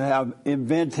supposedly have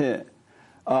invented,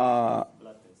 what's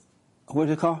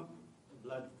it called?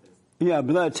 Blood test. Yeah,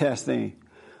 blood testing.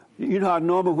 You know how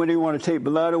normal when they want to take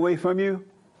blood away from you,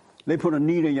 they put a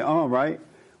needle in your arm, right?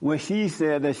 Well, she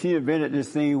said that she invented this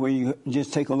thing where you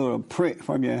just take a little prick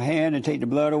from your hand and take the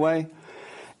blood away.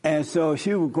 And so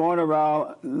she was going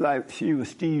around like she was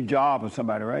Steve Jobs or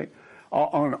somebody, right?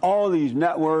 On all these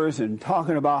networks and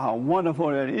talking about how wonderful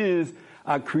that is,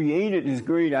 I created this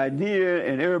great idea,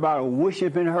 and everybody was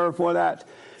worshiping her for that,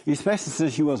 especially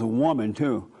since she was a woman,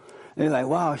 too. They're like,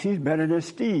 wow, she's better than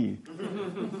Steve.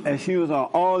 And she was on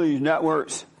all these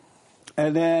networks.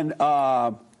 And then,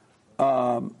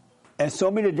 and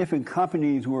so many different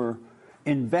companies were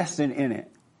investing in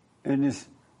it, in this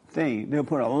thing. They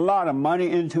put a lot of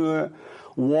money into it.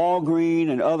 Walgreens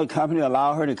and other companies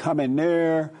allow her to come in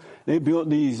there. They built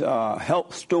these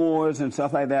health stores and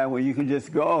stuff like that where you can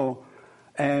just go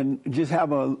and just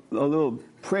have a little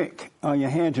prick on your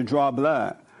hand to draw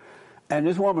blood. And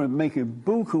this woman was making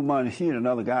buku money, she and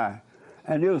another guy.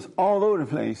 And it was all over the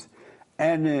place.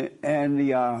 And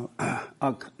the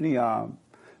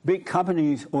big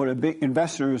companies or the big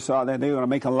investors saw that they were going to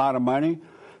make a lot of money.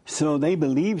 So they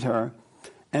believed her.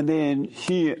 And then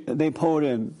they poured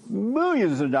in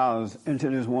millions of dollars into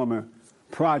this woman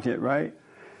project, right?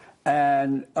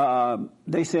 And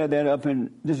they said that up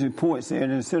in, this report said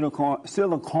in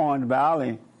Silicon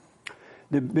Valley,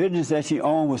 the business that she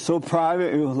owned was so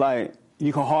private, it was like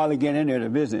you could hardly get in there to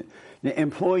visit. The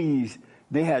employees,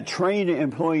 they had trained the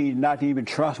employees not to even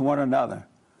trust one another,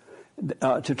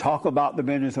 to talk about the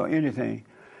business or anything.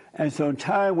 And so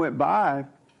time went by,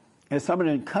 and some of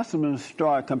the customers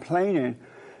started complaining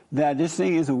that this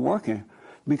thing isn't working,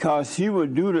 because she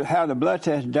would have the blood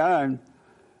test done,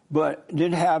 but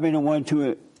didn't have anyone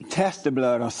to test the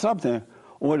blood or something,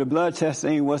 or the blood test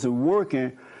thing wasn't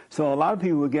working. So a lot of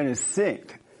people were getting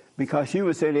sick because she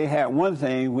would say they had one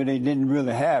thing when they didn't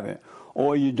really have it,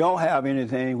 or you don't have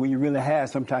anything when you really have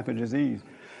some type of disease.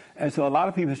 And so a lot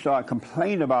of people started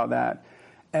complaining about that.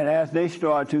 And as they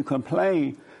started to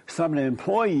complain, some of the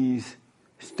employees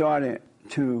started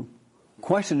to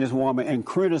question this woman and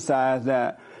criticize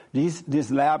that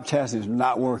this lab test is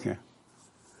not working.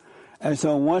 And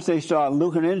so once they started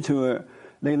looking into it,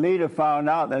 they later found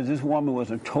out that this woman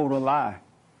was a total lie,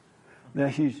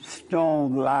 that she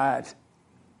stone lied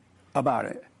about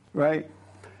it, right?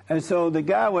 And so the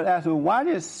guy would ask me, why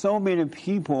did so many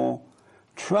people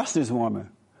trust this woman?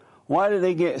 Why did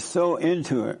they get so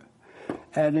into it?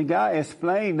 And the guy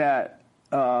explained that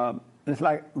it's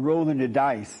like rolling the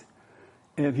dice.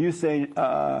 If you say,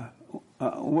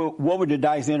 what would the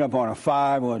dice end up on, a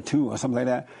 5 or a 2 or something like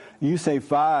that? You say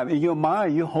 5. In your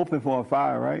mind, you're hoping for a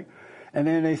 5, right? And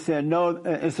then they said, no,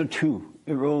 it's a 2.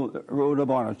 It rolled up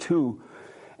on a 2.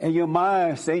 In your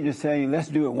mind, Satan is saying, let's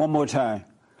do it one more time.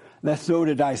 Let's throw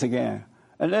the dice again.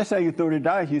 And let's say you throw the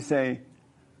dice, you say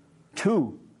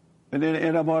 2. And then it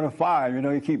end up on a 5.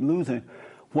 You keep losing.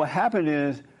 What happened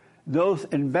is those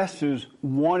investors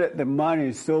wanted the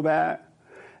money so bad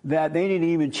that they didn't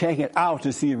even check it out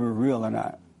to see if it was real or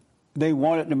not. They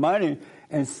wanted the money,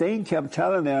 and Satan kept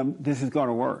telling them, this is going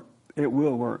to work. It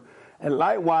will work. And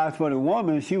likewise for the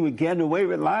woman, she was getting away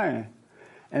with lying.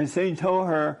 And Satan told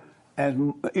her, as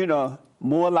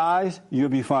more lies, you'll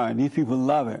be fine. These people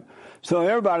love it. So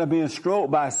everybody being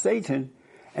stroked by Satan,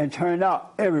 and turned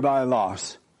out everybody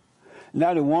lost.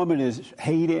 Now the woman is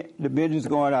hated, the business is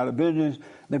going out of business,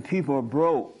 the people are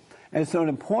broke. And so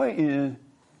the point is,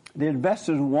 the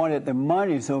investors wanted the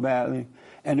money so badly,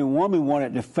 and the woman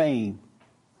wanted the fame.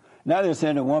 Now they're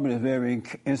saying the woman is very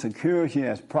insecure, she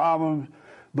has problems,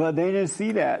 but they didn't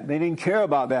see that. They didn't care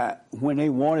about that when they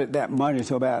wanted that money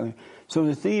so badly. So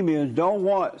the theme is, don't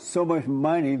want so much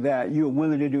money that you're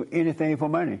willing to do anything for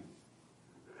money.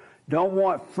 Don't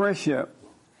want friendship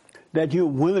that you're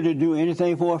willing to do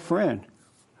anything for a friend.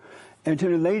 And to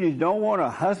the ladies, don't want a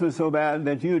husband so bad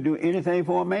that you would do anything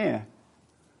for a man.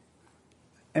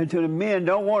 And to the men,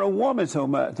 don't want a woman so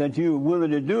much that you're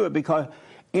willing to do it, because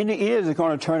in the end, it's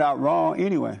going to turn out wrong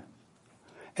anyway.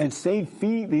 And Satan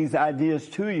feed these ideas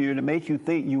to you to make you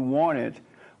think you want it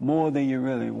more than you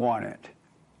really want it.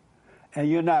 And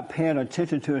you're not paying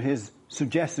attention to his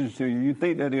suggestions to you. You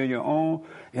think that they're your own.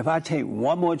 If I take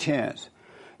one more chance,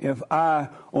 I'm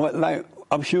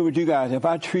sure with you guys, if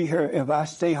I treat her, if I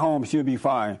stay home, she'll be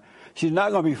fine. She's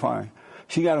not going to be fine.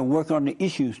 She got to work on the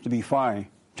issues to be fine,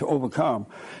 to overcome.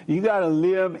 You got to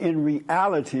live in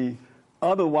reality,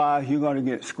 otherwise you're going to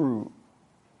get screwed.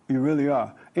 You really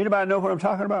are. Anybody know what I'm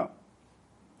talking about?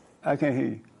 I can't hear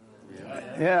you.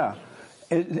 Yeah.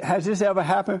 Has this ever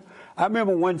happened? I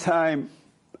remember one time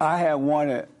I had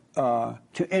wanted to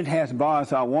enhance bonds,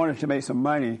 so I wanted to make some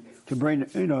money to bring,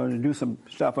 to do some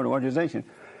stuff for the organization.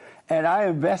 And I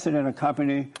invested in a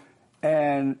company,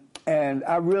 and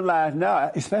I realized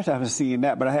now, especially after seeing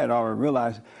that, but I had already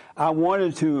realized, I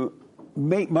wanted to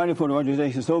make money for the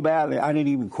organization so badly, I didn't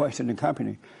even question the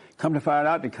company. Come to find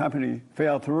out, the company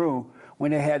fell through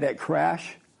when they had that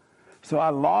crash. So I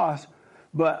lost.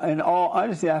 But in all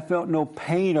honesty, I felt no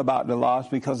pain about the loss,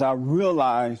 because I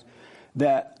realized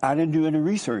that I didn't do any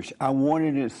research. I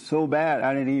wanted it so bad,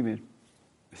 I didn't even.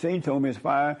 Satan told me it's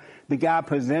fine. The guy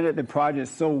presented the project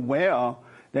so well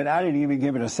that I didn't even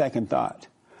give it a second thought.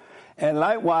 And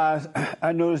likewise,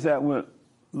 I noticed that with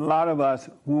a lot of us,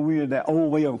 when we were that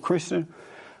old way of Christian,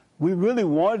 we really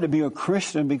wanted to be a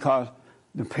Christian because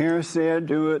the parents said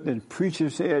do it, the preacher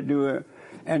said do it,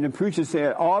 and the preacher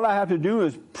said, all I have to do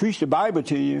is preach the Bible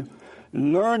to you,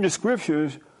 learn the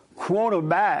scriptures, quote them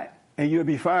back, and you'll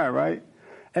be fine, right?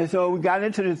 And so we got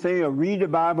into the thing of read the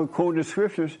Bible, quote the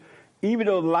scriptures. Even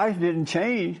though life didn't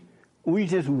change, we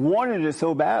just wanted it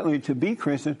so badly to be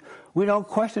Christian, we don't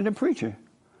question the preacher.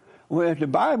 Well, if the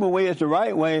Bible way is the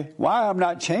right way, why I'm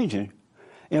not changing?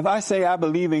 If I say I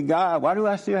believe in God, why do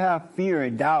I still have fear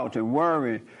and doubt and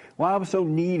worry? Why I'm so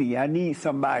needy? I need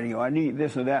somebody, or I need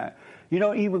this or that. You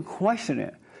don't even question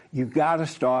it. You got to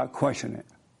start questioning it.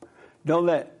 Don't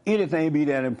let anything be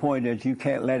that important that you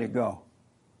can't let it go.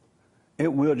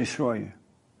 It will destroy you.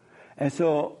 And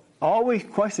so always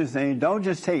question things. Don't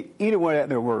just take anyone at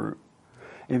their word.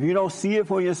 If you don't see it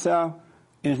for yourself,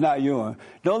 it's not yours.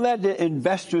 Don't let the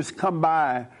investors come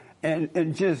by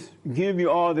and just give you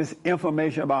all this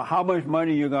information about how much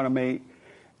money you're going to make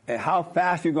and how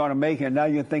fast you're going to make it. And now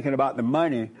you're thinking about the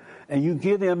money. And you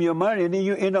give them your money, and then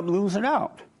you end up losing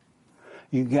out.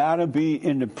 You got to be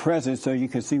in the present so you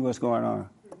can see what's going on.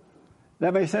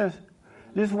 That makes sense?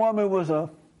 This woman was a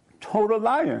total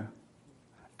liar.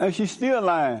 And she's still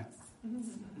lying.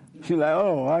 She's like,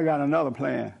 oh, I got another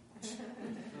plan.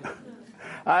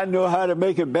 I know how to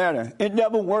make it better. It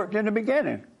never worked in the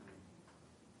beginning.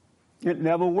 It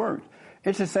never worked.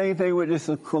 It's the same thing with this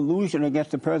collusion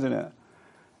against the president.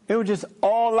 It was just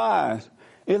all lies.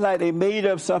 It's like they made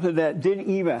up something that didn't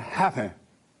even happen.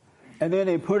 And then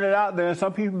they put it out there, and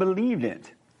some people believed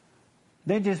it.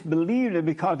 They just believed it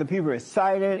because the people were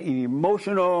excited and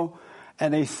emotional,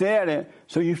 and they said it,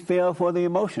 so you fell for the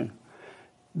emotion.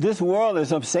 This world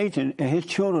is of Satan, and his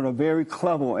children are very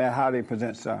clever at how they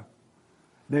present stuff.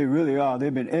 They really are.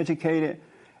 They've been educated,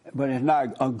 but it's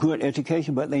not a good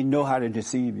education, but they know how to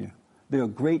deceive you. They're a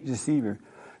great deceiver.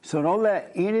 So don't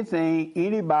let anything,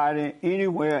 anybody,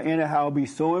 anywhere, anyhow be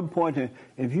so important.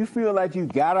 If you feel like you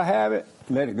got to have it,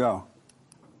 let it go.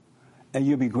 And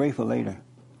you'll be grateful later.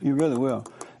 You really will.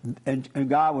 And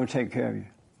God will take care of you.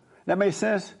 That makes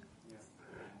sense?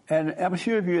 Yeah. And I'm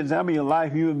sure if you examine your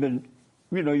life, you've been,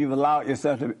 you've allowed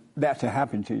yourself that to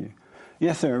happen to you.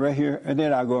 Yes, sir, right here. And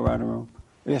then I'll go around the room.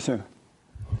 Yes, sir.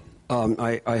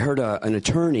 I heard an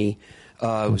attorney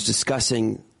was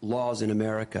discussing laws in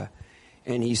America.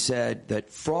 And he said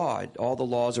that fraud, all the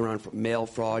laws around mail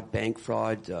fraud, bank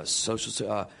fraud,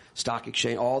 social stock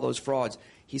exchange, all those frauds,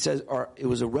 he says it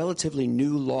was a relatively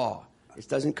new law. It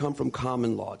doesn't come from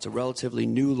common law. It's a relatively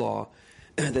new law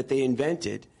that they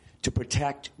invented to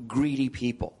protect greedy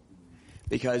people.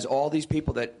 Because all these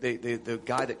people the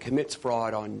guy that commits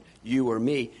fraud on you or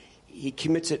me, he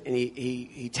commits it and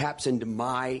he taps into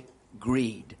my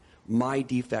greed, my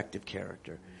defective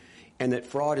character. And that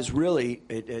fraud is really,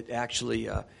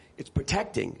 it's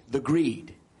protecting the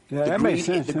greed. Yeah, that makes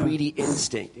sense. The greedy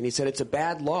instinct. And he said it's a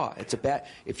bad law.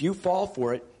 If you fall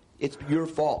for it, it's your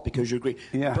fault because you're greedy.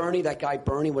 Yeah. That guy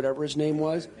Bernie, whatever his name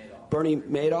was, Bernie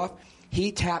Madoff,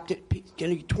 he tapped it,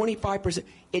 25%.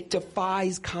 It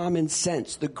defies common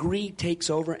sense. The greed takes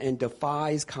over and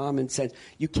defies common sense.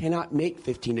 You cannot make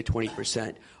 15 to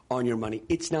 20% on your money.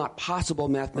 It's not possible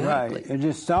mathematically. Right. It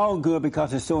just sounds good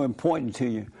because it's so important to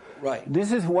you. Right.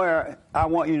 This is where I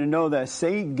want you to know that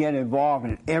Satan gets involved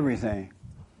in everything.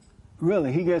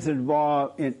 Really, he gets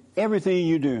involved in everything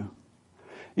you do.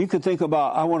 You could think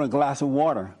about, I want a glass of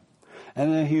water.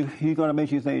 And then he's going to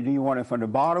make you think, do you want it from the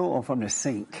bottle or from the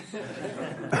sink?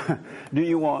 Do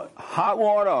you want hot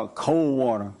water or cold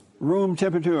water? Room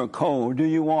temperature or cold? Do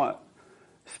you want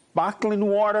sparkling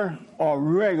water or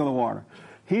regular water?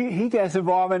 He gets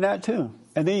involved in that too.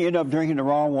 And then you end up drinking the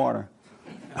wrong water.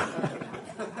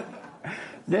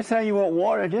 Next time you want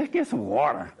water, just get some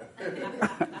water.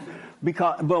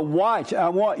 But watch,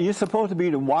 you're supposed to be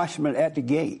the watchman at the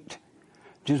gate,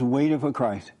 just waiting for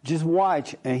Christ. Just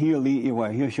watch, and He'll lead your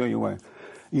way. He'll show you where.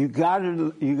 You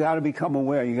gotta become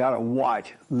aware. You gotta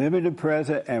watch. Live in the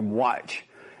present and watch.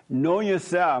 Know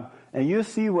yourself, and you'll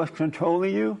see what's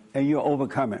controlling you, and you'll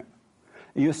overcome it.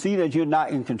 You'll see that you're not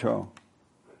in control,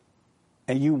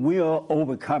 and you will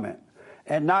overcome it.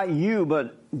 And not you,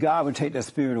 but God will take that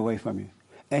spirit away from you.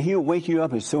 And He'll wake you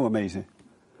up. It's so amazing.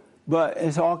 But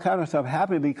it's all kind of stuff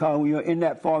happening because when you're in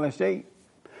that fallen state,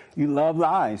 you love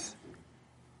lies.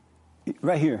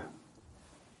 Right here.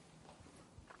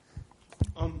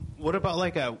 What about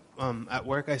like at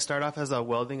work? I start off as a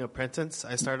welding apprentice.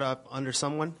 I started off under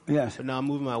someone. Yes. But now I'm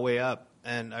moving my way up,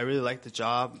 and I really like the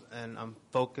job, and I'm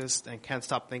focused and can't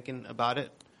stop thinking about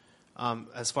it.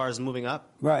 As far as moving up,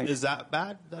 Right. Is that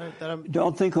bad? That I'm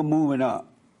Don't think of moving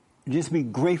up. Just be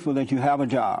grateful that you have a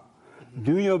job.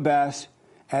 Do your best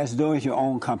as though it's your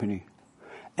own company.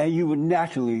 And you would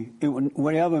naturally,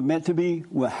 whatever meant to be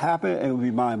will happen. It will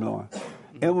be mind-blowing.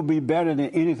 It will be better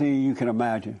than anything you can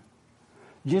imagine.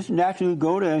 Just naturally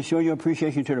go there and show your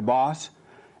appreciation to the boss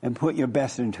and put your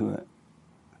best into it.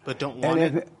 But don't want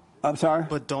it. I'm sorry?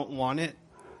 But don't want it.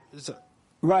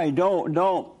 Right.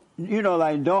 Don't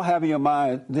have in your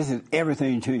mind, this is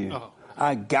everything to you. Oh.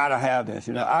 I got to have this.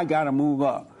 I got to move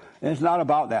up. And it's not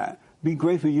about that. Be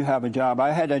grateful you have a job.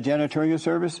 I had that janitorial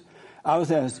service. I was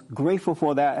as grateful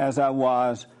for that as I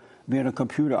was being a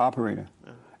computer operator.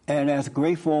 And as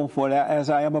grateful for that as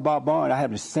I am about Bond. I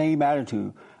have the same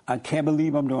attitude. I can't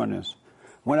believe I'm doing this.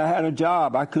 When I had a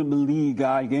job, I couldn't believe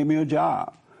God gave me a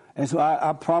job. And so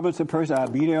I promised the person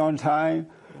I'd be there on time.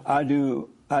 I do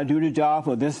the job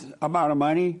for this amount of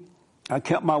money. I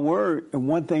kept my word, and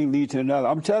one thing leads to another.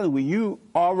 I'm telling you, when you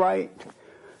are right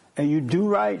and you do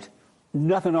right,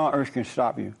 nothing on earth can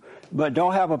stop you. But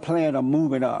don't have a plan of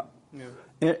moving up.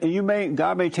 Yeah. And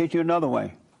God may take you another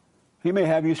way. He may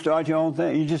have you start your own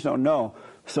thing. You just don't know.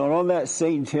 So don't let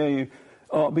Satan tell you,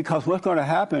 because what's going to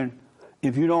happen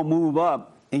if you don't move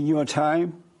up in your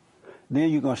time, then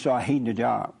you're going to start hating the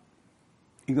job.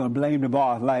 You're going to blame the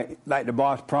boss, like the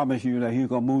boss promised you that he's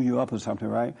going to move you up or something,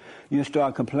 right? You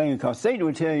start complaining because Satan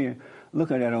will tell you,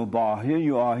 look at that old boss. Here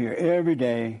you are here every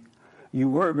day. You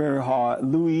work very hard.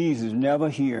 Louise is never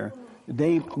here.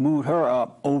 They moved her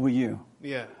up over you.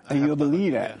 Yeah. And you'll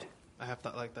believe that. Yeah. I have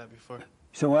thought like that before.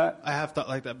 So what? I have thought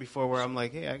like that before where I'm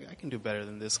like, hey, I can do better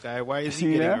than this guy. Why is he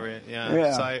See getting that? a rent?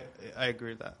 Yeah. So I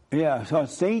agree with that. Yeah, so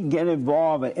Satan get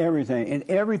involved in everything, and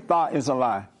every thought is a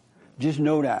lie. Just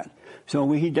know that. So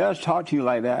when he does talk to you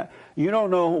like that, you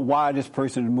don't know why this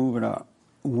person is moving up.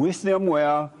 Wish them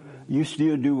well. You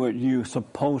still do what you're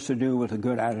supposed to do with a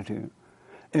good attitude.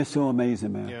 It's so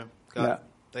amazing, man. Yeah. Got it.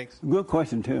 Thanks. Good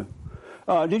question, too.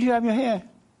 Did you have your hand?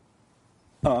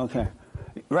 Oh, okay.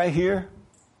 Right here.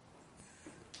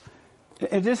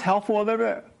 Is this helpful a little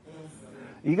bit?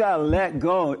 You got to let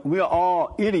go. We are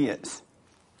all idiots.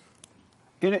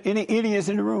 Any idiots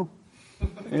in the room?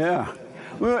 Yeah.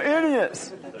 We're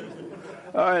idiots.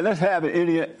 All right, let's have it,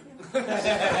 idiot.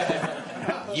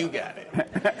 You got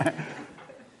it.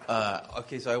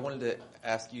 Okay, so I wanted to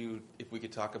ask you if we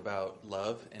could talk about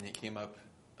love, and it came up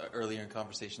earlier in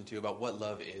conversation, too, about what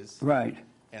love is. Right.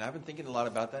 And I've been thinking a lot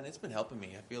about that, and it's been helping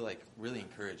me. I feel like really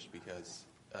encouraged because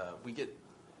we get...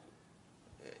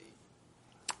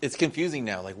 It's confusing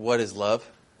now, like what is love?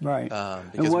 Right.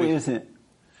 And what is it?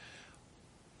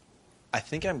 I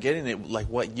think I'm getting it like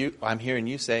I'm hearing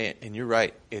you say, and you're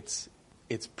right. It's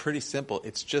pretty simple.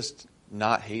 It's just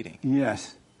not hating.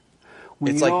 Yes.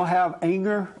 When you don't have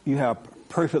anger, you have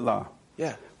perfect love.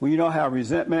 Yeah. When you don't have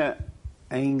resentment,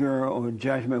 anger, or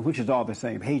judgment, which is all the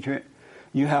same, hatred,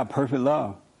 you have perfect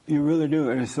love. You really do.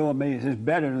 And it's so amazing. It's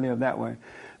better to live that way.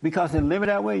 Because in living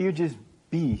that way, you just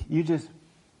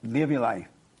live your life.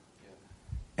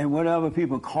 And whatever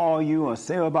people call you or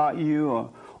say about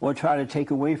you or try to take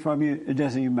away from you, it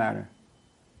doesn't even matter.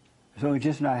 So it's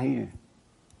just not hating.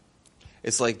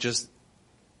 It's like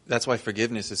that's why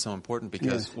forgiveness is so important,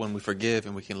 because when we forgive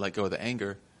and we can let go of the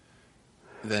anger,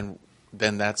 then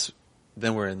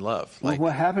we're in love. Well,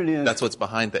 what happened is that's what's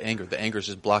behind the anger. The anger is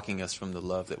just blocking us from the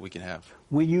love that we can have.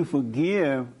 When you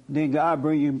forgive, then God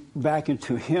brings you back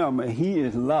into Him, and He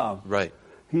is love. Right.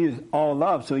 He is all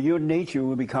love, so your nature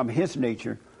will become His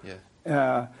nature.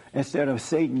 Yeah. Instead of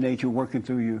Satan's nature working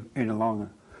through you any longer.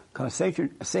 Because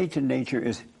Satan's nature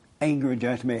is anger,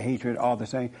 judgment, hatred, all the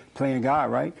same, playing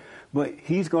God, right? But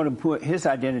he's going to put his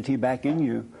identity back in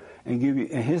you and give you,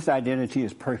 and his identity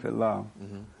is perfect love.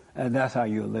 Mm-hmm. And that's how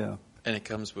you'll live. And it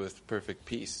comes with perfect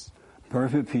peace.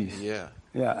 Perfect peace. Yeah.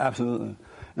 Yeah, absolutely.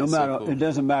 That's so cool. It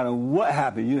doesn't matter what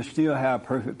happens, you'll still have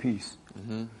perfect peace.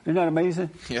 Mm-hmm. Isn't that amazing?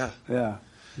 Yeah. Yeah.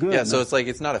 Good. Yeah, so it's like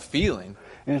it's not a feeling.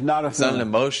 It's not a It's feeling. not an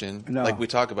emotion. No. Like we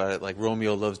talk about it, like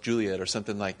Romeo loves Juliet or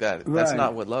something like that. Right. That's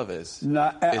not what love is.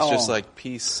 Not at it's just all. like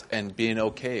peace and being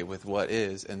okay with what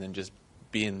is, and then just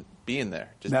being there.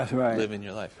 Just That's right. living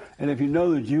your life. And if you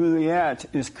know that Juliet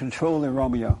is controlling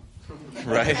Romeo.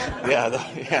 Right?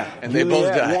 Yeah. And they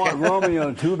Juliet both die. want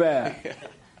Romeo too bad.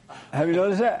 Have you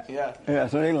noticed that? Yeah. Yeah,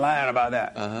 so they lying about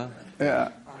that. Uh-huh.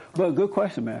 Yeah. But good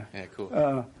question, man. Yeah,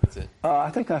 cool. That's it. I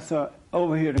think I saw it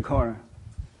over here in the corner.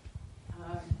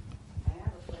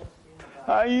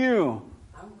 How are you?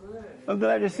 I'm good. I'm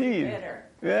glad to see you. Better.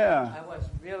 Yeah. I was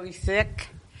really sick.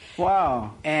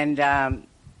 Wow. And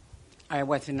I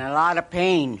was in a lot of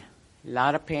pain.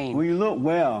 Well, you look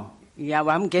well. Yeah,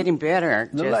 well, I'm getting better.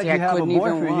 Look Jesse, like you I have a couldn't even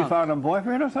boyfriend. You walk. found a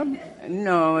boyfriend or something?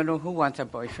 No, who wants a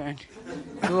boyfriend?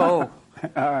 Too old.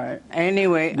 All right.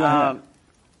 Anyway, Go ahead.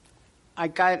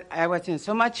 I was in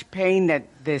so much pain that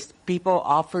this people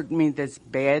offered me this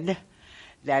bed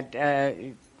that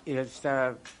is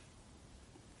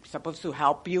supposed to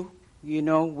help you,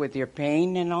 with your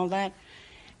pain and all that.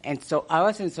 And so I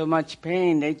was in so much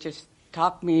pain, they just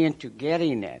talked me into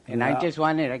getting it. And I Yeah. just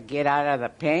wanted to get out of the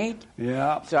pain.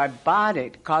 Yeah. So I bought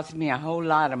it. It cost me a whole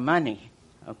lot of money,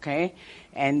 okay?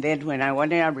 And then when I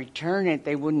wanted to return it,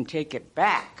 they wouldn't take it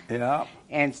back. Yeah.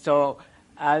 And so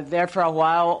there for a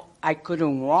while, I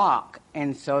couldn't walk.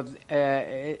 And so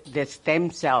the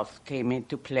stem cells came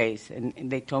into place. And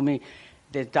they told me,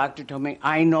 the doctor told me,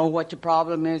 I know what your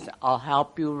problem is. I'll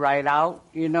help you right out,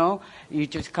 You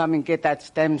just come and get that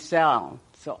stem cell.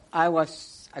 So I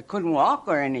couldn't walk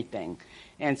or anything.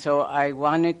 And so I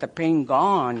wanted the pain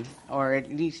gone, or at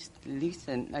least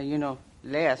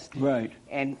less. Right.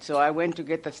 And so I went to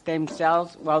get the stem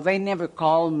cells. Well, they never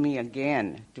called me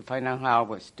again to find out how I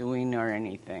was doing or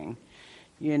anything,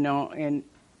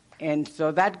 and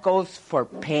so that goes for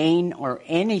pain or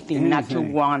anything, not to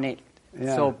Anything. want it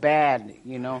Yeah. so bad,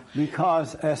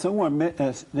 Because as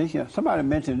somebody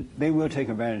mentioned, they will take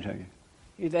advantage of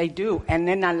you. They do. And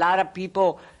then a lot of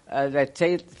people that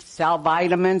sell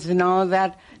vitamins and all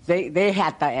that, they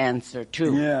had the answer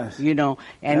too. Yes.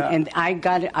 And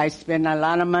I spent a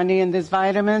lot of money in these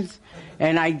vitamins,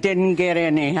 and I didn't get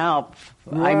any help.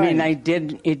 I mean, Right.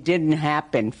 it didn't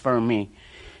happen for me.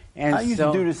 And I used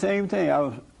to do the same thing.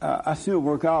 I still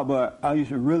work out, but I used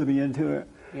to really be into it.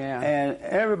 Yeah. And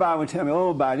everybody would tell me,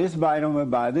 oh, buy this vitamin,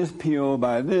 buy this pill,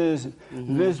 buy this,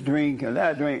 this drink, and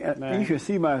that drink. Right. You should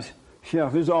see my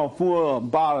shelf. It's all full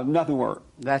of bottles. Nothing worked.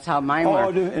 That's how mine All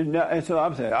worked. and so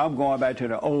I'm saying, I'm going back to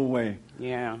the old way.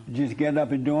 Yeah. Just getting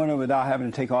up and doing it without having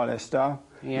to take all that stuff.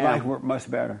 Yeah. Life worked much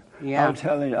better. Yeah. I was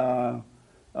telling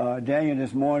Daniel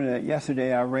this morning that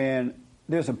yesterday I ran,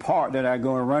 there's a park that I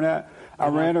go and run at. I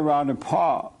ran around the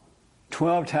park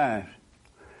 12 times.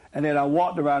 And then I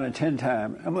walked around it 10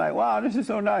 times. I'm like, wow, this is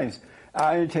so nice.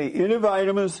 I didn't take any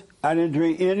vitamins. I didn't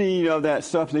drink any of that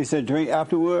stuff they said drink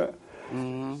afterward.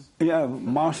 Yeah,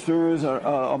 Monsters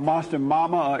or Monster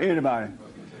Mama or anybody.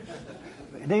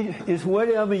 It's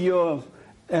whatever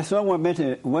as someone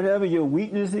mentioned, whatever your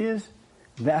weakness is,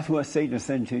 that's what Satan is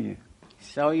sending to you.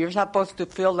 So you're supposed to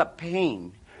feel the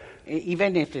pain,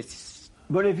 even if it's...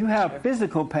 But if you have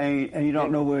physical pain and you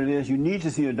don't know what it is, you need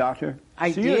to see a doctor.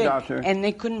 I see did, a doctor. and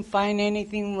they couldn't find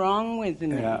anything wrong with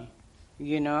me.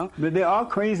 Yeah. But there are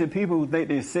crazy people who think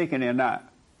they're sick and they're not.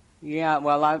 Yeah,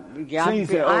 well, I'm you're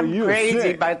crazy,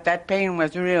 sick. but that pain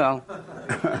was real.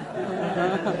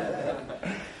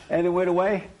 And it went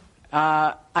away?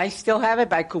 I still have it,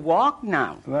 but I could walk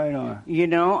now. Right on.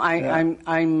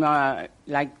 I'm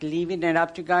like leaving it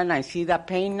up to God, and I see the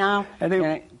pain now, and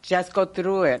I just go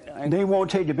through it. They won't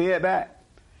take the bed back?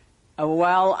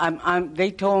 Well,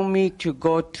 they told me to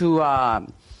go to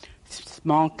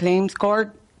small claims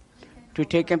court, to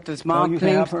take him to small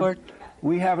claims court.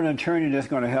 We have an attorney that's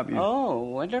going to help you. Oh,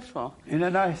 wonderful. Isn't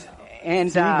that nice?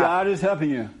 And see, God is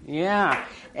helping you. Yeah.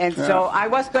 And so I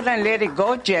was going to let it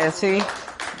go, Jesse,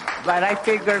 but I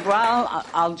figured, well,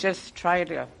 I'll just try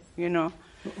to,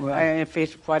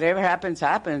 if whatever happens,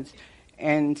 happens.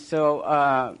 And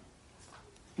so...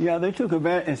 yeah, they took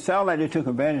advantage. It sounded like they took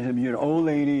advantage of you, an old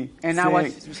lady. And sick. I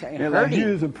was They're like, hurting.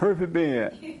 here's a perfect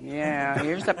bed. Yeah,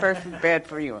 here's the perfect bed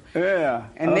for you. Yeah.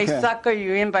 And they sucker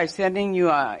you in by sending you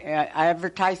a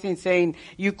advertising saying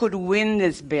you could win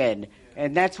this bed.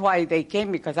 And that's why they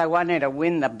came, because I wanted to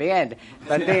win the bed.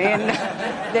 But they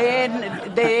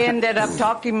ended up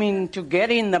talking me into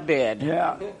getting the bed.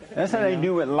 Yeah, that's how they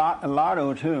do with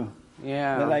Lotto, too.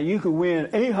 Yeah. They're like, you could win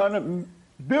 $800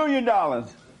 billion.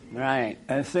 Right.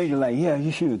 And Satan's like, yeah,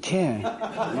 you sure can.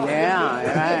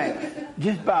 Yeah, right.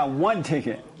 Just buy one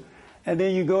ticket. And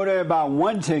then you go there and buy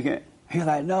one ticket. He's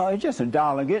like, no, it's just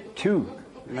 $1. Get two.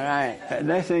 Right. And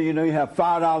next thing you know, you have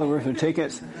 $5 worth of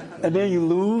tickets. And then you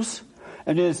lose.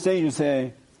 And then Satan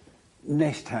say,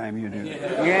 next time you do.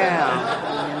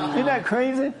 Yeah. Isn't that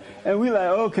crazy? And we like,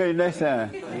 okay, next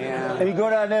time. Yeah. And you go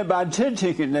down there and buy 10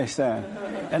 tickets next time.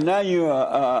 And now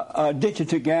you're addicted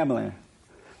to gambling.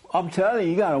 I'm telling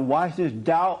you, you got to watch this.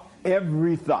 Doubt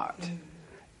every thought.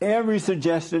 Every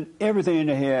suggestion, everything in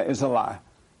the head is a lie.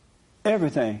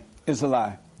 Everything is a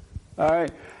lie. All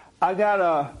right? I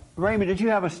got Raymond, did you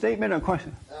have a statement or a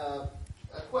question? A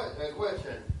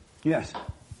question. Yes.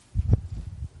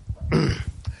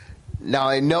 Now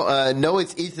I know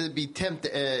it's easy to be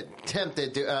tempted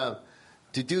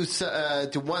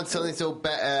to want something so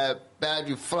bad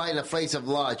you fly in the face of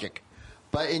logic.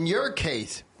 But in your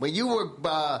case, when you were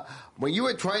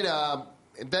trying to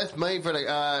invest money for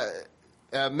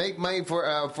make money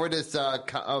for this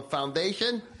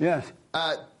foundation, yes.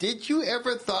 Did you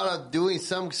ever thought of doing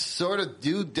some sort of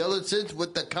due diligence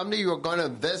with the company you were going to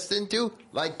invest into,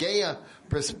 like getting a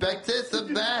prospectus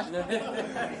of that?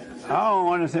 I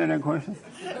don't understand that question.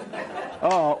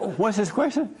 Oh, what's his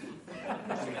question?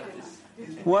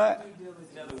 What?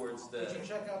 In other words, did you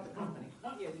check out the company?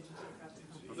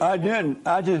 I didn't.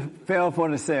 I just fell for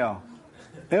the sale.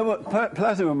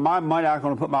 Plus, it was my money. I was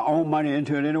going to put my own money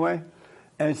into it anyway.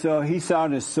 And so he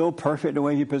sounded so perfect the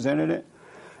way he presented it.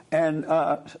 And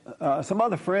some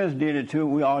other friends did it too.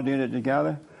 We all did it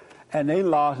together. And they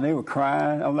lost and they were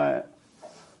crying. I'm like,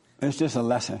 it's just a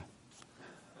lesson.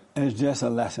 It's just a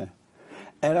lesson.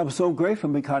 And I'm so grateful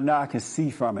because now I can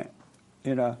see from it.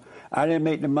 You know, I didn't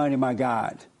make the money my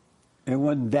God. It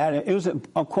wasn't that. It was,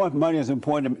 of course, money is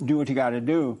important to do what you got to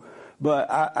do.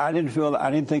 But I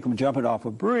didn't think of jumping off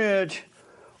a bridge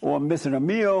or missing a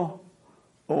meal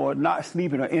or not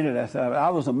sleeping or any of that stuff. I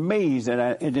was amazed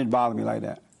that it didn't bother me like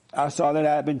that. I saw that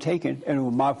I had been taken and it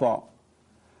was my fault.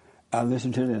 I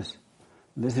listened to this.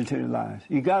 Listen to the lies.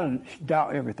 You got to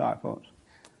doubt every thought, folks.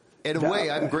 In a way,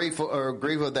 I'm grateful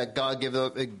that God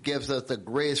gives us the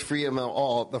greatest freedom of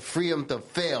all, the freedom to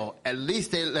fail. At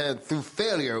least through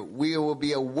failure, we will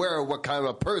be aware of what kind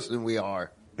of a person we are.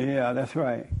 Yeah, that's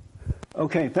right.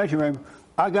 Okay, thank you, Raymond.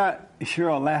 I got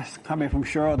Cheryl last coming from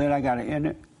Cheryl, then I got to end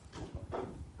it.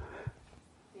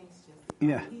 Thanks,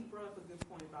 Jesse. Yeah. He brought up a good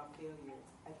point about failure.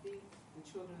 I think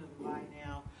the children of the lie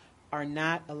now are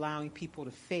not allowing people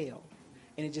to fail,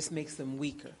 and it just makes them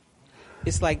weaker.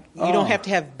 It's like you don't have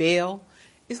to have bail.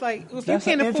 It's like if you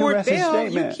can't afford bail,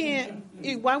 statement. You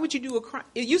can't. Why would you do a crime?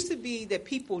 It used to be that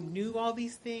people knew all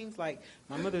these things, like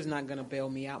my mother's not going to bail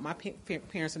me out, my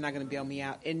parents are not going to bail me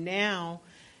out, and now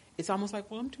it's almost like,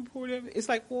 well, I'm too poor to. It's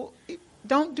like, well,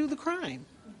 don't do the crime.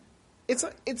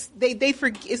 They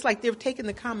forget. It's like they're taking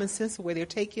the common sense away. They're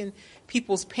taking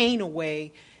people's pain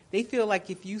away. They feel like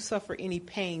if you suffer any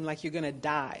pain, like you're going to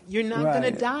die. You're not going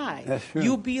to die. That's true.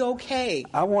 You'll be okay.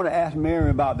 I want to ask Mary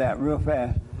about that real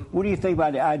fast. What do you think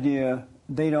about the idea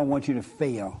they don't want you to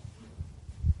fail?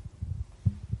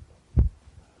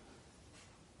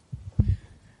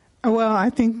 Well,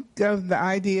 I think of the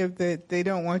idea that they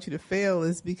don't want you to fail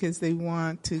is because they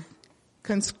want to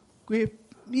conscript,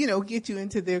 get you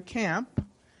into their camp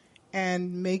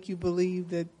and make you believe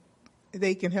that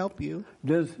they can help you.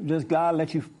 Does God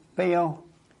let you fail?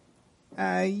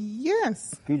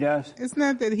 Yes. He does? It's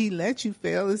not that he lets you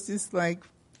fail. It's just like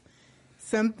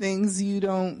some things you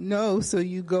don't know, so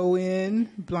you go in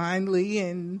blindly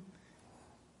and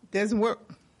it doesn't work.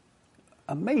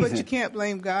 Amazing. But you can't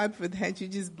blame God for that. You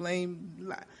just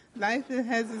blame life. It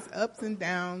has its ups and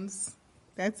downs.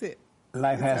 That's it.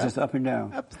 Life has its up and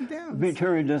down. Ups and downs.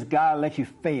 Victoria, does God let you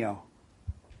fail?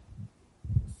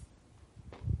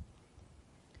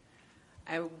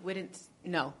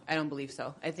 No, I don't believe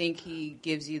so. I think he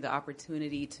gives you the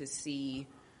opportunity to see,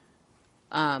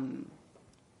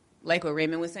 like what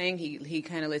Raymond was saying, he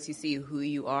kind of lets you see who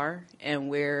you are and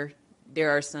where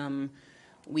there are some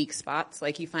weak spots.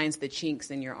 Like he finds the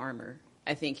chinks in your armor.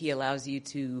 I think he allows you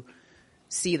to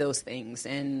see those things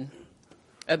and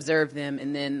observe them.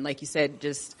 And then, like you said,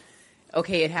 just,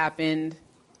 okay, it happened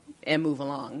and move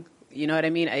along. You know what I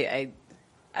mean? I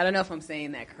don't know if I'm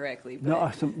saying that correctly. But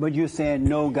No, but you're saying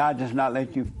no, God does not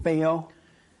let you fail?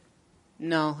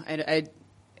 No,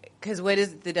 because what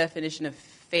is the definition of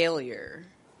failure?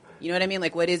 You know what I mean?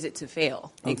 Like, what is it to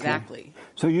fail? Okay. Exactly.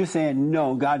 So you're saying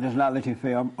no, God does not let you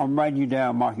fail. I'm writing you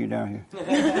down, marking you down here.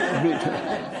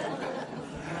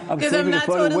 I'm saving it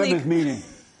for the women's meeting.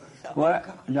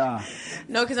 What? Nah.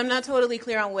 No, because I'm not totally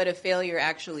clear on what a failure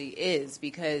actually is,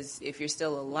 because if you're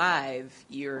still alive,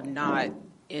 you're not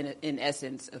in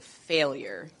essence a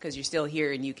failure, because you're still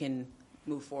here and you can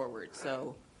move forward.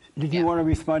 So Did you want to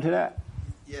respond to that?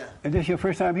 Yeah. Is this your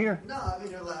first time here? No, I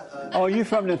mean, oh, you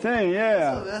from the thing,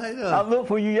 yeah. What's up, man? How you doing? I looked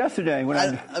for you yesterday. When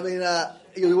I parked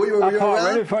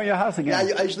right in front of your house again.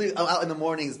 Yeah, I'm out in the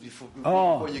mornings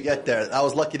before you get there. I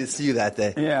was lucky to see you that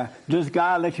day. Yeah. Does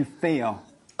God let you fail?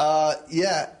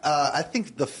 I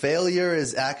think the failure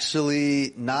is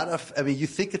actually not I mean, you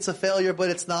think it's a failure, but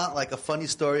it's not. Like a funny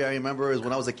story I remember is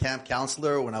when I was a camp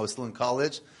counselor when I was still in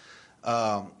college.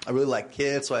 I really liked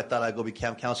kids, so I thought I'd go be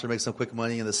camp counselor, make some quick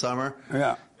money in the summer.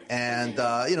 Yeah. And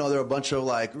you know, there were a bunch of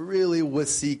like really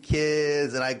wussy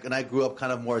kids, and I grew up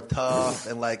kind of more tough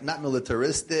and like not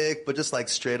militaristic, but just like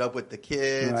straight up with the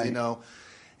kids, Right. you know.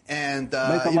 And Make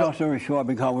a you know, long story short,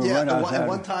 because we're yeah, right and outside.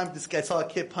 one time this guy saw a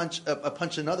kid punch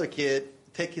another kid,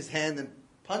 take his hand and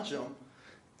punch him,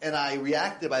 and I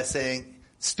reacted by saying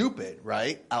 "stupid,"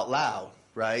 right, out loud,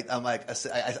 right. I'm like, I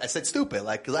said "stupid,"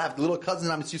 like, because I have little cousins,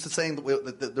 I'm just used to saying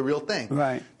the real thing.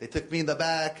 Right. They took me in the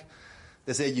back.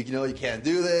 They said, you know, you can't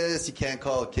do this. You can't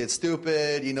call a kid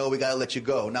stupid. You know, we got to let you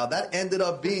go. Now, that ended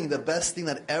up being the best thing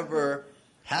that ever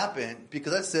happened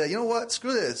because I said, you know what?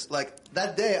 Screw this. Like,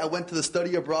 that day, I went to the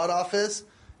study abroad office,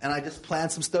 and I just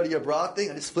planned some study abroad thing.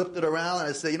 I just flipped it around, and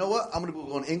I said, you know what? I'm going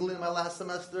to go to England in my last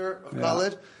semester of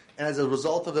college. And as a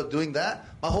result of doing that,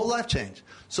 my whole life changed.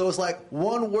 So it's like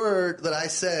one word that I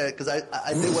said, because I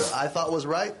did what I thought was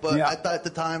right, but I thought at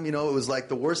the time, you know, it was like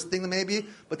the worst thing maybe.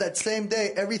 But that same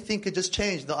day, everything could just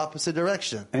change in the opposite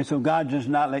direction. And so God does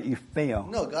not let you fail.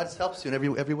 No, God just helps you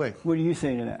in every way. What do you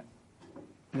say to that?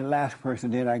 The last person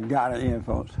did. I got it in,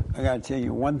 folks. I got to tell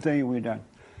you one thing we're done.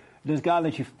 Does God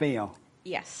let you fail?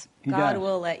 Yes. He God does.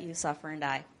 will let you suffer and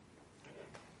die.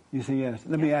 You say yes.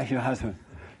 Let me ask your husband.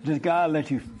 Does God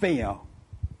let you fail?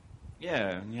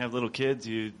 Yeah, when you have little kids,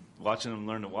 you watching them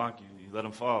learn to walk, you let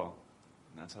them fall.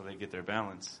 And that's how they get their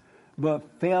balance. But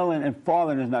failing and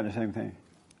falling is not the same thing.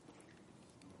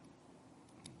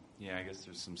 Yeah, I guess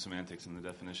there's some semantics in the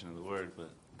definition of the word, but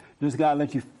Does God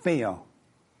let you fail?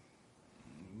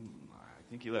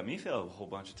 I think you let me fail a whole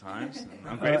bunch of times. And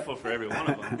I'm grateful for every one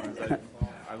of them. As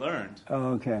I learned.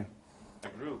 Okay. I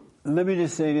grew. Let me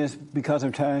just say this because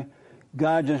of time.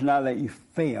 God does not let you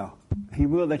fail. He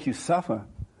will let you suffer.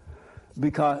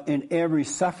 Because in every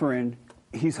suffering,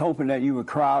 he's hoping that you would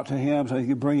cry out to him so he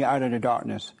can bring you out of the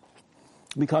darkness.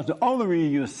 Because the only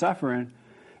reason you're suffering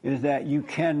is that you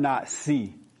cannot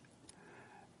see.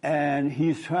 And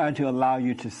he's trying to allow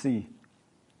you to see.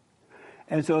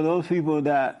 And so those people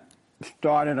that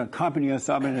started a company or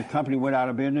something, and the company went out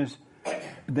of business,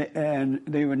 and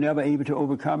they were never able to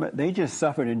overcome it, they just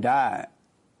suffered and died.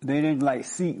 They didn't like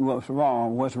seek what's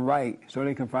wrong, what's right, so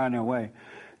they can find their way.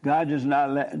 God does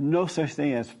not let, no such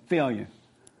thing as failure.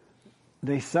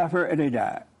 They suffer and they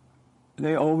die.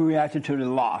 They overreacted to the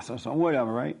loss or something,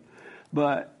 whatever, right?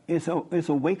 But it's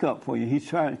a wake up for you. He's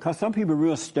trying, because some people are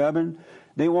real stubborn.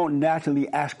 They won't naturally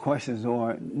ask questions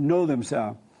or know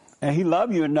themselves. And he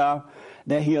loves you enough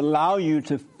that he allow you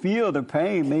to feel the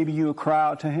pain. Maybe you'll cry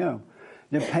out to him.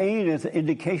 The pain is an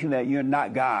indication that you're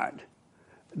not God.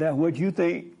 That what you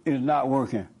think is not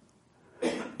working.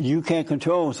 You can't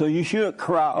control. So you should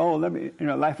cry, let me,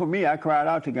 like for me, I cried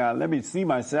out to God, let me see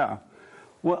myself.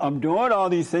 Well, I'm doing all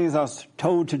these things I was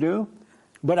told to do,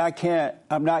 but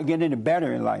I'm not getting any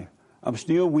better in life. I'm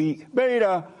still weak.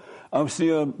 Beta. I'm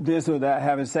still this or that,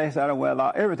 having sex out of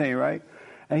wedlock, everything, right?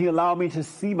 And he allowed me to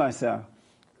see myself.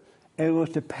 And it was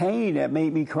the pain that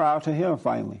made me cry out to him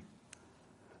finally.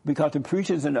 Because the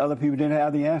preachers and the other people didn't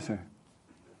have the answer.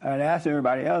 I'd asked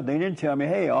everybody else. They didn't tell me,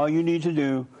 hey, all you need to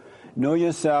do, know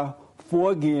yourself,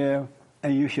 forgive,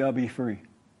 and you shall be free.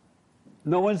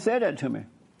 No one said that to me.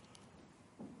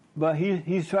 But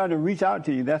he's trying to reach out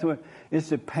to you. That's what, it's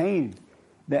the pain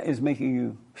that is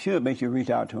should make you reach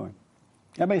out to him.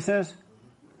 That makes sense?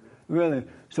 Really.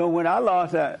 So when I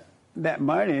lost that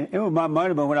money, it was my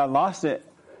money, but when I lost it,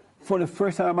 for the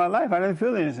first time in my life, I didn't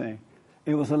feel anything.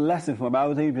 It was a lesson for me. I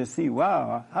was able to see,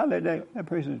 wow, I let that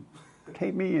person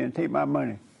take me and take my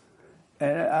money.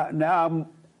 And now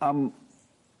I'm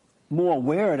more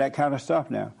aware of that kind of stuff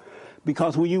now.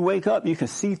 Because when you wake up, you can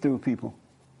see through people.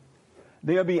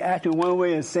 They'll be acting one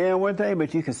way and saying one thing,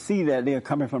 but you can see that they're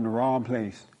coming from the wrong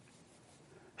place.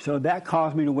 So that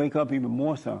caused me to wake up even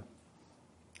more so.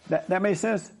 That makes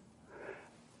sense?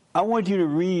 I want you to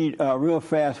read real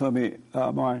fast for me,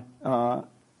 Martin. 1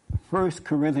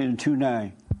 Corinthians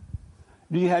 2:9.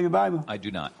 Do you have your Bible? I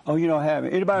do not. Oh, you don't have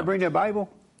it. Anybody bring their Bible?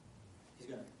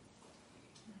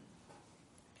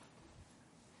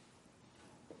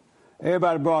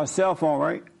 Everybody brought a cell phone,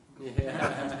 right?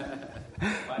 Yeah.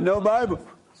 No Bible.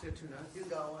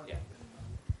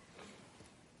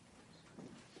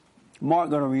 Mark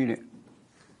gonna read it.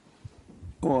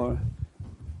 Or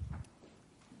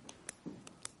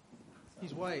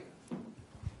he's white.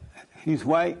 He's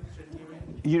white.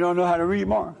 You don't know how to read,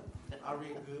 Mark? I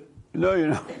read good. No, you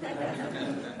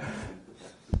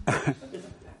don't.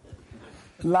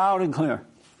 Loud and clear.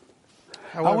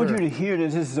 However, I want you to hear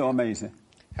this. This is so amazing.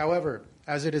 However,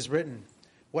 as it is written,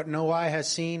 what no eye has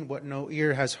seen, what no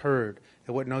ear has heard,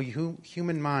 and what no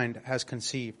human mind has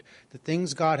conceived, the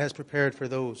things God has prepared for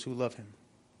those who love him.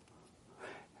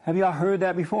 Have y'all heard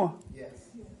that before? Yes.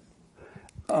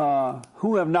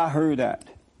 who have not heard that?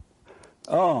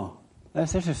 Oh,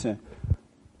 that's interesting.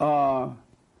 You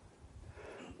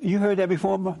heard that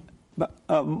before?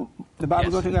 The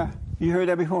Bible go to God? You heard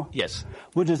that before? Yes.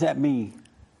 What does that mean?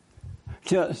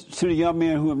 To the young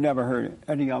men who have never heard it,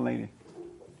 and the young lady.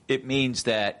 It means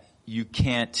that you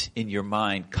can't, in your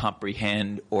mind,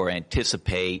 comprehend or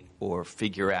anticipate or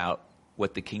figure out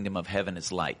what the kingdom of heaven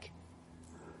is like.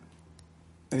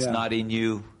 It's not in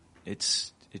you.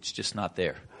 It's just not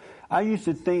there. I used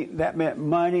to think that meant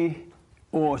money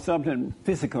or something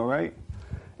physical, right?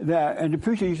 And the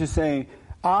preacher used to say,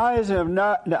 the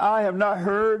eye have not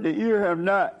heard,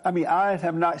 eyes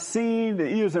have not seen, the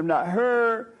ears have not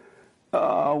heard,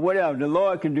 whatever the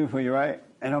Lord can do for you, right?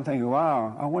 And I'm thinking,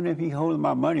 wow, I wonder if He's holding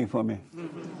my money for me.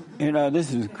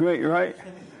 This is great, right?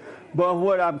 But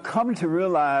what I've come to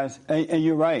realize, and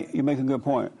you're right, you make a good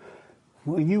point.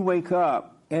 When you wake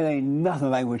up, it ain't nothing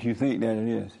like what you think that it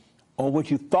is, or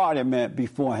what you thought it meant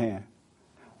beforehand.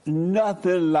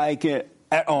 Nothing like it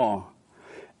at all.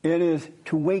 It is,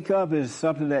 to wake up is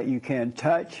something that you can't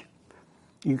touch,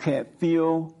 you can't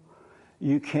feel,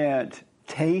 you can't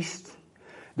taste.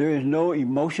 There is no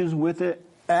emotions with it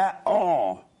at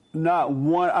all. Not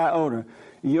one iota.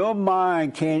 Your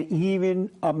mind can't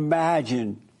even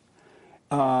imagine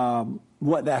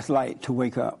what that's like to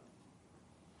wake up.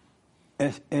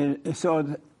 And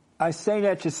so I say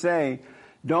that to say,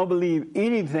 don't believe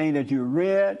anything that you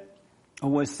read or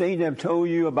what Satan have told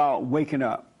you about waking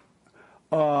up.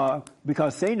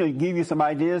 Because Satan will give you some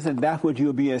ideas, and that's what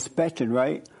you'll be expecting,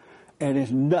 right? And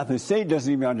it's nothing. Satan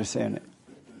doesn't even understand it.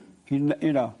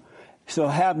 So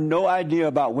have no idea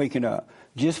about waking up.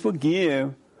 Just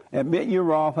forgive, admit you're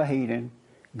wrong for hating,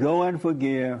 go and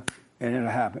forgive, and it'll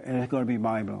happen. And it's going to be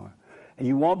mind-blowing. And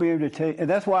you won't be able to take, and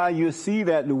that's why you see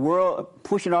that the world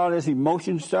pushing all this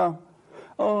emotion stuff.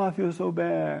 Oh, I feel so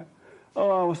bad.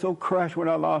 Oh, I was so crushed when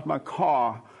I lost my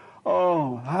car.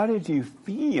 Oh, how did you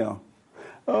feel?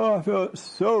 Oh, I feel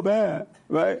so bad,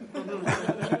 right?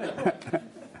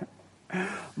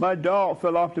 My dog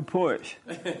fell off the porch.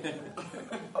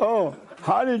 Oh,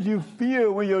 how did you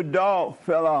feel when your dog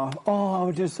fell off? Oh, I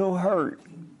was just so hurt.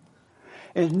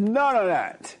 It's none of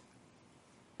that.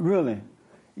 Really.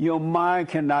 Your mind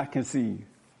cannot conceive.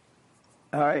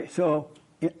 All right? So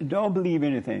don't believe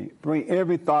anything. Bring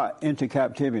every thought into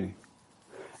captivity.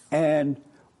 And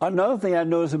another thing I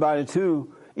notice about it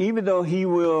too, even though He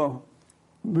will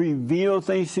reveal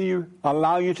things to you,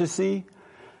 allow you to see,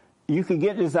 you can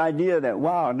get this idea that,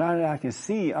 wow, now that I can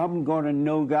see, I'm going to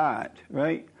know God,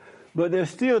 right? But there's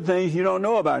still things you don't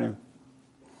know about Him.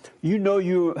 You know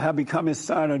you have become His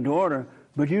son or daughter,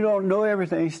 but you don't know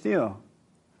everything still.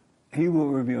 He will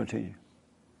reveal to you.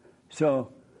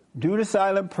 So do the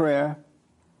silent prayer.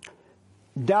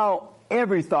 Doubt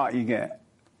every thought you get,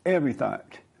 every thought.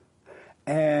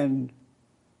 And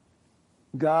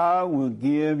God will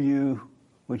give you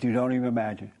what you don't even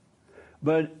imagine.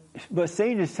 But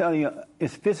Satan is telling you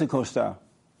it's physical stuff.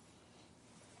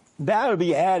 That'll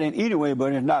be added anyway,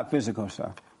 but it's not physical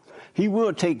stuff. He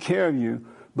will take care of you,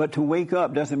 but to wake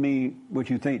up doesn't mean what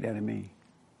you think that it means.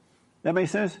 That make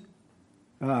sense?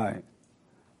 All right.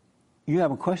 You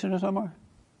have a question or something?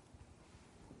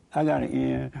 I got it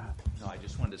in. No, I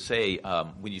just wanted to say,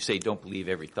 when you say don't believe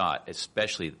every thought,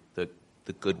 especially the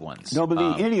good ones. Don't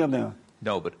believe any of them.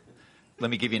 No, but let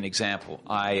me give you an example.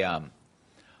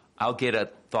 I'll get a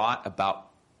thought about,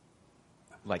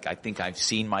 like, I think I've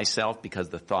seen myself, because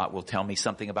the thought will tell me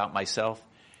something about myself,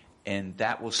 and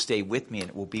that will stay with me, and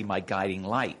it will be my guiding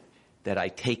light that I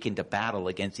take into battle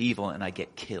against evil, and I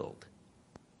get killed.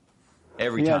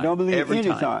 Every time. Yeah, don't believe every any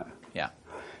time. thought. Yeah.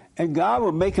 And God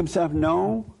will make Himself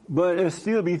known, but there'll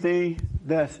still be things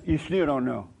that you still don't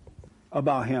know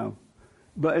about Him.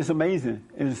 But it's amazing.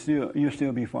 You'll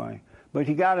still be fine. But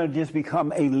you got to just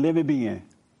become a living being.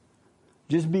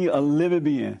 Just be a living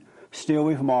being. Stay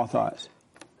away from all thoughts.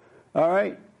 All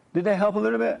right? Did that help a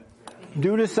little bit?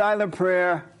 Do the silent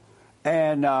prayer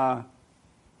and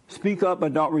speak up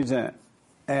but don't resent.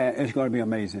 And it's going to be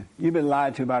amazing. You've been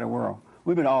lied to by the world.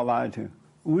 We've been all lied to.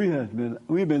 We've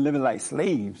been living like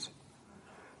slaves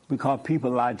because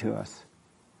people lied to us.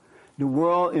 The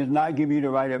world is not giving you the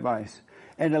right advice.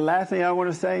 And the last thing I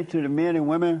want to say to the men and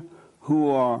women who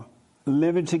are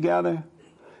living together,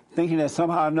 thinking that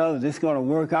somehow or another this is going to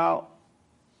work out,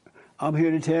 I'm here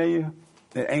to tell you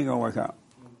it ain't going to work out.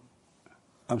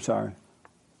 I'm sorry.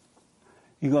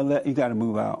 You got to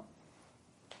move out.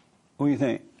 What do you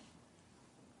think?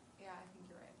 Yeah, I think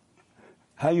you're right.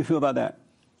 How you feel about that?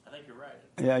 I think you're right.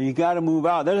 Yeah, you got to move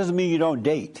out. That doesn't mean you don't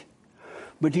date.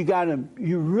 But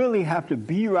you really have to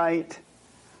be right,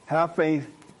 have faith.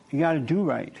 You got to do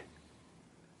right.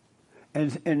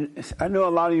 And I know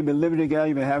a lot of you have been living together,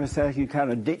 you've been having sex, you're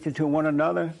kind of addicted to one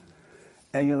another,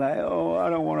 and you're like, oh, I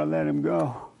don't want to let him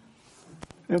go.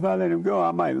 If I let him go,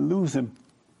 I might lose him.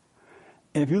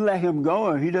 If you let him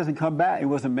go, if he doesn't come back, it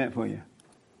wasn't meant for you.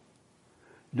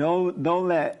 Don't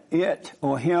let it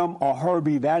or him or her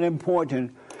be that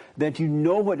important that you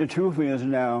know what the truth is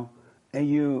now,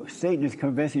 and Satan is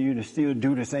convincing you to still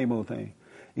do the same old thing.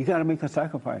 You got to make a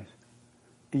sacrifice.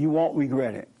 You won't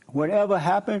regret it. Whatever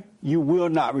happened, you will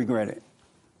not regret it.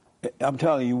 I'm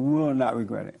telling you, you will not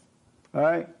regret it. All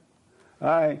right? All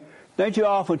right. Thank you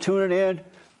all for tuning in.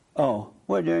 Oh,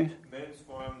 what, James? Men's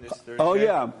Forum this Thursday. Oh,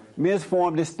 yeah. Men's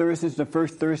Forum this Thursday is the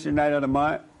first Thursday night of the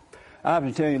month. I have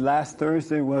to tell you, last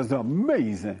Thursday was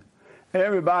amazing.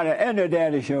 Everybody and their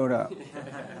daddy showed up.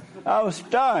 I was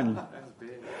stunned.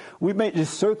 We made this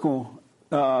circle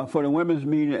for the women's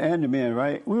meeting and the men,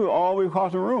 right? We were all the way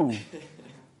across the room.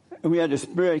 And we had the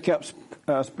Spirit kept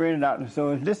spreading out. So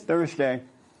it's this Thursday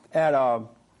at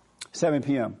 7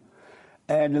 p.m.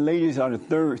 And the ladies are the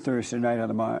third Thursday night of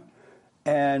the month.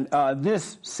 And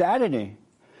this Saturday,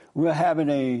 we're having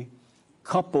a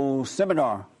couple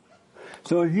seminar.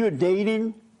 So if you're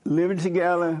dating, living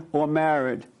together, or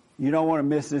married, you don't want to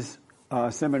miss this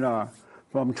seminar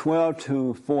from 12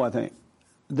 to 4, I think,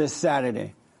 this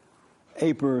Saturday,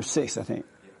 April 6th, I think.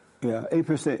 Yeah,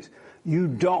 April 6th. You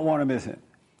don't want to miss it.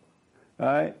 All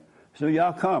right? So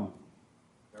y'all come.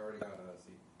 I already got a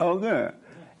seat. Oh, good.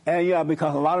 And yeah,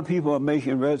 because a lot of people are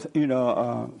making,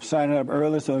 signing up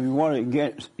early. So if you want to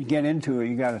get into it,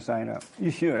 you got to sign up.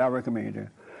 You should. I recommend you do.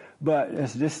 But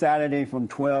it's this Saturday from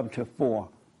 12 to 4.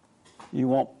 You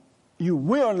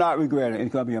will not regret it.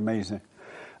 It's going to be amazing.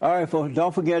 All right, folks,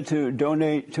 don't forget to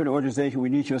donate to the organization. We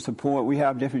need your support. We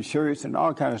have different shirts and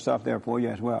all kind of stuff there for you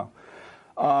as well.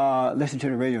 Listen to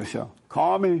the radio show.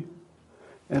 Call me.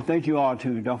 And thank you all,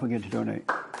 too. Don't forget to donate.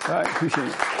 All right, appreciate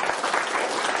it.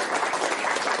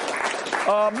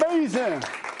 Amazing.